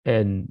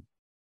 And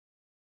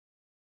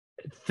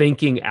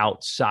thinking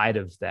outside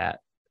of that,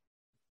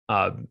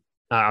 I'm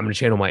going to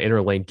channel my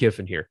inner Lane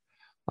Kiffin here.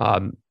 I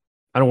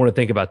don't want to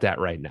think about that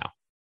right now.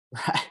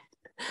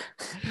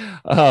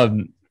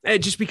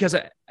 Just because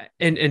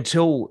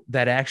until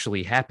that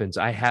actually happens,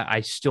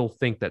 I still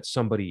think that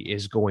somebody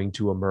is going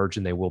to emerge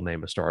and they will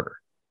name a starter.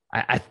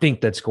 I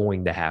think that's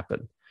going to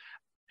happen.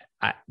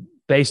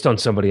 Based on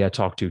somebody I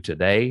talked to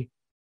today,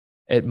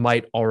 it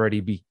might already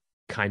be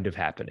kind of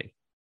happening.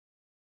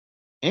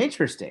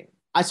 Interesting.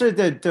 I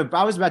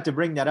was about to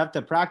bring that up.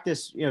 The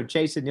practice,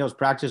 Chase and Neal's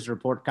practice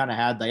report kind of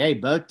had like, hey,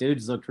 both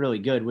dudes looked really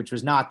good, which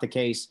was not the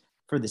case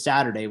for the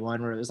Saturday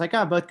one, where it was like,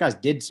 oh, both guys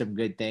did some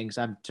good things.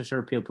 I'm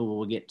sure people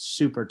will get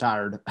super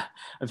tired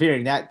of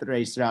hearing that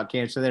race throughout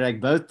camp. So they're like,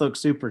 both look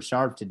super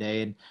sharp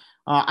today. And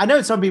I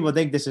know some people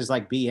think this is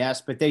like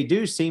BS, but they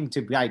do seem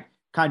to like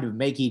kind of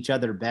make each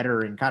other better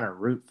and kind of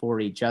root for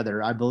each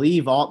other. I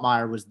believe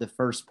Altmaier was the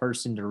first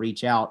person to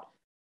reach out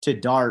to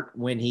Dart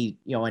when he,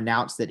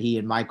 announced that he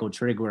and Michael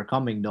Trigg were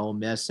coming to Ole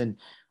Miss. And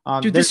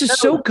dude, this is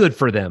so good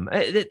for them.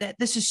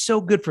 This is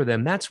so good for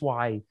them. That's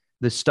why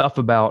the stuff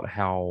about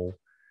how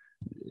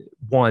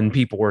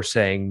people were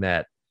saying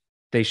that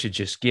they should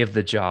just give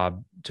the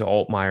job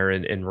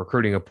Altmaier and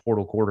recruiting a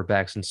portal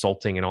quarterback's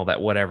insulting and all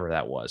that, whatever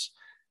that was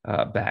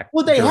back.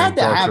 Well, they had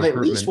to Dart's have at least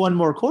recruitment. one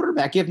more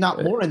quarterback, if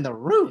not more, in the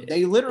room.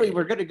 They literally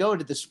were going to go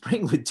into the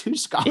spring with 2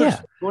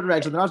 scholarship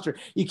quarterbacks on the roster.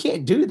 You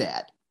can't do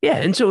that. Yeah.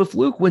 And so if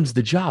Luke wins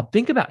the job,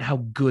 think about how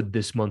good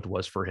this month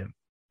was for him.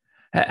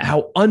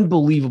 How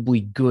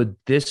unbelievably good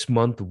this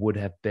month would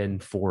have been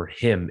for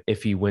him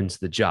if he wins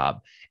the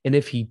job. And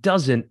if he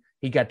doesn't,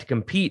 he got to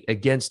compete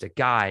against a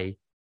guy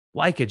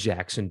like a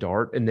Jackson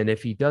Dart. And then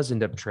if he does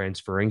end up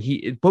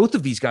transferring, both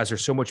of these guys are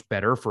so much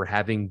better for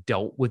having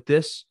dealt with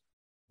this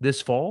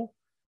fall.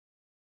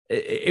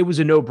 It was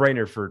a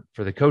no-brainer for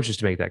the coaches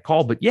to make that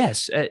call. But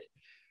yes,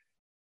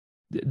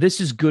 this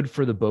is good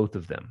for the both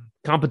of them.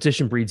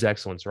 Competition breeds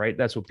excellence, right?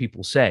 That's what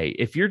people say.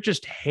 If you're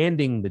just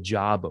handing the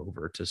job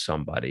over to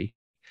somebody,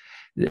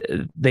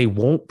 they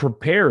won't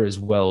prepare as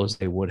well as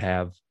they would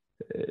have,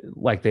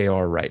 like they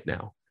are right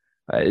now.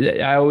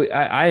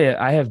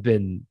 I have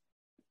been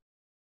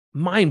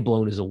mind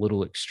blown is a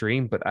little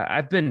extreme, but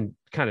I've been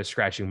kind of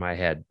scratching my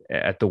head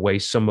at the way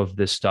some of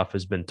this stuff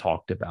has been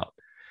talked about.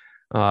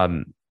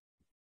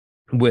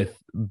 With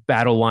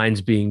battle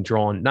lines being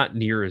drawn, not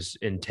near as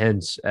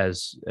intense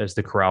as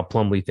the Corral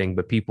Plumlee thing,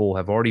 but people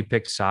have already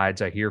picked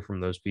sides. I hear from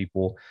those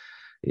people.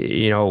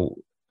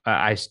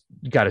 I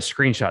got a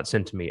screenshot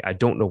sent to me. I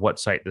don't know what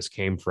site this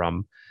came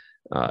from,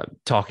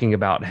 talking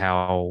about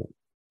how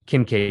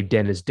Kincaid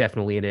Den is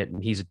definitely in it,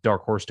 and he's a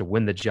dark horse to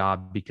win the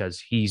job because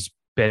he's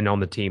been on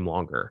the team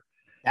longer.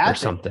 Or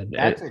something.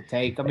 That's a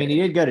take. I mean, he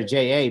did go to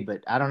JA,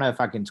 but I don't know if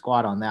I can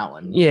squat on that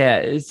one.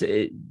 Yeah,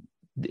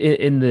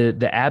 in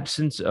the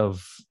absence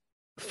of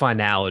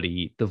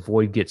finality, the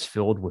void gets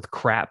filled with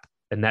crap,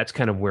 and that's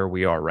kind of where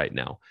we are right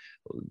now.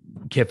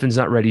 Kiffin's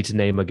not ready to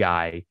name a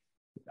guy.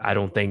 I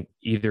don't think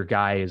either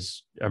guy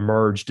has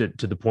emerged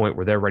to the point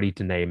where they're ready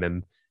to name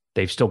him.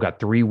 They've still got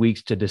 3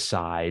 weeks to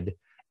decide,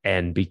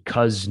 and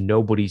because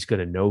nobody's going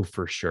to know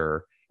for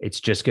sure, it's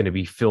just going to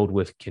be filled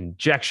with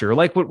conjecture,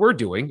 like what we're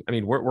doing. I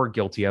mean, we're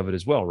guilty of it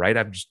as well, right?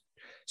 I've just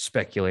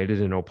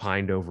speculated and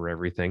opined over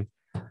everything.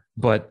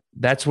 But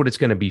that's what it's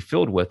going to be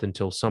filled with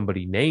until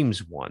somebody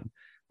names one.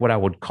 What I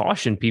would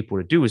caution people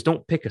to do is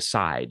don't pick a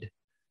side.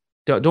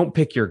 Don't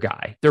pick your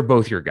guy. They're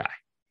both your guy.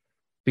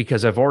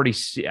 Because I've already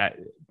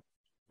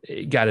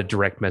got a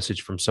direct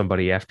message from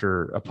somebody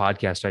after a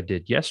podcast I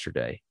did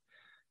yesterday.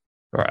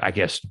 Or I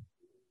guess,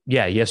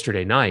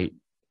 yesterday night.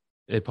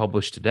 It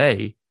published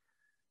today,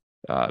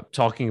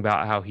 talking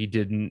about how he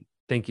didn't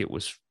think it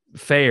was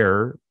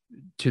fair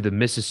to the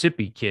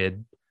Mississippi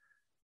kid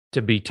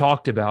to be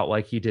talked about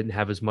like he didn't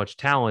have as much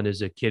talent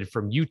as a kid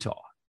from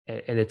Utah.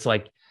 And it's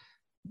like,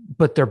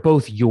 but they're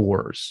both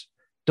yours.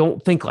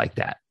 Don't think like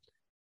that.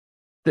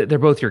 They're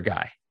both your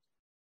guy.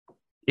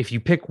 If you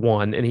pick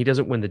one and he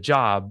doesn't win the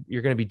job,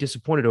 you're going to be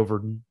disappointed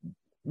over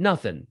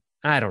nothing.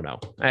 I don't know.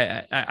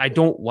 I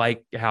don't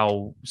like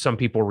how some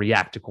people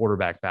react to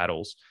quarterback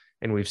battles,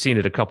 and we've seen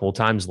it a couple of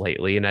times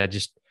lately. And I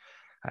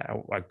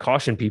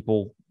caution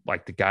people,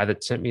 like the guy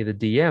that sent me the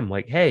DM,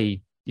 like,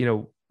 hey,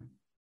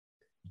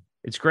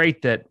 it's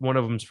great that one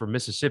of them's from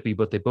Mississippi,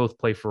 but they both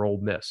play for Ole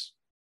Miss.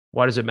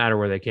 Why does it matter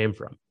where they came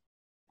from?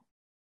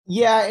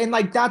 Yeah, and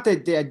like not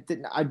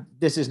that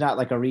this is not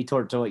like a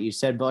retort to what you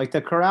said, but like the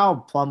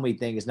Corral Plumlee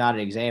thing is not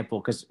an example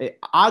because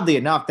oddly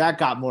enough, that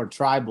got more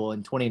tribal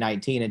in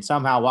 2019, and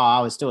somehow while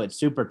I was still at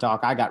Super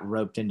Talk, I got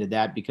roped into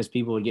that because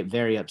people would get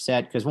very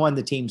upset because one,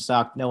 the team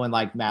sucked, no one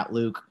liked Matt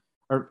Luke,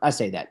 or I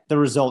say that the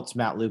results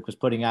Matt Luke was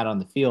putting out on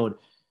the field.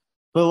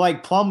 But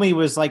like Plumlee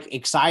was like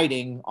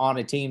exciting on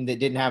a team that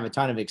didn't have a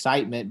ton of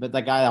excitement. But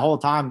like the whole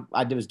time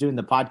I was doing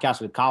the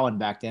podcast with Colin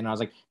back then, I was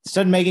like, this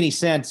doesn't make any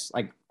sense.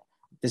 Like,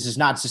 this is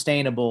not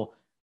sustainable.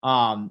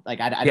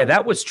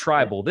 That was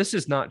tribal. This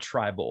is not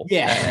tribal.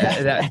 Yeah,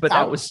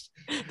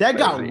 that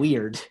got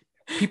weird.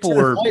 People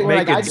were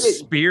making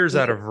spears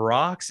out of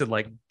rocks and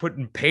like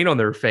putting paint on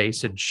their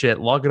face and shit,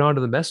 logging onto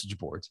the message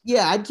boards.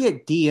 Yeah, I'd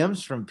get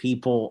DMs from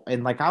people,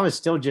 and like I was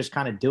still just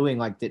kind of doing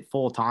like that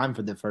full time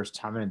for the first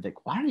time, and I'd be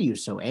like, "Why are you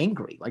so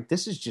angry? Like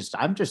this is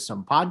I'm just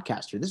some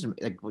podcaster. This is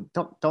like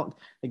don't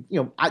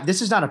like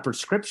this is not a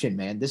prescription,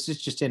 man. This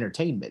is just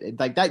entertainment."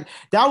 Like that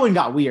one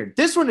got weird.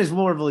 This one is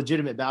more of a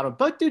legitimate battle.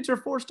 Both dudes are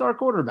 4-star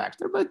quarterbacks.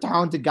 They're both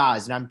talented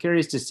guys, and I'm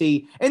curious to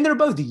see. And they're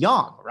both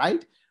young,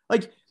 right?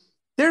 Like.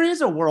 There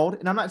is a world,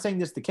 and I'm not saying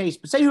this is the case,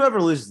 but say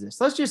whoever loses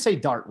this, let's just say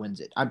Dart wins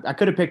it. I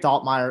could have picked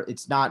Altmaier.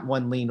 It's not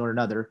one lean or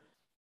another.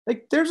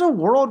 Like there's a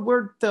world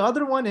where the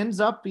other one ends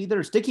up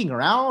either sticking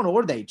around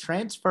or they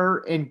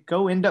transfer and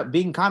go end up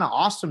being kind of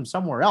awesome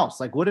somewhere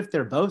else. Like what if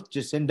they're both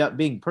just end up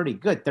being pretty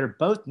good? They're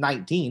both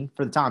 19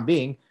 for the time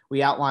being.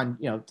 We outlined,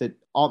 that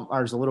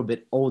Altmaier's a little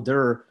bit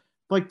older,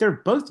 but like they're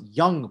both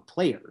young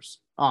players.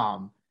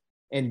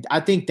 And I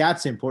think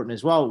that's important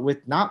as well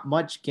with not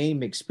much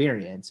game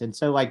experience. And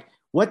so like,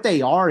 what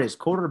they are as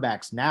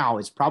quarterbacks now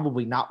is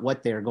probably not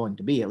what they're going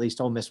to be. At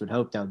least Ole Miss would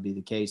hope that would be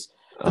the case.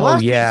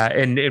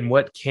 And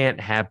what can't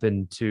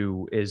happen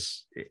too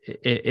is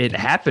it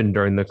happened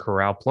during the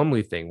Corral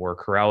Plumlee thing where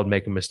Corral would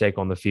make a mistake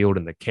on the field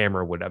and the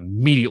camera would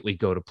immediately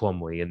go to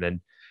Plumlee, and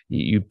then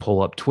you'd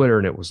pull up Twitter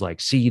and it was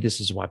like, see, this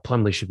is why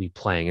Plumlee should be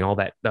playing, and all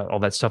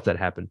that stuff that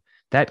happened.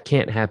 That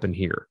can't happen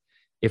here.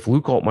 If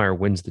Luke Altmaier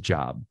wins the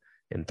job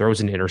and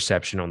throws an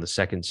interception on the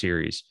second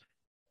series,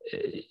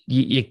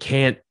 you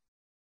can't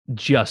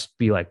just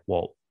be like,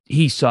 well,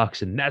 he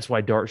sucks, and that's why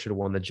Dart should have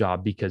won the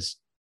job, because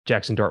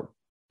Jackson Dart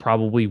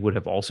probably would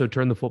have also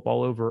turned the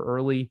football over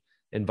early,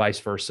 and vice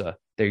versa.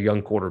 They're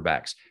young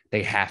quarterbacks.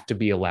 They have to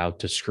be allowed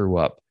to screw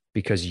up,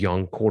 because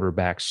young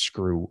quarterbacks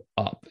screw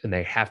up, and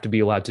they have to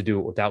be allowed to do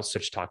it without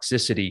such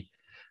toxicity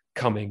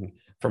coming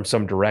from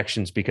some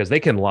directions, because they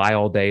can lie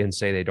all day and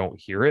say they don't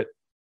hear it.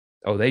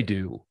 Oh, they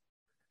do.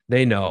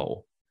 They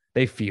know.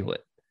 They feel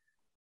it.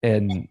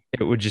 And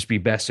it would just be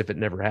best if it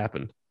never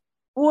happened.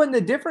 Well, and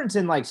the difference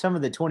in like some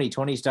of the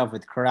 2020 stuff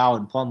with Corral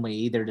and Plumlee,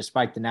 either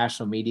despite the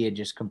national media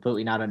just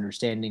completely not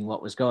understanding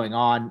what was going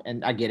on,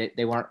 and I get it,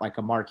 they weren't like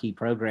a marquee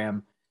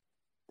program.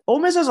 Ole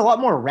Miss has a lot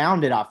more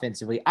rounded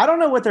offensively. I don't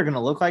know what they're going to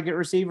look like at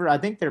receiver. I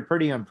think they're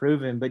pretty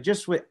unproven, but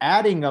just with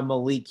adding a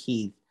Malik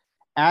Heath,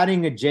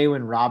 adding a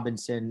Jalen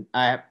Robinson,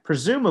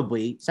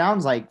 presumably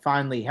sounds like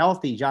finally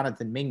healthy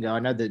Jonathan Mingo. I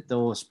know that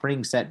the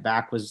spring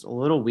setback was a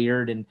little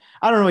weird, and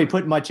I don't really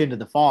put much into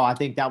the fall. I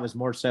think that was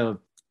more so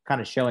kind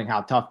of showing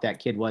how tough that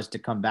kid was to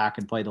come back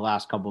and play the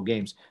last couple of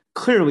games.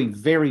 Clearly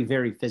very,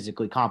 very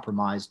physically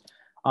compromised,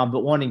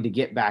 but wanting to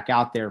get back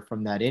out there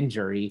from that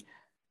injury.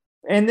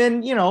 And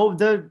then, you know,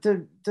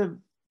 the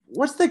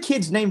what's the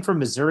kid's name from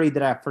Missouri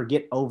that I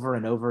forget over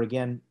and over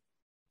again?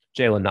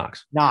 Jalen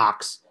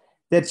Knox.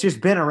 That's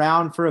just been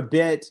around for a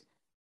bit,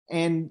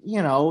 and,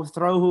 you know,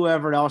 throw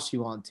whoever else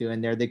you want to in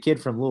there. The kid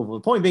from Louisville.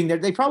 The point being,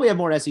 they probably have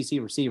more SEC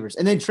receivers.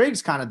 And then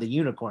Trigg's kind of the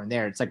unicorn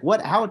there. It's like,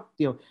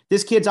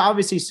 this kid's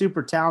obviously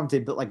super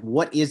talented, but like,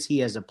 what is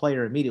he as a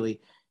player immediately?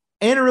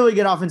 And a really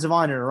good offensive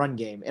line and a run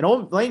game. And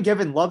Lane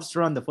Kiffin loves to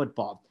run the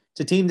football. It's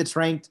a team that's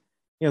ranked,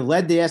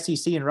 led the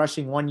SEC in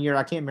rushing one year.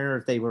 I can't remember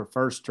if they were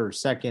first or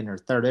second or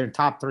third. They're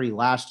top 3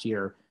 last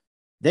year.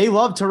 They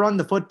love to run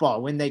the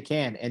football when they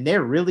can, and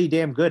they're really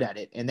damn good at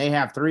it. And they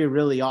have 3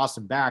 really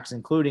awesome backs,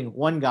 including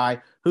one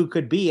guy who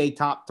could be a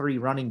top 3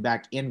 running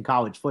back in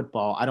college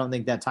football. I don't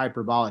think that's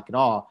hyperbolic at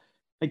all.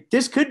 Like,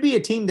 this could be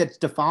a team that's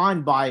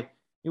defined by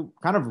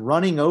kind of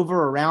running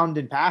over, around,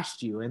 and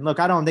past you. And look,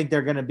 I don't think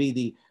they're going to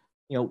be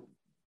the,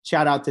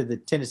 shout out to the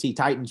Tennessee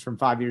Titans from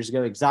 5 years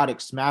ago, exotic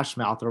smash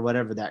mouth or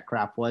whatever that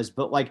crap was.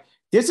 But like,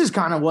 this is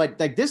kind of what,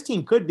 like, this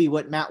team could be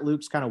what Matt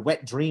Luke's kind of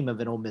wet dream of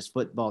an Ole Miss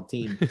football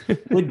team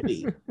would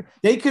be.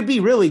 They could be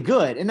really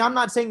good. And I'm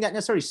not saying that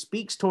necessarily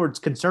speaks towards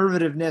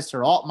conservativeness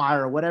or Altmaier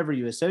or whatever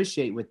you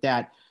associate with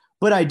that.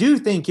 But I do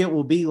think it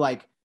will be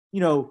like,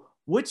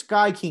 which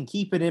guy can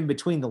keep it in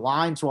between the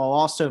lines while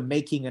also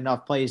making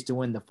enough plays to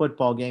win the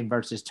football game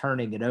versus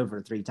turning it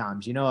over 3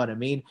 times. You know what I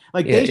mean?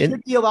 Like, they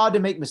should be allowed to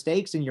make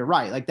mistakes, and you're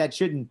right. Like, that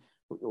shouldn't,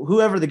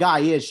 whoever the guy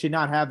is should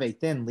not have a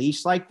thin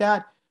leash like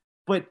that.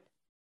 But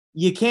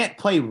you can't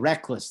play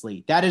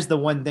recklessly. That is the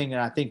one thing that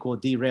I think will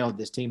derail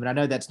this team. And I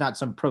know that's not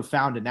some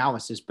profound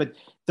analysis, but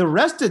the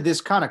rest of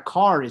this kind of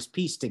car is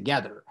pieced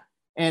together.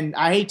 And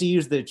I hate to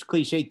use the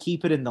cliche,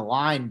 keep it in the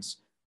lines,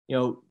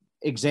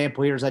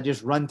 example here as I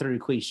just run through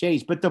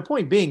cliches. But the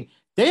point being,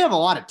 they have a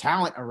lot of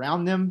talent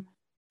around them.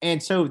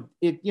 And so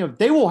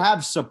they will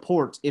have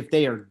support if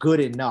they are good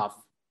enough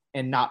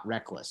and not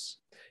reckless.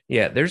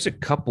 Yeah, there's a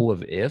couple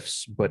of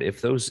ifs, but if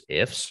those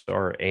ifs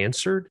are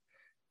answered,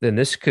 then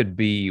this could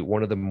be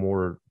one of the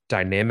more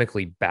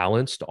dynamically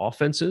balanced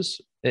offenses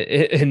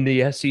in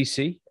the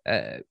SEC.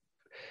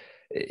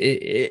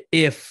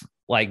 If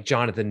like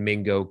Jonathan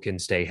Mingo can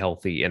stay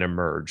healthy and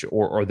emerge,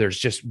 or there's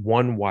just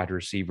one wide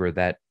receiver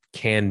that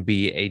can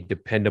be a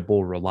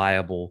dependable,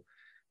 reliable,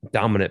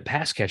 dominant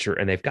pass catcher,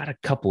 and they've got a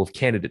couple of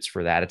candidates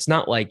for that. It's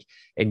not like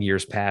in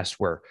years past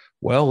where,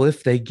 well,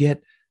 if they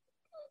get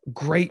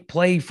great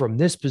play from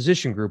this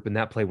position group and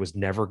that play was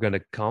never going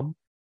to come,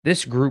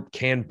 this group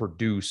can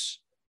produce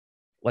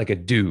like a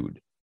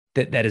dude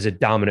that is a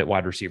dominant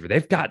wide receiver.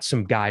 They've got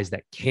some guys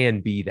that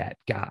can be that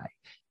guy.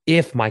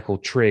 If Michael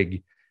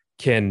Trigg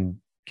can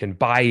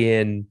buy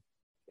in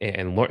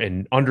and learn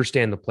and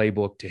understand the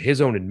playbook, to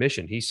his own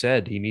admission, he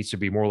said he needs to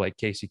be more like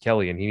Casey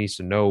Kelly, and he needs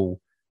to know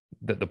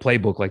the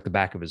playbook like the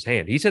back of his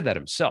hand. He said that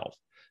himself.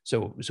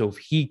 So if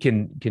he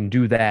can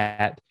do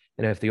that,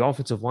 and if the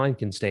offensive line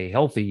can stay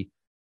healthy,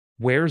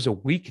 where's a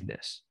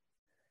weakness?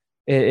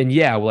 And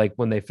yeah, like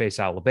when they face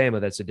Alabama,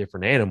 that's a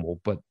different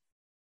animal, but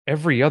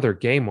every other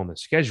game on the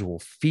schedule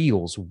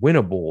feels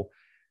winnable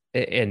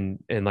and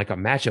like a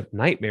matchup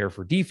nightmare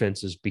for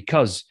defenses,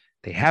 because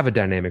they have a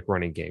dynamic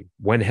running game.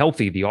 When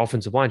healthy, the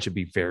offensive line should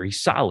be very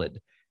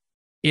solid.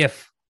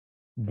 If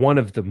one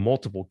of the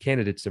multiple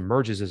candidates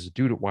emerges as a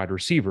dude at wide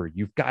receiver,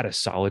 you've got a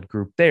solid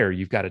group there.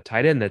 You've got a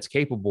tight end that's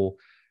capable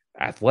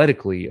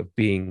athletically of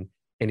being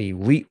an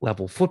elite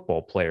level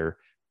football player.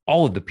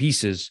 All of the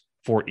pieces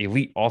for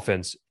elite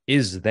offense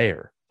is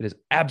there. It is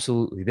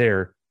absolutely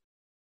there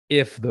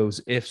if those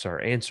ifs are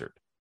answered.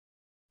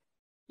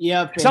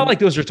 Yeah, it's not like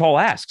those are tall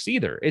asks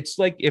either. It's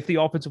like if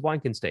the offensive line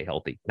can stay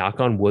healthy, knock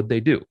on wood,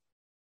 they do.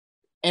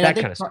 And I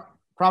think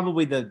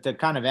probably the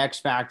kind of X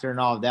factor and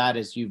all of that,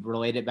 as you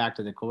relate it back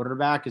to the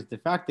quarterback, is the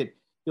fact that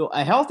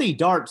a healthy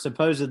Dart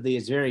supposedly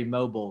is very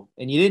mobile,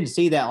 and you didn't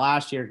see that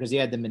last year because he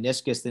had the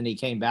meniscus. Then he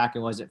came back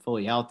and wasn't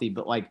fully healthy.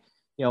 But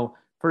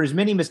for as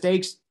many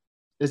mistakes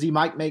as he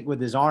might make with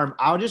his arm,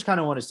 I just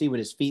kind of want to see what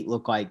his feet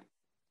look like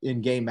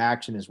in game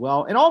action as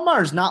well. And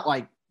Allmaier's not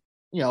like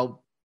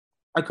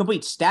a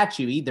complete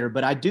statue either,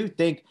 but I do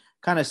think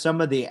kind of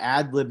some of the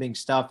ad-libbing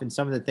stuff and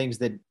some of the things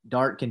that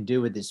Dart can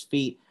do with his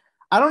feet.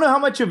 I don't know how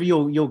much of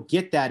you'll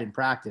get that in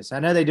practice. I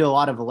know they do a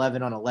lot of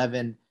 11 on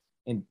 11.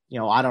 And,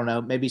 I don't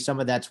know, maybe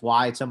some of that's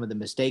why some of the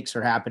mistakes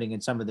are happening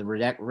and some of the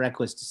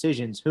reckless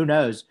decisions. Who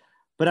knows?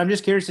 But I'm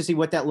just curious to see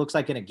what that looks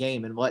like in a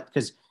game and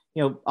because,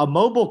 a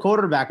mobile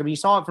quarterback, I mean, you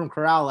saw it from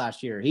Corral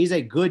last year. He's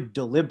a good,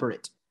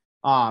 deliberate,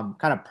 kind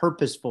of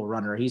purposeful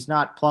runner. He's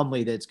not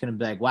Plumlee that's going to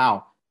be like,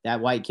 wow,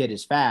 that white kid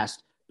is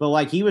fast.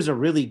 But he was a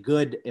really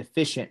good,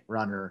 efficient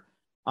runner.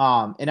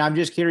 And I'm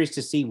just curious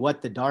to see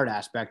what the Dart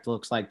aspect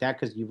looks like that,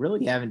 because you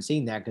really haven't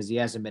seen that because he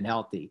hasn't been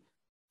healthy.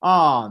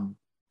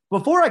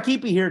 Before I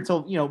keep you here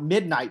until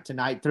midnight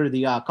tonight through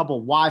the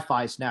couple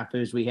Wi-Fi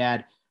snafus we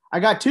had,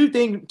 I got two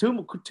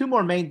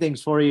more main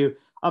things for you.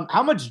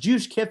 How much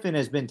Juice Kiffin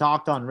has been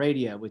talked on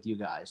radio with you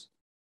guys?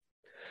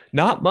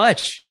 Not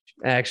much,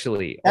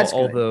 actually. That's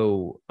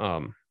although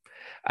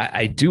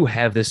I do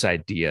have this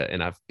idea,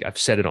 and I've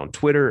said it on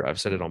Twitter, I've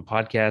said it on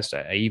podcast,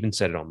 I even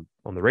said it on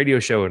the radio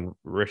show, and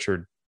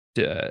Richard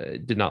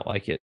did not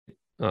like it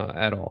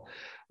at all.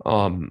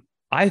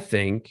 I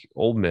think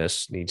Ole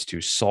Miss needs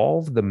to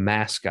solve the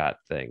mascot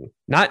thing,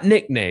 not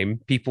nickname.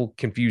 People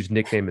confuse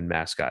nickname and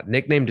mascot.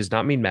 Nickname does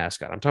not mean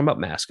mascot. I'm talking about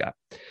mascot.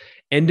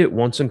 End it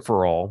once and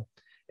for all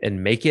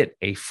and make it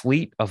a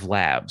fleet of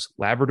labs,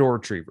 Labrador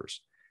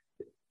retrievers,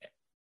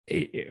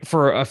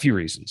 for a few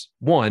reasons.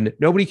 One,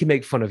 nobody can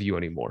make fun of you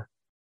anymore.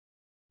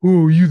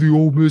 Oh, are you the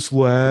Ole Miss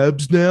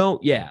Labs now?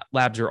 Yeah,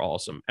 labs are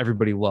awesome.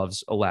 Everybody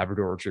loves a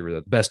Labrador retriever.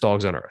 They're the best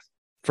dogs on earth,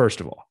 first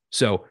of all.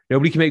 So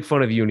nobody can make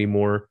fun of you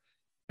anymore.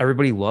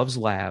 Everybody loves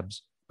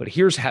labs, but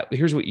here's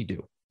what you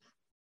do.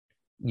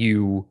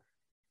 You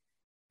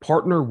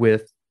partner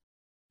with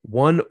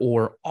one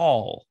or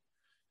all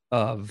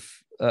of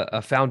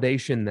a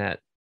foundation that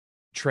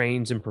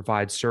trains and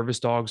provides service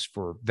dogs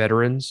for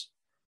veterans,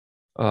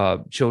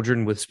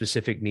 children with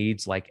specific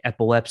needs like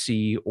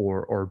epilepsy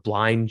or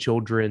blind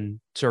children,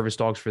 service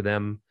dogs for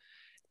them,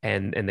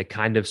 and the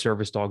kind of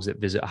service dogs that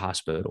visit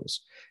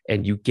hospitals.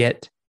 And you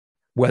get,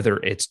 whether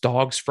it's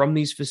dogs from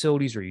these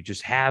facilities or you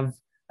just have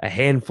a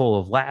handful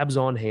of labs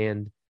on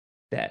hand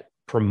that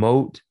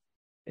promote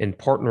and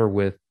partner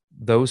with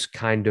those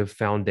kind of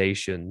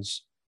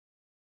foundations,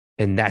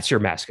 and that's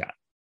your mascot.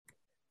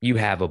 You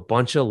have a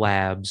bunch of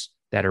labs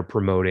that are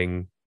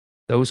promoting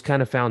those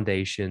kind of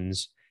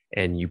foundations,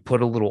 and you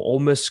put a little Ole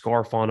Miss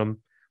scarf on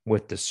them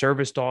with the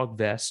service dog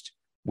vest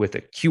with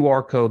a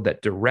QR code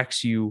that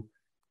directs you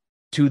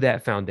to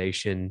that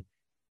foundation,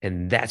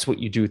 and that's what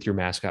you do with your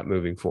mascot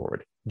moving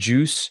forward.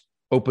 Juice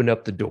opened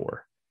up the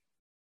door.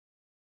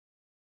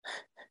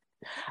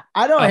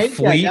 I don't hate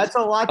that. That's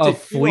a lot to a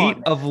fleet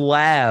of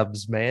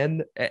labs,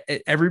 man.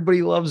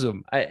 Everybody loves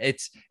them.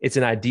 It's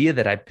an idea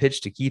that I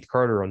pitched to Keith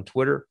Carter on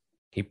Twitter.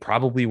 He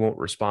probably won't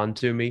respond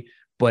to me,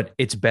 but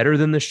it's better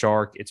than the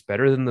shark. It's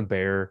better than the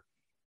bear.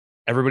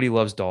 Everybody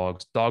loves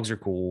dogs. Dogs are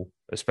cool,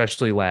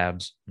 especially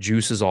labs.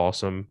 Juice is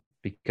awesome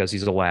because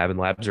he's a lab, and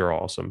labs are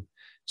awesome.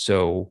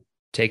 So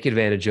take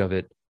advantage of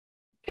it.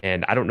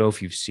 And I don't know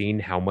if you've seen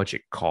how much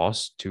it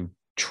costs to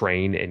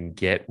train and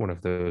get one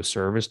of those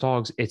service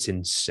dogs. It's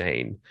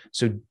insane.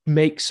 So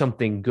make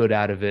something good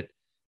out of it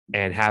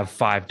and have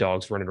 5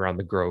 dogs running around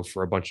the Grove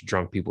for a bunch of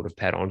drunk people to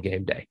pet on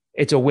game day.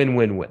 It's a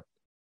win-win-win.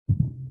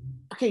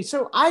 Okay,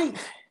 so I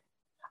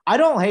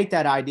don't hate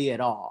that idea at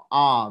all.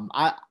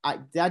 I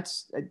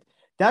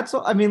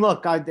mean,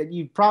 look,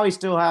 you probably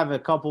still have a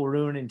couple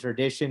ruining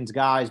traditions,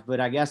 guys,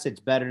 but I guess it's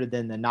better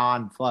than the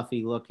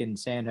non-fluffy looking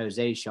San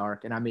Jose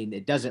shark. And I mean,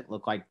 it doesn't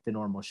look like the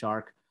normal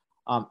shark.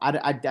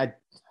 I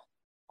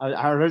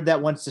heard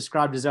that once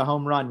described as a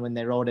home run when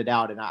they rolled it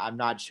out, and I'm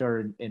not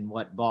sure in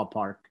what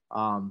ballpark.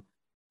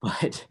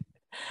 But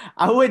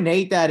I wouldn't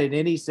hate that in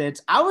any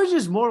sense. I was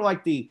just more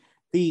like the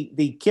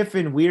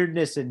Kiffin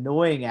weirdness,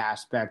 annoying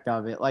aspect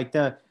of it. Like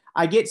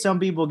I get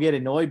some people get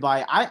annoyed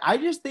by it. I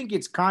just think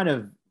it's kind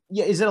of,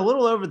 is it a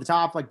little over the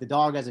top? Like the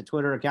dog has a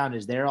Twitter account,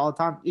 is there all the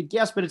time?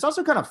 Yes, but it's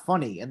also kind of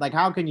funny. And like,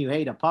 how can you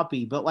hate a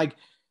puppy? But like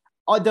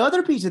the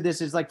other piece of this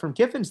is like from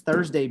Kiffin's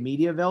Thursday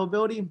media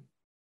availability,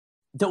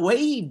 the way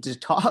he just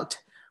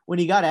talked when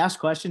he got asked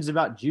questions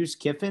about Juice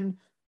Kiffin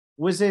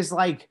was as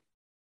like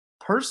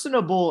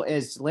personable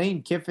as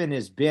Lane Kiffin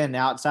has been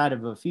outside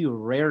of a few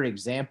rare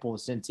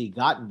examples since he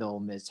got into Ole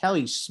Miss. Hell,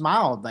 he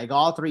smiled like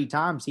all 3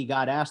 times he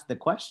got asked the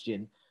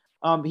question.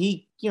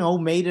 He,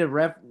 made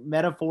a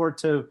metaphor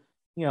to,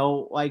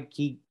 like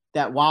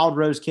that Wild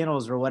Rose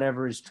Kennels or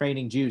whatever is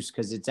training Juice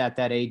because it's at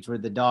that age where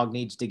the dog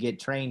needs to get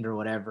trained or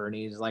whatever. And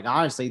he's like,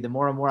 honestly, the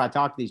more and more I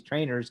talk to these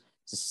trainers,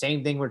 it's the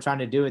same thing we're trying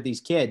to do with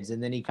these kids.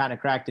 And then he kind of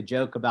cracked a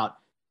joke about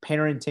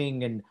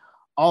parenting and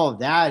all of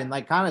that and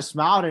like kind of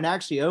smiled and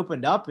actually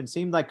opened up and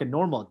seemed like a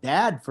normal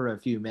dad for a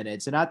few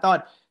minutes. And I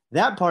thought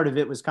that part of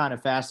it was kind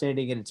of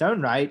fascinating in its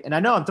own right. And I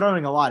know I'm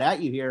throwing a lot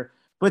at you here,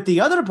 but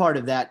the other part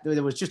of that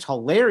was just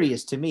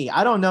hilarious to me.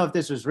 I don't know if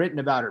this was written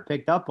about or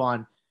picked up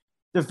on.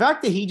 The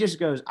fact that he just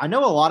goes, I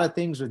know a lot of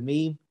things with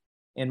me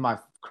in my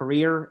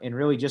career and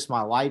really just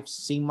my life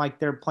seem like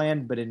they're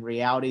planned, but in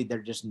reality, they're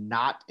just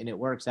not. And it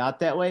works out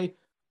that way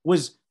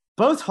was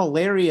both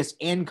hilarious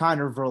and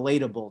kind of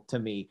relatable to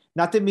me.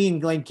 Not that me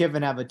and Lane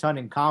Kiffin have a ton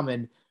in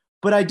common,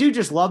 but I do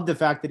just love the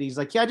fact that he's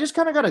like, yeah, I just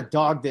kind of got a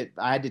dog that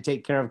I had to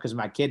take care of because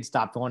my kid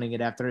stopped wanting it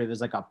after it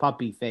was like a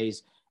puppy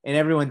phase. And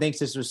everyone thinks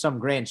this was some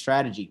grand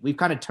strategy. We've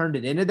kind of turned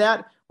it into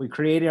that. We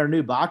created our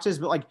new boxes,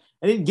 but like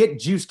I didn't get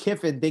Juice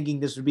Kiffin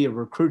thinking this would be a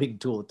recruiting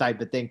tool type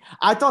of thing.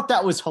 I thought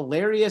that was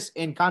hilarious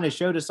and kind of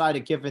showed a side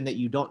of Kiffin that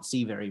you don't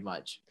see very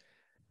much.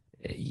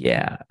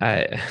 Yeah.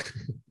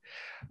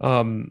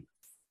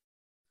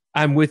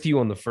 I'm with you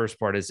on the first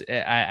part. Is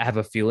I have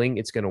a feeling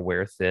it's going to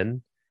wear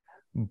thin,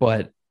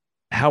 but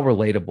how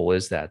relatable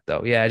is that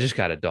though? Yeah, I just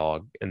got a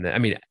dog. And I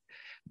mean,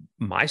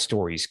 my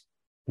story's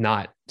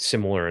not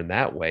similar in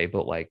that way,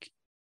 but like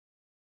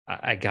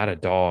I got a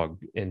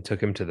dog and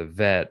took him to the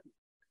vet,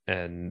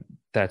 and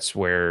that's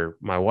where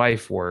my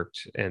wife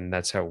worked, and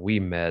that's how we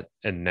met.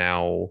 And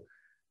now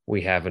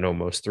we have an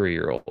almost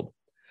 3-year-old.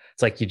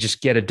 It's like you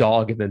just get a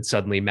dog and then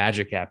suddenly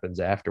magic happens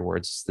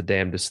afterwards. It's the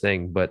damnedest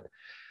thing. But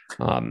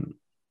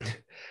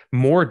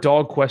more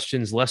dog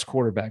questions, less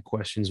quarterback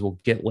questions will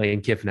get Lane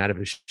Kiffin out of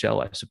his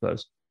shell, I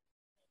suppose.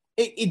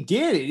 It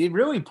did. It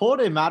really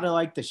pulled him out of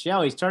like the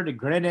shell. He started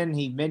grinning.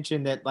 He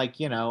mentioned that like,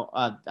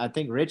 I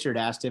think Richard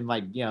asked him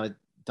like,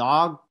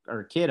 dog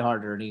or kid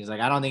harder. And he's like,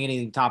 I don't think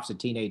anything tops a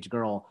teenage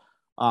girl.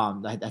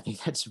 I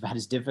think that's about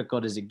as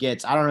difficult as it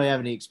gets. I don't really have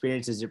any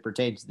experience as it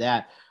pertains to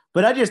that.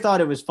 But I just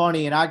thought it was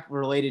funny, and I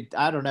related,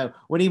 I don't know,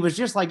 when he was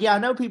just like, yeah, I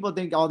know people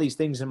think all these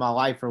things in my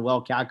life are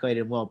well calculated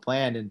and well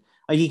planned. And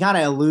like he kind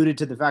of alluded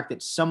to the fact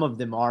that some of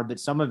them are, but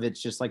some of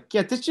it's just like,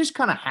 yeah, this just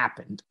kind of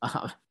happened.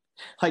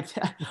 Like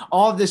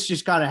all of this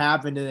just kind of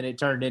happened and then it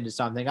turned into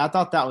something. I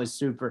thought that was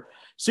super,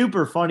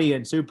 super funny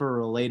and super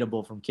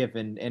relatable from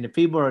Kiffin. And if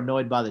people are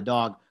annoyed by the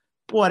dog,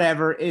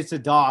 whatever, it's a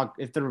dog.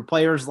 If the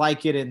players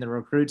like it and the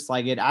recruits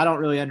like it, I don't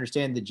really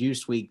understand the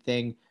Juice Week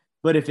thing,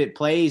 but if it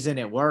plays and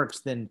it works,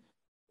 then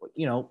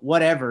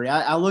whatever.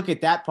 I look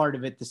at that part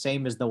of it the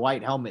same as the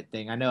white helmet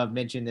thing. I know I've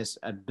mentioned this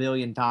a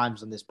billion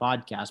times on this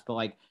podcast, but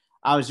like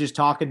I was just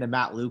talking to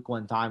Matt Luke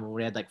one time when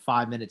we had like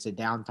 5 minutes of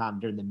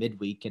downtime during the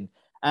midweek, and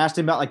I asked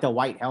him about like the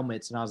white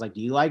helmets, and I was like, do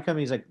you like them?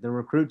 He's like, the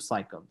recruits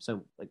like them.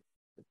 So like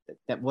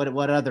that,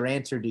 what other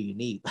answer do you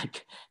need?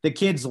 Like the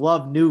kids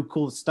love new,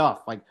 cool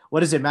stuff. Like, what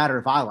does it matter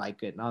if I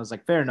like it? And I was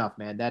like, fair enough,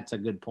 man. That's a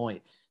good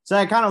point. So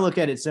I kind of look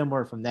at it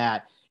similar from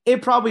that.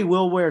 It probably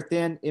will wear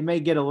thin. It may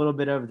get a little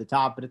bit over the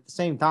top, but at the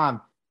same time,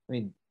 I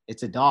mean,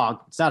 it's a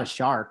dog. It's not a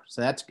shark.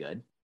 So that's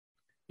good.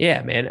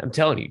 Yeah, man. I'm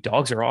telling you,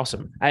 dogs are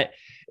awesome.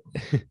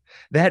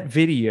 That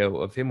video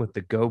of him with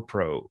the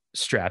GoPro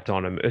strapped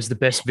on him is the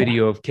best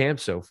video of camp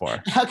so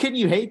far. How can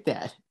you hate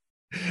that?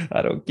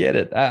 I don't get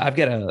it. I've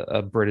got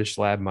a British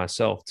lab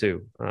myself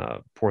too.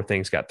 Poor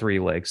thing's got 3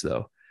 legs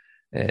though,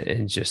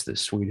 and just the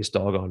sweetest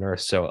dog on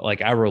earth. So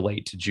like I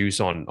relate to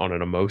Juice on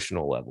an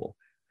emotional level,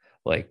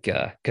 like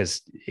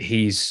because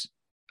he's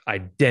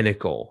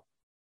identical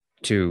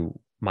to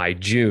my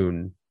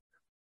June,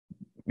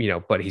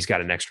 but he's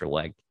got an extra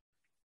leg.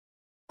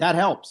 That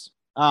helps.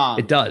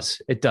 It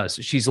does.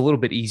 She's a little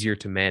bit easier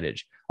to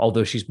manage,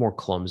 although she's more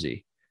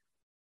clumsy.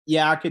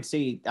 Yeah, I could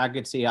see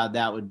how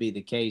that would be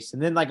the case.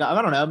 And then like,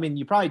 I don't know. I mean,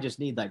 you probably just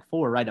need like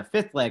 4, right? A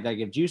 5th leg. Like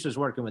if Juice was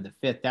working with a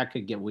 5th, that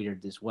could get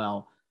weird as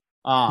well.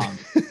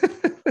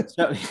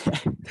 So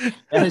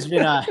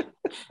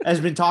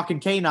has been talking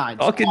canines.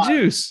 Talking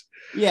Juice.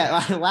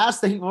 Yeah. Last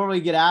thing before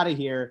we get out of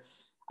here,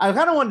 I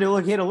kind of wanted to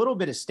hit a little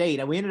bit of state,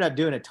 and we ended up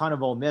doing a ton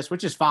of Ole Miss,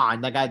 which is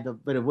fine. Like and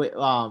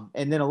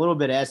then a little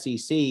bit of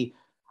SEC.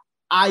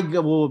 I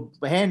will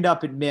hand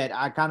up admit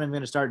I kind of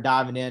going to start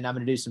diving in. I'm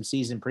going to do some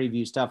season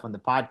preview stuff on the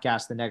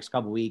podcast the next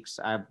couple of weeks.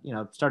 I've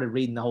started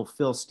reading the whole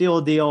Phil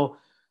Steele deal,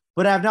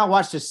 but I've not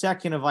watched a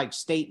second of like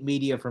state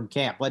media from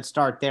camp. Let's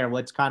start there.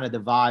 What's kind of the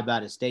vibe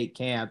out of state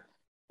camp?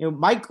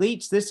 Mike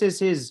Leach, this is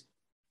his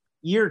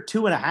year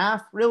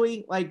 2.5,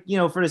 really. Like,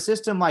 for a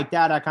system like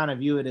that, I kind of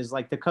view it as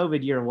like the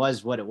COVID year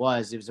was what it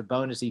was. It was a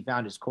bonus. He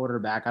found his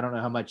quarterback. I don't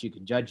know how much you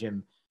can judge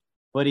him,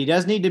 but he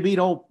does need to beat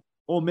Ole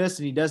Miss,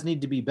 and he does need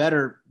to be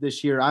better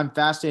this year. I'm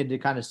fascinated to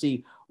kind of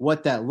see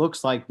what that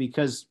looks like,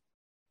 because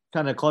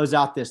kind of close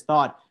out this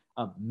thought,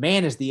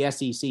 man, is the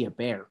SEC a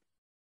bear.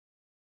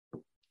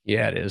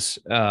 Yeah, it is.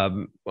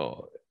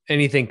 Well,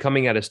 anything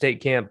coming out of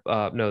state camp,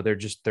 no,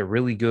 they're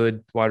really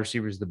good. Wide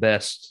receivers the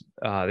best.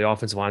 The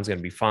offensive line is going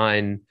to be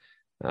fine.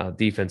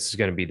 Defense is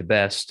going to be the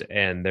best,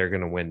 and they're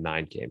going to win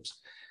 9 games.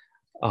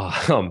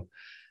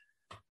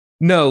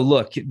 No,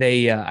 look,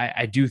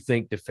 I do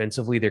think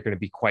defensively they're going to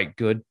be quite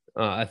good.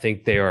 I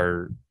think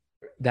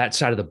that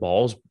side of the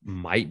balls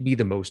might be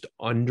the most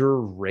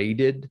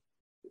underrated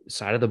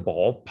side of the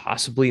ball,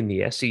 possibly in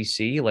the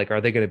SEC. Like, are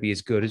they going to be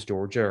as good as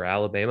Georgia or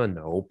Alabama?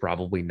 No,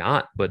 probably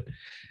not. But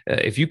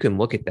if you can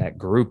look at that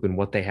group and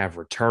what they have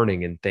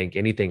returning and think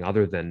anything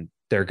other than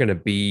they're going to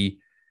be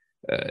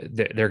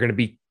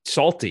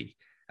salty,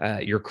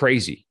 you're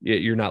crazy.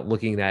 You're not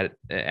looking at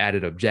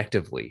it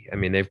objectively. I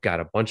mean, they've got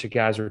a bunch of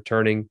guys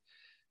returning.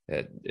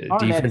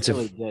 Defensive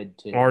really good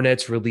too.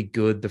 Arnett's really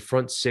good. The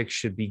front six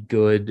should be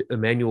good.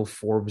 Emmanuel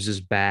Forbes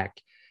is back.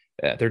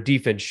 Their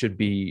defense should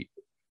be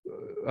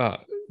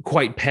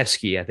quite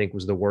pesky, I think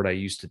was the word I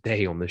used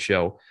today on the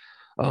show.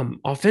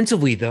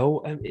 Offensively,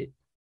 though,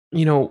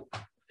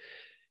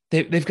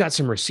 they've got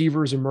some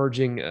receivers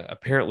emerging.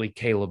 Apparently,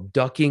 Caleb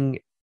Ducking,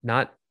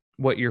 not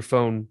what your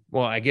phone,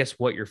 well, I guess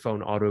what your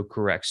phone auto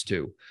corrects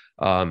to.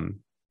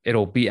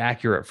 It'll be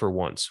accurate for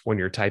once when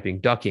you're typing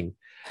Ducking.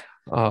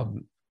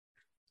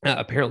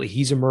 Apparently,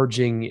 he's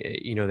emerging.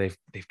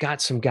 They've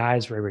got some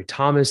guys, Ray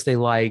Thomas they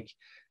like.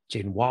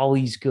 Jaden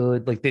Wally's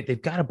good. Like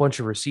they've got a bunch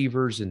of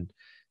receivers, and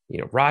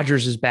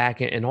Rodgers is back,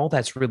 and all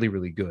that's really,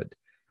 really good.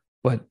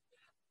 But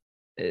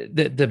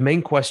the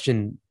main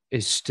question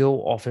is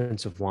still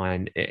offensive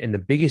line, and the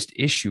biggest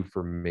issue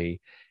for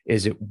me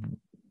is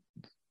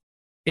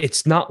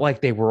it's not like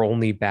they were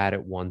only bad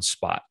at one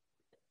spot,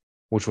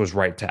 which was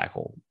right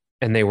tackle,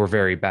 and they were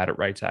very bad at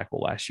right tackle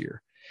last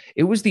year.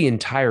 It was the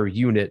entire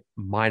unit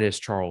minus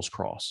Charles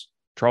Cross.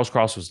 Charles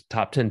Cross was the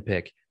top 10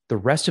 pick. The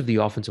rest of the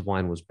offensive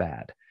line was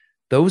bad.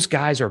 Those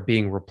guys are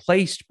being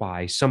replaced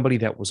by somebody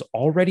that was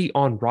already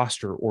on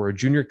roster or a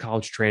junior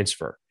college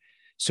transfer.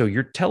 So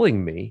you're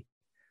telling me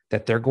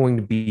that they're going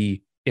to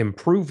be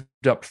improved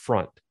up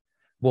front.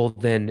 Well,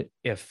 then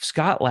if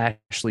Scott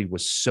Lashley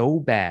was so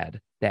bad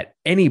that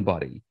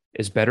anybody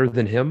is better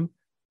than him,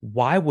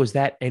 why was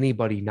that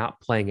anybody not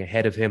playing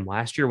ahead of him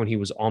last year when he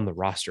was on the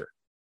roster?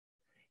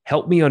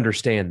 Help me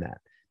understand that.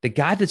 The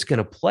guy that's going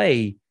to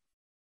play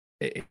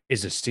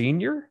is a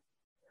senior.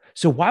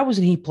 So why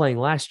wasn't he playing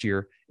last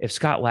year if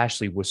Scott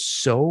Lashley was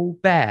so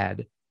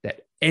bad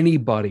that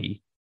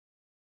anybody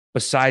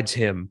besides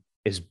him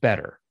is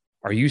better?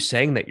 Are you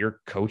saying that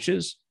your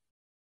coaches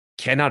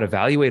cannot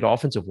evaluate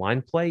offensive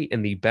line play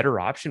and the better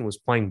option was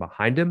playing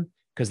behind him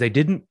because they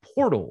didn't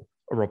portal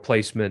a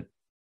replacement?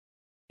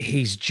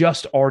 He's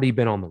just already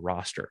been on the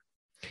roster.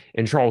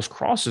 And Charles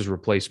Cross's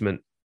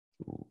replacement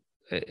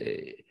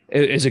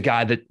is a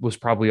guy that was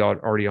probably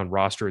already on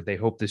roster. They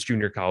hope this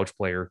junior college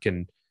player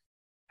can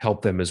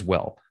help them as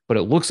well. But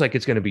it looks like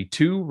it's going to be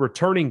two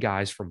returning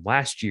guys from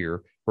last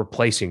year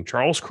replacing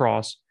Charles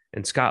Cross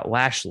and Scott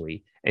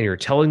Lashley. And you're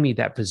telling me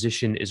that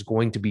position is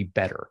going to be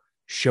better.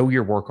 Show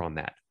your work on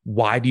that.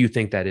 Why do you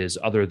think that is,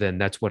 other than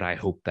that's what I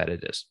hope that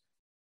it is?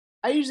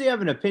 I usually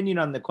have an opinion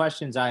on the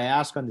questions I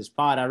ask on this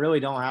pod. I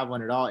really don't have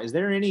one at all. Is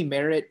there any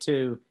merit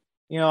to,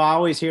 I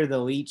always hear the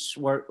Leach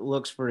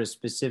looks for a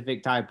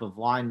specific type of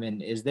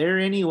lineman. Is there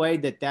any way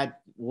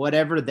that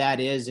whatever that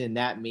is and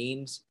that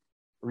means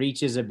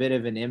reaches a bit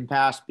of an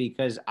impasse?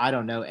 Because I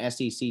don't know,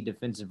 SEC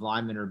defensive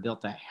linemen are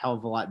built a hell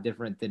of a lot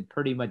different than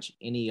pretty much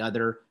any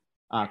other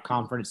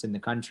conference in the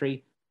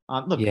country.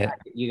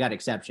 You got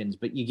exceptions,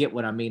 but you get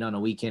what I mean on a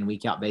week in,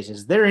 week out basis.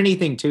 Is there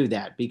anything to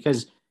that?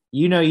 Because,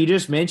 you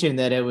just mentioned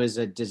that it was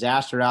a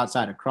disaster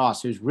outside of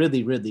Cross, who's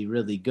really, really,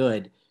 really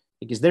good.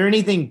 Like, is there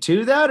anything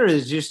to that, or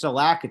is it just a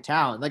lack of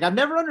talent? Like, I've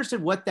never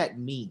understood what that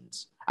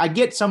means. I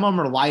get some of them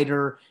are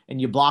lighter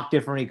and you block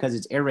differently because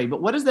it's air raid,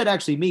 but what does that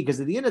actually mean? Because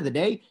at the end of the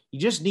day, you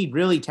just need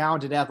really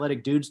talented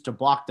athletic dudes to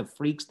block the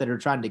freaks that are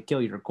trying to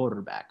kill your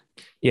quarterback.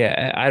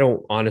 Yeah, I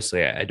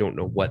don't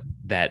know what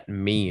that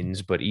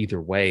means, but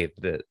either way,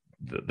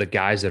 the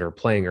guys that are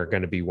playing are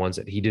going to be ones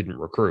that he didn't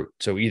recruit.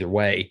 So either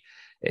way,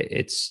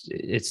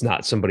 it's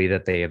not somebody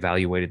that they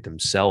evaluated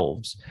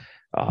themselves.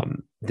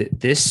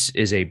 This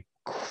is a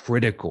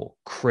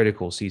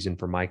critical season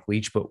for Mike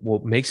Leach. But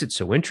what makes it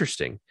so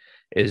interesting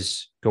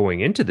is going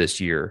into this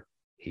year,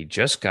 he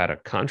just got a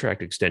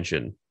contract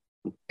extension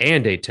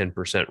and a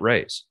 10%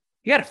 raise.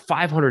 He got a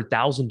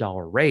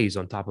 $500,000 raise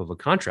on top of a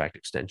contract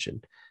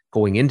extension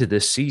going into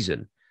this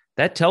season.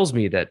 That tells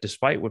me that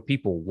despite what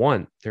people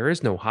want, there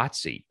is no hot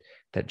seat,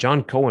 that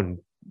John Cohen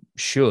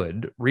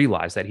should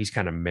realize that he's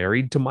kind of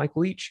married to Mike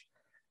Leach,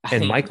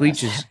 and Mike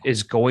Leach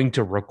is going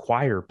to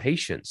require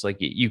patience. Like,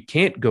 you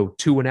can't go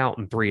 2 and out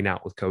and 3 and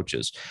out with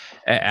coaches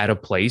at a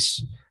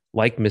place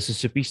like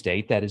Mississippi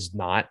State that is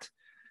not,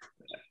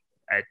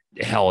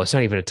 it's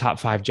not even a top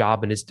 5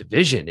 job in its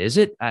division, is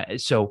it?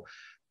 So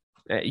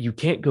you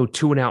can't go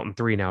 2 and out and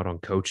 3 and out on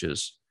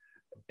coaches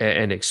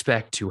and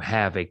expect to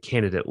have a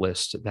candidate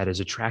list that is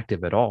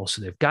attractive at all.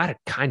 So they've got to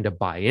kind of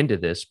buy into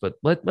this, but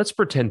let's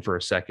pretend for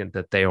a second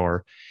that they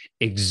are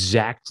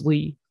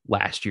exactly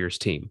last year's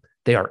team.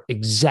 They are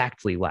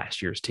exactly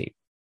last year's team.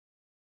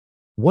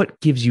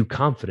 What gives you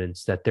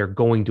confidence that they're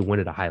going to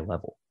win at a high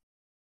level?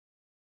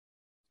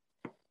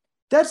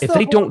 If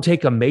they don't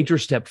take a major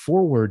step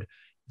forward,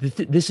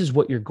 this is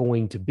what you're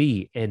going to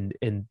be. And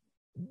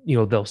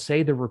they'll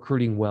say they're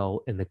recruiting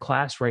well, and the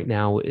class right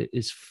now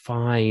is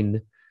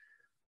fine.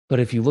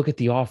 But if you look at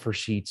the offer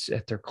sheets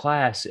at their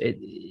class,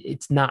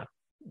 it's not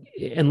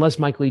unless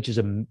Mike Leach is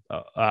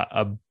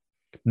a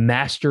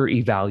master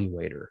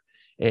evaluator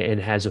and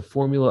has a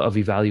formula of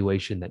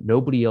evaluation that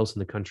nobody else in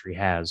the country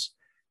has,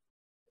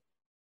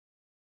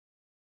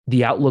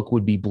 the outlook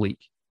would be bleak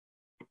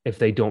if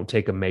they don't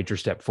take a major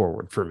step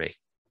forward for me.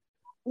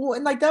 Well,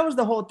 and like that was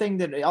the whole thing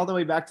that all the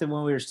way back to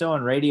when we were still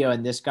on radio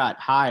and this got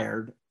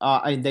hired.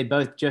 And they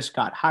both just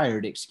got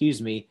hired,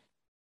 excuse me.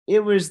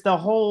 It was the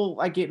whole,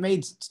 like, it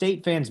made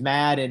State fans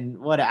mad. And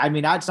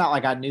it's not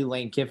like I knew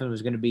Lane Kiffin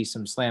was going to be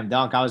some slam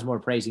dunk. I was more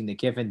praising the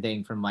Kiffin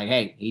thing from like,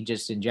 hey, he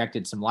just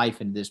injected some life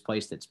into this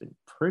place that's been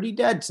pretty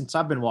dead since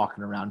I've been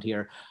walking around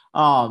here.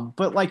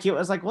 But like, it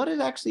was like, what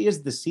it actually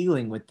is the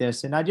ceiling with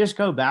this? And I just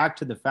go back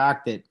to the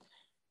fact that,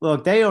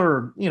 look, they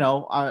are,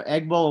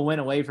 Egg Bowl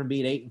went away from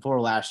being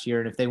 8-4 last year.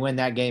 And if they win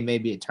that game,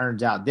 maybe it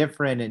turns out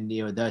different and,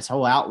 this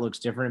whole outlook's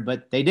different,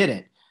 but they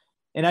didn't.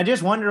 And I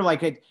just wonder,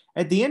 like,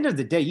 at the end of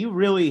the day, you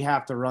really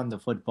have to run the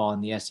football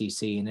in the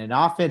SEC. And an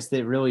offense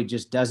that really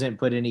just doesn't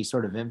put any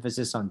sort of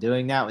emphasis on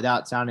doing that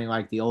without sounding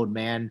like the old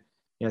man,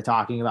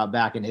 talking about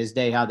back in his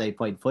day how they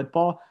played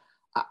football.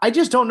 I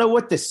just don't know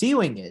what the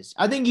ceiling is.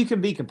 I think you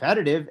can be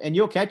competitive and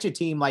you'll catch a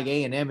team like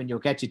A&M and you'll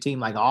catch a team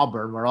like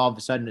Auburn where all of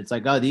a sudden it's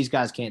like, oh, these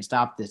guys can't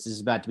stop this. This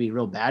is about to be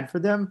real bad for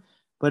them.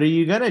 But are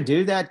you going to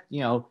do that,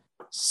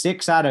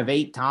 6 out of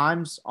 8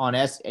 times on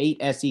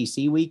 8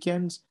 SEC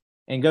weekends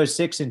and go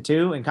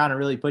 6-2 and kind of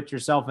really put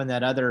yourself in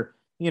that other,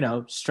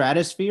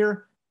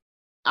 stratosphere?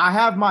 I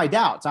have my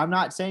doubts. I'm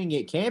not saying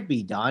it can't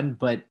be done,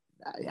 but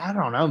I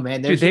don't know,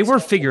 man. Dude, they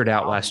were figured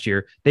out last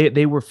year.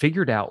 They were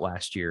figured out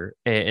last year.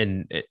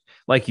 And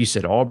like you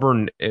said,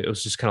 Auburn, it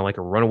was just kind of like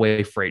a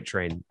runaway freight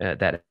train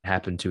that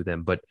happened to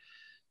them. But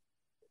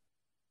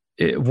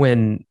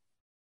when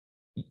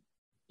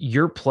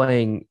you're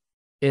playing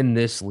in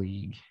this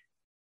league,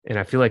 and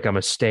I feel like I'm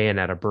a staying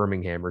out of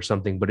Birmingham or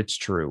something, but it's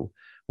true,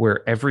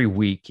 where every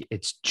week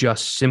it's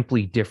just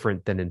simply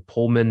different than in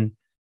Pullman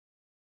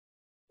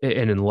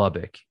and in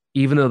Lubbock.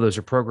 Even though those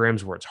are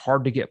programs where it's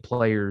hard to get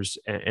players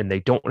and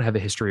they don't have a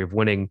history of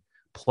winning,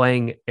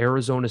 playing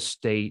Arizona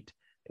State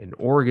and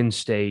Oregon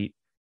State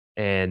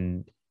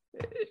and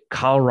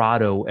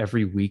Colorado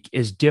every week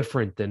is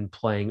different than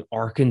playing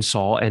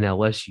Arkansas and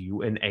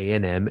LSU and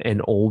A&M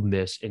and Ole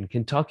Miss and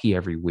Kentucky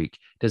every week.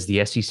 Does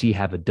the SEC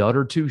have a dud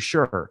or two?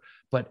 Sure.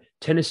 But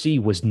Tennessee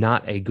was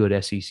not a good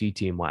SEC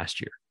team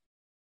last year.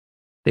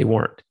 They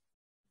weren't.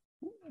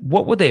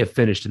 What would they have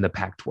finished in the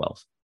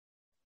Pac-12?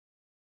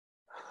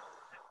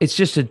 It's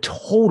just a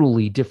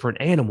totally different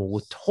animal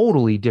with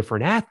totally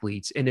different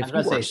athletes. And if you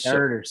are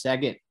third or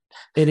second,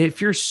 and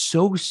if you're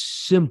so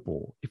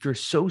simple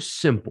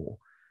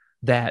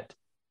that,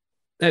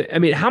 I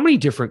mean, how many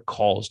different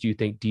calls do you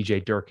think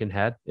DJ Durkin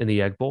had in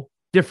the Egg Bowl?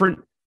 Different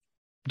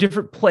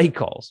play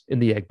calls in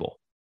the Egg Bowl.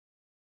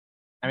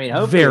 I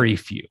mean, very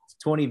few.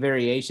 20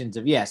 variations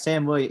of,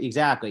 Sam Williams.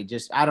 Exactly.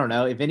 Just, I don't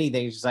know if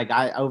anything, it's just like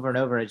over and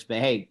over. It's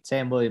been, hey,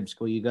 Sam Williams,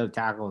 will you go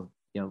tackle,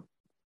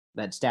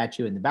 that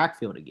statue in the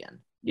backfield again?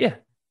 Yeah.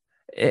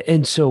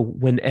 And so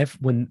when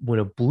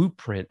a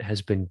blueprint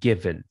has been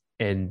given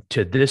and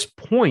to this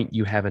point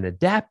you haven't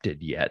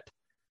adapted yet,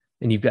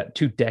 and you've got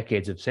 2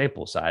 decades of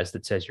sample size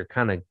that says you're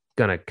kind of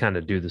going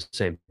to do the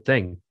same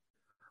thing,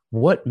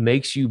 what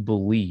makes you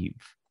believe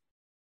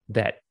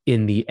that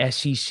in the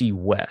SEC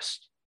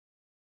West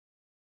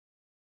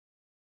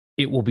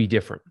it will be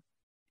different?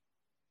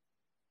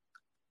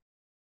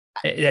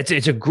 It's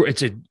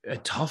a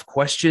tough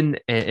question,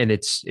 and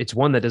it's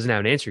one that doesn't have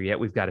an answer yet.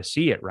 We've got to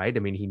see it, right? I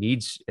mean, he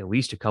needs at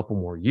least a couple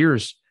more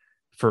years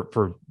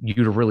for you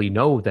to really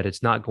know that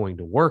it's not going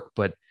to work.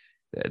 But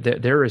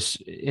there is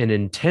an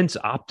intense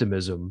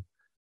optimism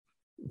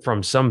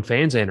from some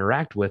fans I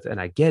interact with, and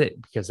I get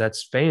it because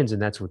that's fans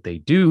and that's what they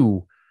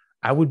do.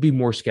 I would be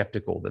more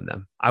skeptical than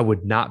them. I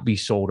would not be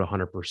sold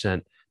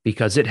 100%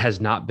 because it has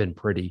not been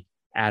pretty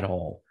at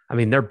all. I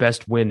mean, their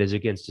best win is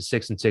against a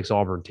 6-6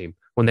 Auburn team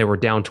when they were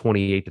down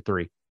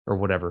 28-3 or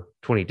whatever,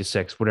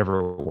 28-6,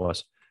 whatever it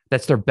was.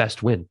 That's their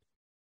best win.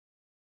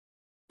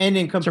 And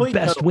in complete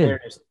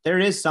fairness, there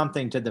is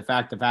something to the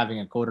fact of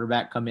having a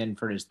quarterback come in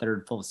for his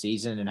 3rd full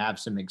season and have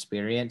some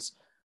experience.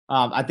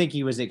 I think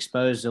he was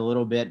exposed a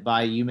little bit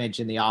by, you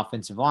mentioned the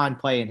offensive line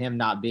play and him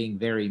not being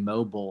very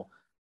mobile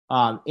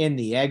in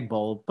the Egg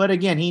Bowl. But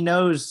again,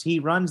 he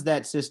runs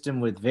that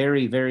system with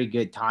very, very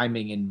good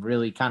timing and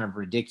really kind of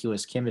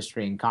ridiculous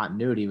chemistry and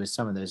continuity with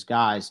some of those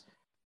guys.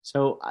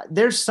 So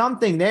there's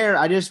something there.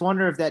 I just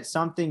wonder if that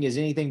something is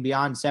anything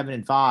beyond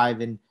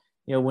 7-5. And,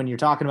 when you're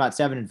talking about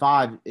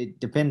 7-5, it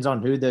depends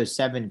on who those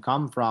 7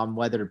 come from,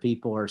 whether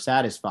people are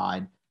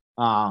satisfied.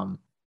 And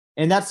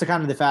that's the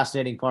kind of the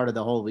fascinating part of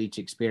the whole Leach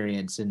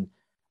experience. And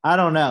I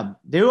don't know,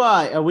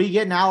 are we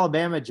getting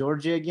Alabama,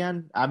 Georgia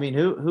again? I mean,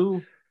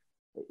 who,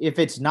 if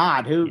it's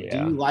not, do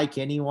you like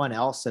anyone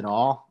else at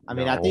all? I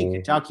mean, I think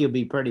Kentucky will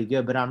be pretty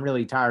good, but I'm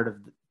really tired of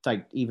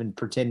like even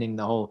pretending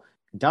the whole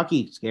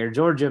Kentucky scared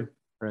Georgia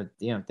or,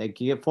 they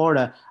can get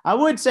Florida. I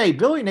would say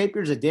Billy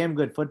Napier's a damn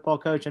good football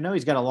coach. I know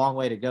he's got a long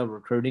way to go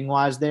recruiting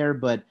wise there,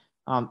 but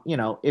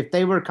if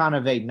they were kind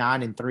of a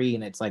 9-3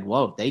 and it's like,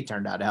 whoa, they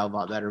turned out a hell of a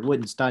lot better, it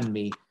wouldn't stun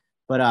me.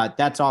 But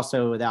that's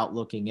also without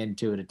looking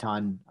into it a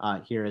ton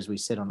here as we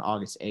sit on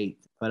August 8th.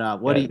 But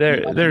what do you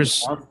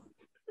there's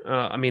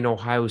I mean,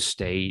 Ohio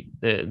State,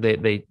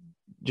 they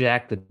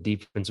jacked the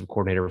defensive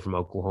coordinator from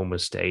Oklahoma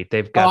State.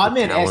 They've got I'm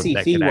in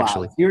SEC wise.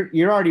 Actually,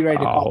 you're already ready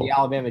to call the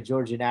Alabama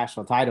Georgia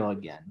national title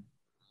again.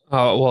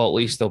 Well, at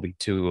least there'll be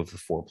 2 of the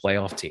 4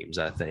 playoff teams,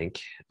 I think.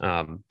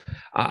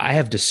 I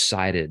have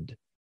decided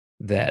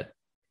that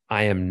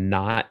I am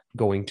not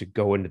going to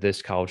go into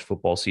this college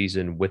football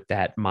season with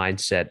that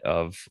mindset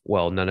of,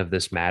 well, none of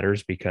this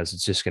matters because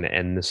it's just going to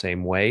end the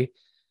same way.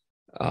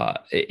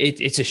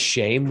 It's a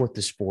shame what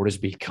the sport has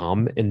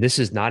become. And this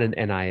is not an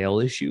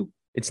NIL issue.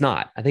 It's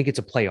not. I think it's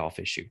a playoff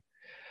issue.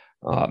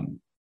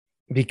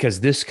 Because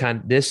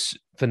this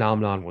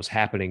phenomenon was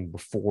happening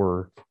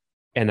before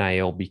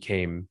NIL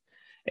became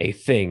a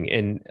thing.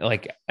 And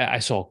like I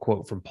saw a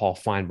quote from Paul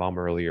Feinbaum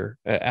earlier,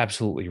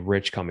 absolutely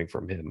rich coming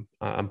from him.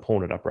 I'm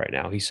pulling it up right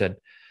now. He said,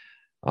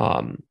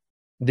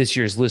 this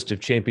year's list of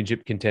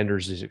championship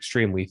contenders is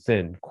extremely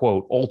thin.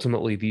 Quote,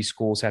 ultimately, these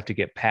schools have to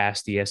get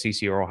past the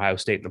SEC or Ohio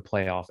State in the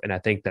playoff. And I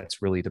think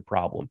that's really the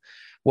problem.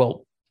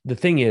 Well, the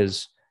thing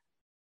is,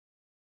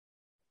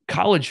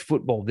 college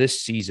football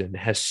this season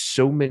has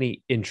so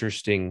many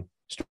interesting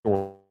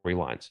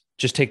storylines.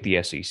 Just take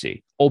the SEC.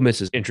 Ole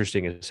Miss is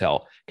interesting as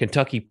hell.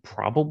 Kentucky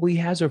probably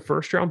has a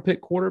first-round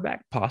pick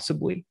quarterback,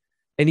 possibly.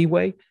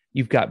 Anyway,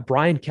 you've got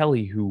Brian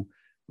Kelly, who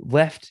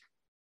left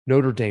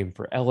Notre Dame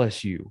for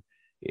LSU.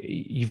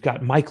 You've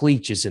got Mike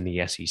Leach is in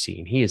the SEC,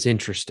 and he is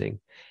interesting.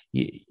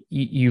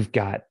 You've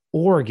got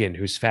Oregon,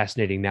 who's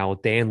fascinating now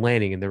with Dan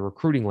Lanning, and they're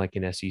recruiting like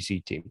an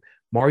SEC team.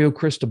 Mario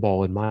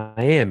Cristobal in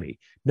Miami.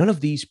 None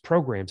of these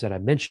programs that I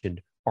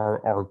mentioned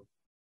are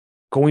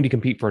going to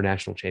compete for a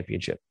national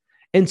championship.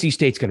 NC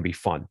State's going to be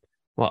fun.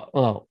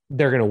 Well,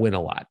 they're going to win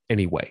a lot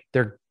anyway.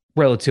 They're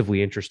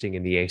relatively interesting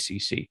in the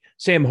ACC.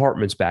 Sam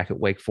Hartman's back at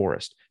Wake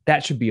Forest.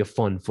 That should be a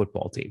fun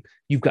football team.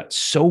 You've got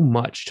so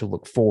much to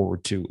look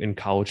forward to in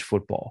college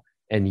football.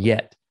 And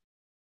yet,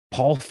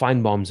 Paul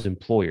Feinbaum's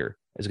employer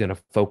is going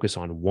to focus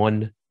on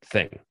one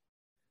thing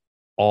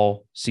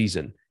all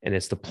season, and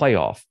it's the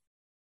playoff.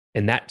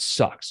 And that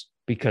sucks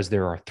because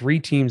there are 3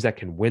 teams that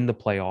can win the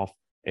playoff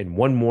and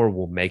 1 more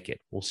will make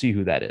it. We'll see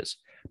who that is.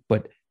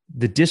 But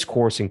the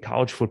discourse in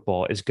college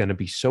football is going to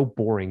be so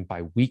boring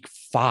by week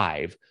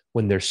 5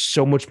 when there's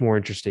so much more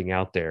interesting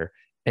out there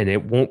and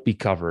it won't be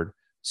covered.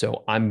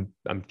 So I'm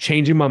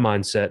changing my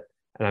mindset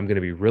and I'm going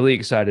to be really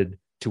excited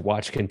to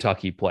watch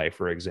Kentucky play,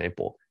 for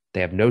example.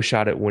 They have no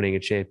shot at winning a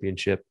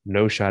championship,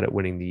 no shot at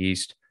winning the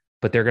East,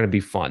 but they're going to be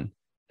fun.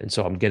 And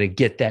so I'm going to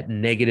get that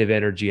negative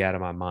energy out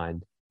of my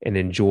mind and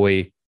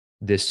enjoy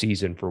this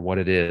season for what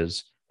it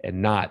is,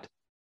 and not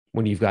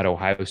when you've got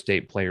Ohio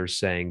State players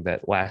saying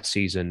that last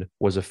season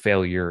was a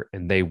failure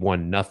and they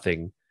won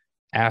nothing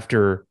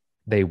after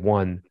they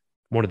won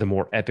one of the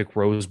more epic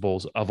Rose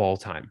Bowls of all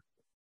time.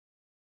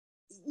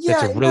 Yeah,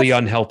 that's a really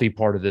unhealthy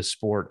part of this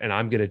sport, and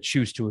I'm going to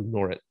choose to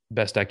ignore it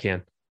best I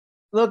can.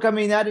 Look, I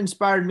mean, that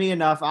inspired me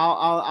enough.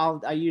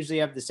 I usually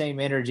have the same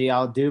energy.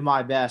 I'll do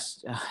my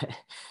best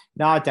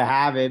not to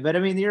have it, but I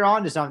mean, you're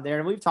on to something there.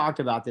 And we've talked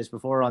about this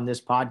before on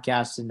this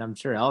podcast and I'm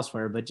sure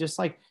elsewhere, but just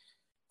like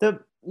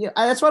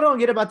that's what I don't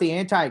get about the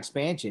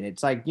anti-expansion.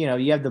 It's like, you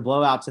have the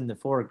blowouts in the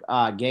 4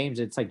 games.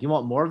 It's like, you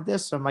want more of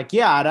this? So I'm like,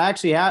 yeah, I'd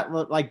actually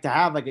like to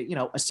have like a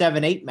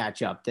 7-8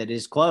 matchup that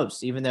is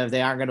close, even though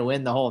they aren't going to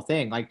win the whole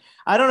thing. Like,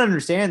 I don't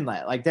understand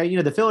that. Like that,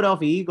 the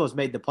Philadelphia Eagles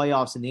made the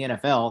playoffs in the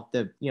NFL,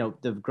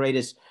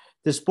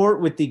 the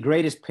sport with the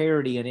greatest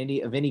parity in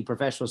any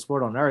professional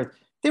sport on earth.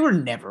 They were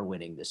never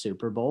winning the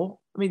Super Bowl.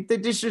 I mean,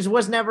 this just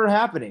was never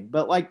happening,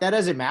 but like, that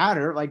doesn't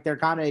matter. Like, they're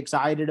kind of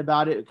excited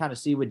about it. Kind of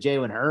see with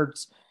Jalen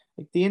Hurts.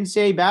 Like the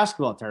NCAA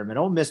basketball tournament,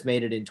 Ole Miss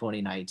made it in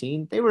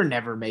 2019. They were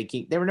never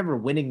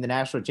winning the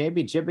national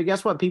championship. But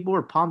guess what? People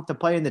were pumped to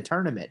play in the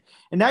tournament.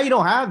 And now you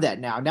don't have that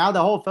now. Now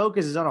the whole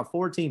focus is on a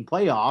 14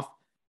 playoff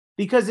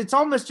because it's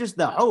almost just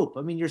the hope.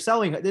 I mean,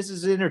 this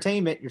is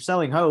entertainment. You're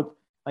selling hope.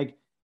 Like,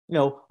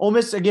 Ole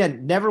Miss,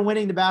 again, never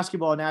winning the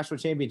basketball national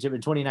championship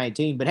in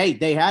 2019. But hey,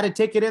 they had a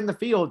ticket in the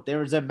field. There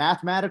was a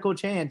mathematical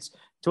chance.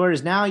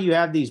 Whereas now you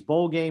have these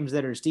bowl games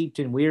that are steeped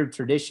in weird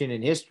tradition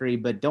and history,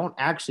 but don't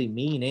actually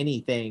mean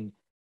anything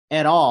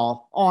at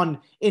all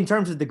in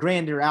terms of the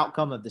grander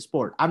outcome of the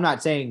sport. I'm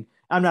not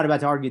about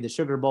to argue the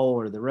Sugar Bowl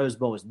or the Rose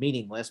Bowl is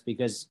meaningless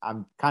because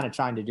I'm kind of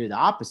trying to do the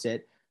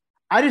opposite.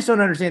 I just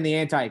don't understand the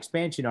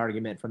anti-expansion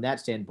argument from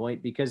that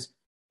standpoint because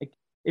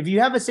if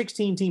you have a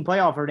 16-team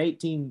playoff or an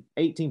 18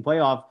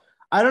 playoff,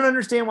 I don't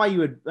understand why you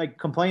would like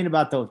complain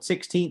about the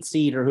 16th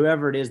seed or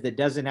whoever it is that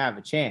doesn't have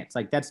a chance.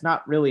 Like, that's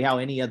not really how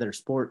any other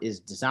sport is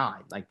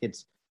designed. Like,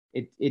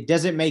 it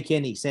doesn't make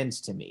any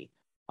sense to me.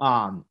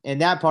 And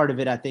that part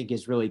of it, I think,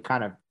 has really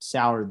kind of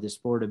soured the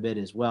sport a bit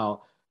as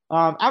well.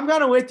 I'm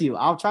kind of with you.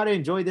 I'll try to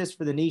enjoy this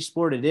for the niche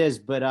sport it is,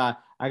 but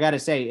I got to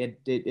say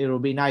it'll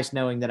be nice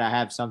knowing that I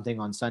have something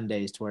on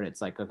Sundays to where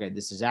it's like, okay,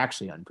 this is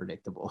actually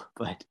unpredictable,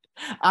 but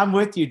I'm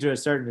with you to a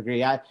certain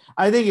degree. I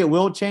think it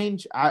will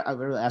change.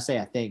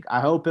 I think, I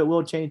hope it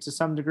will change to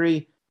some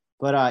degree.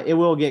 But it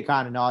will get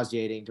kind of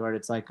nauseating to where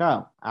it's like,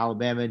 oh,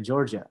 Alabama and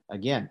Georgia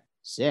again,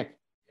 sick.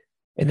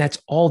 And that's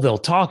all they'll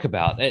talk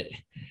about.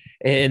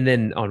 And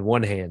then on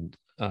one hand,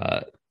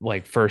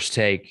 like First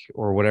Take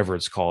or whatever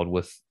it's called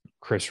with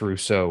Chris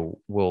Russo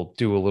will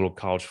do a little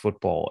college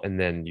football. And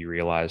then you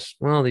realize,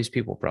 well, these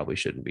people probably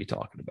shouldn't be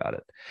talking about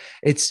it.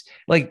 It's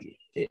like,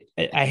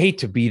 I hate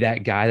to be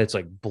that guy that's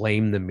like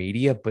blame the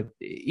media, but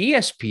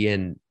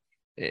ESPN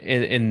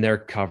in their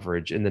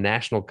coverage and the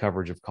national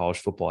coverage of college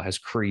football has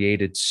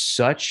created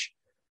such,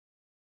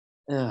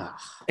 and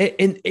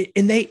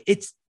they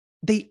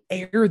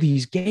air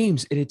these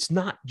games, and it's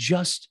not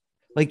just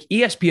like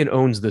ESPN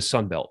owns the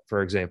Sun Belt,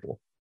 for example.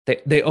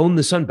 They own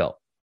the Sun Belt,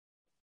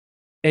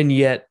 and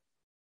yet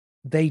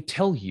they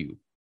tell you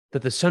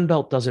that the Sun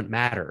Belt doesn't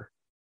matter.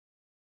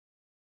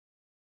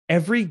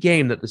 Every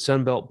game that the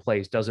Sun Belt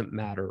plays doesn't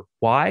matter.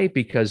 Why?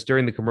 Because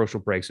during the commercial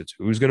breaks, it's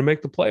who's going to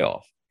make the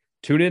playoff.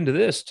 Tune into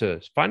this to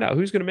find out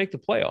who's going to make the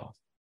playoff.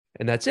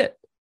 And that's it.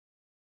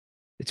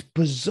 It's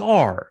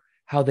bizarre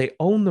how they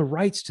own the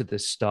rights to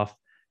this stuff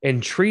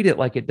and treat it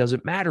like it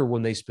doesn't matter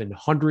when they spend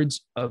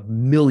hundreds of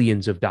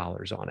millions of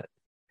dollars on it.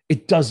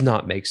 It does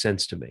not make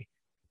sense to me.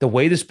 The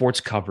way the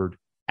sport's covered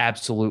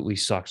absolutely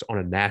sucks on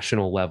a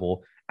national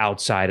level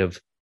outside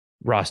of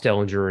Ross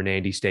Dellinger and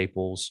Andy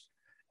Staples.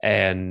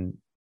 And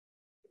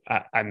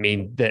I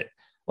mean that,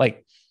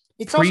 like,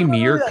 it's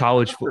premier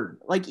college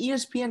football. Like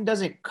ESPN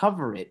doesn't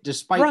cover it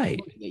despite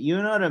it.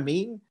 You know what I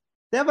mean?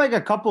 They have like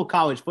a couple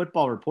college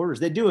football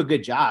reporters that do a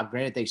good job.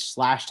 Granted, they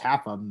slashed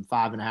half of them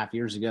 5.5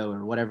 years ago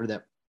or whatever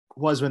that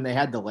was when they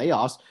had the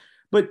layoffs.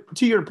 But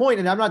to your point,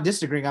 and I'm not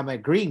disagreeing, I'm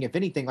agreeing, if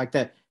anything, like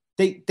that,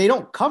 they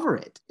don't cover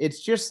it.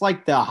 It's just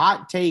like the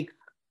hot take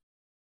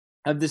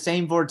of the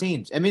same four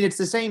teams. I mean, it's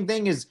the same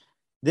thing as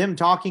them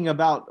talking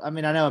about, I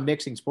mean, I know I'm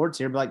mixing sports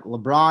here, but like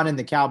LeBron and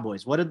the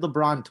Cowboys. What did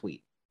LeBron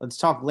tweet? Let's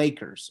talk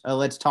Lakers.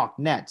 Let's talk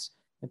Nets.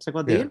 It's like,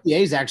 well, the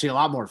NBA is actually a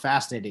lot more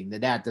fascinating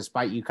than that,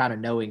 despite you kind of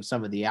knowing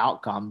some of the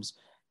outcomes.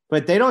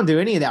 But they don't do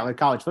any of that with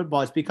college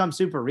football. It's become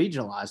super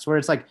regionalized, where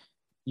it's like,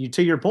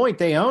 to your point,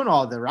 they own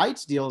all the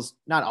rights deals,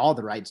 not all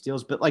the rights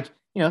deals, but like,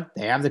 you know,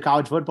 they have the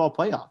college football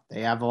playoff.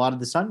 They have a lot of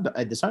the Sun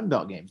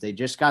Belt games. They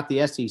just got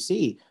the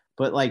SEC,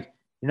 but like,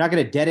 you're not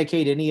going to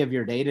dedicate any of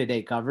your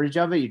day-to-day coverage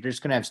of it. You're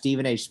just going to have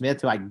Stephen A.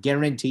 Smith, who I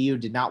guarantee you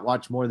did not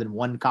watch more than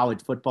one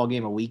college football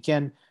game a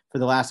weekend for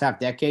the last half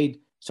decade,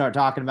 start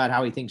talking about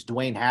how he thinks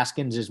Dwayne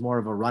Haskins is more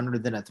of a runner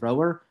than a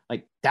thrower.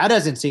 Like, that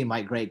doesn't seem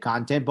like great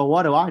content, but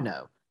what do I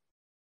know?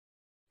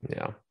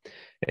 Yeah.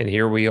 And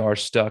here we are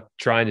stuck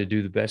trying to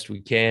do the best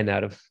we can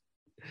out of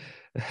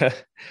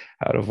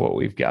what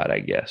we've got, I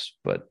guess.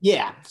 But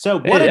yeah. So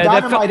what a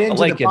dynamite into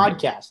like the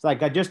podcast.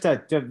 Like, I just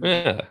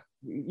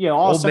you know,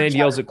 all old man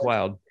yells at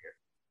cloud.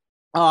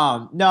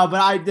 No,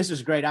 but this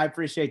is great. I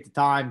appreciate the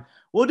time.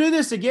 We'll do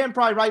this again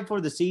probably right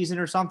before the season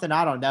or something.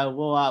 I don't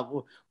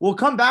know. We'll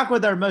come back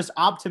with our most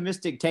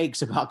optimistic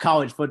takes about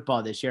college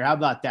football this year. How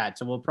about that?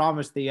 So we'll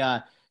promise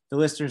the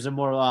listeners a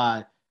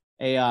more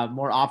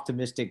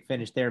optimistic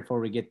finish there before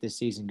we get this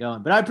season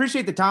going. But I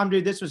appreciate the time,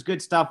 dude. This was good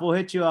stuff. We'll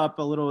hit you up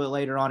a little bit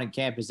later on in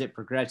camp as it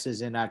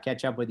progresses and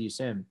catch up with you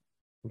soon.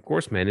 Of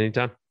course, man.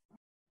 Anytime.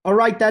 All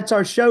right, that's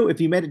our show.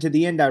 If you made it to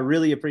the end, I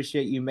really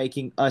appreciate you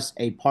making us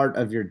a part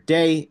of your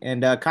day,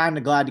 and kind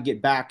of glad to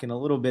get back in a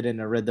little bit in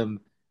a rhythm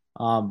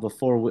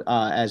before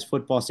as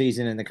football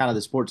season and the kind of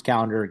the sports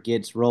calendar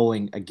gets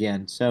rolling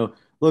again. So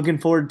looking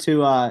forward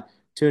to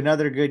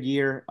another good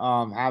year.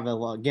 Have a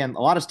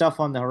lot of stuff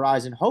on the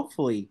horizon.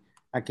 Hopefully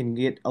I can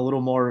get a little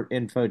more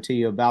info to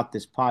you about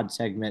this pod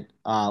segment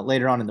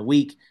later on in the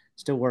week.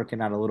 Still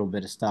working out a little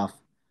bit of stuff.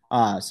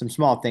 Some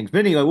small things. But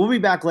anyway, we'll be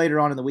back later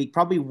on in the week,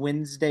 probably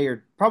Wednesday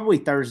or probably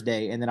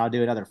Thursday, and then I'll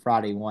do another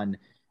Friday one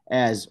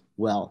as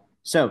well.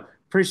 So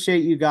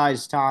appreciate you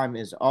guys' time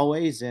as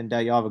always, and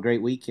y'all have a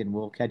great week, and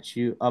we'll catch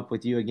you up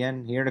with you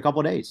again here in a couple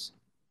of days.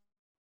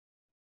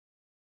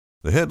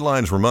 The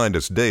headlines remind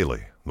us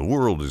daily the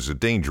world is a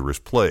dangerous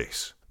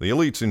place. The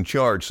elites in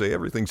charge say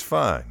everything's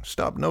fine.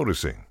 Stop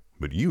noticing.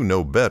 But you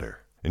know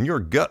better. And your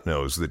gut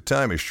knows that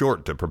time is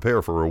short to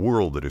prepare for a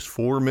world that is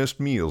 4 missed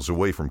meals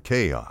away from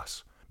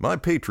chaos. My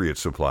Patriot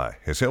Supply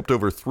has helped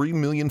over 3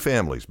 million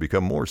families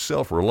become more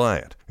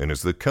self-reliant and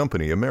is the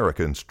company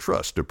Americans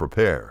trust to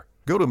prepare.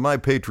 Go to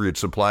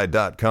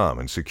MyPatriotSupply.com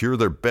and secure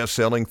their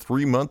best-selling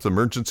 3-month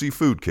emergency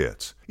food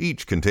kits.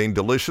 Each contain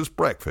delicious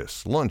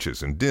breakfasts,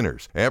 lunches, and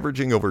dinners,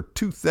 averaging over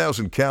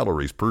 2,000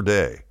 calories per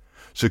day.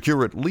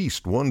 Secure at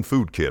least one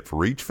food kit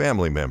for each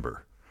family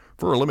member.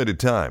 For a limited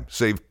time,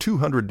 save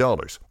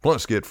 $200,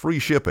 plus get free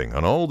shipping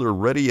on all their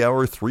Ready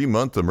Hour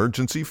 3-month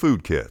emergency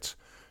food kits.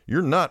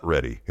 You're not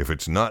ready if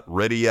it's not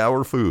Ready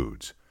Hour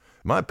Foods.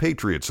 My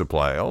Patriot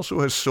Supply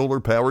also has solar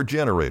power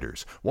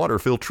generators, water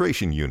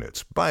filtration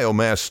units,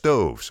 biomass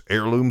stoves,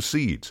 heirloom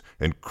seeds,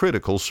 and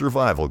critical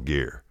survival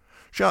gear.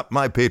 Shop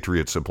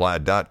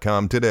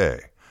MyPatriotSupply.com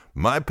today.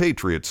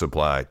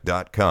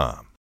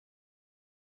 MyPatriotSupply.com.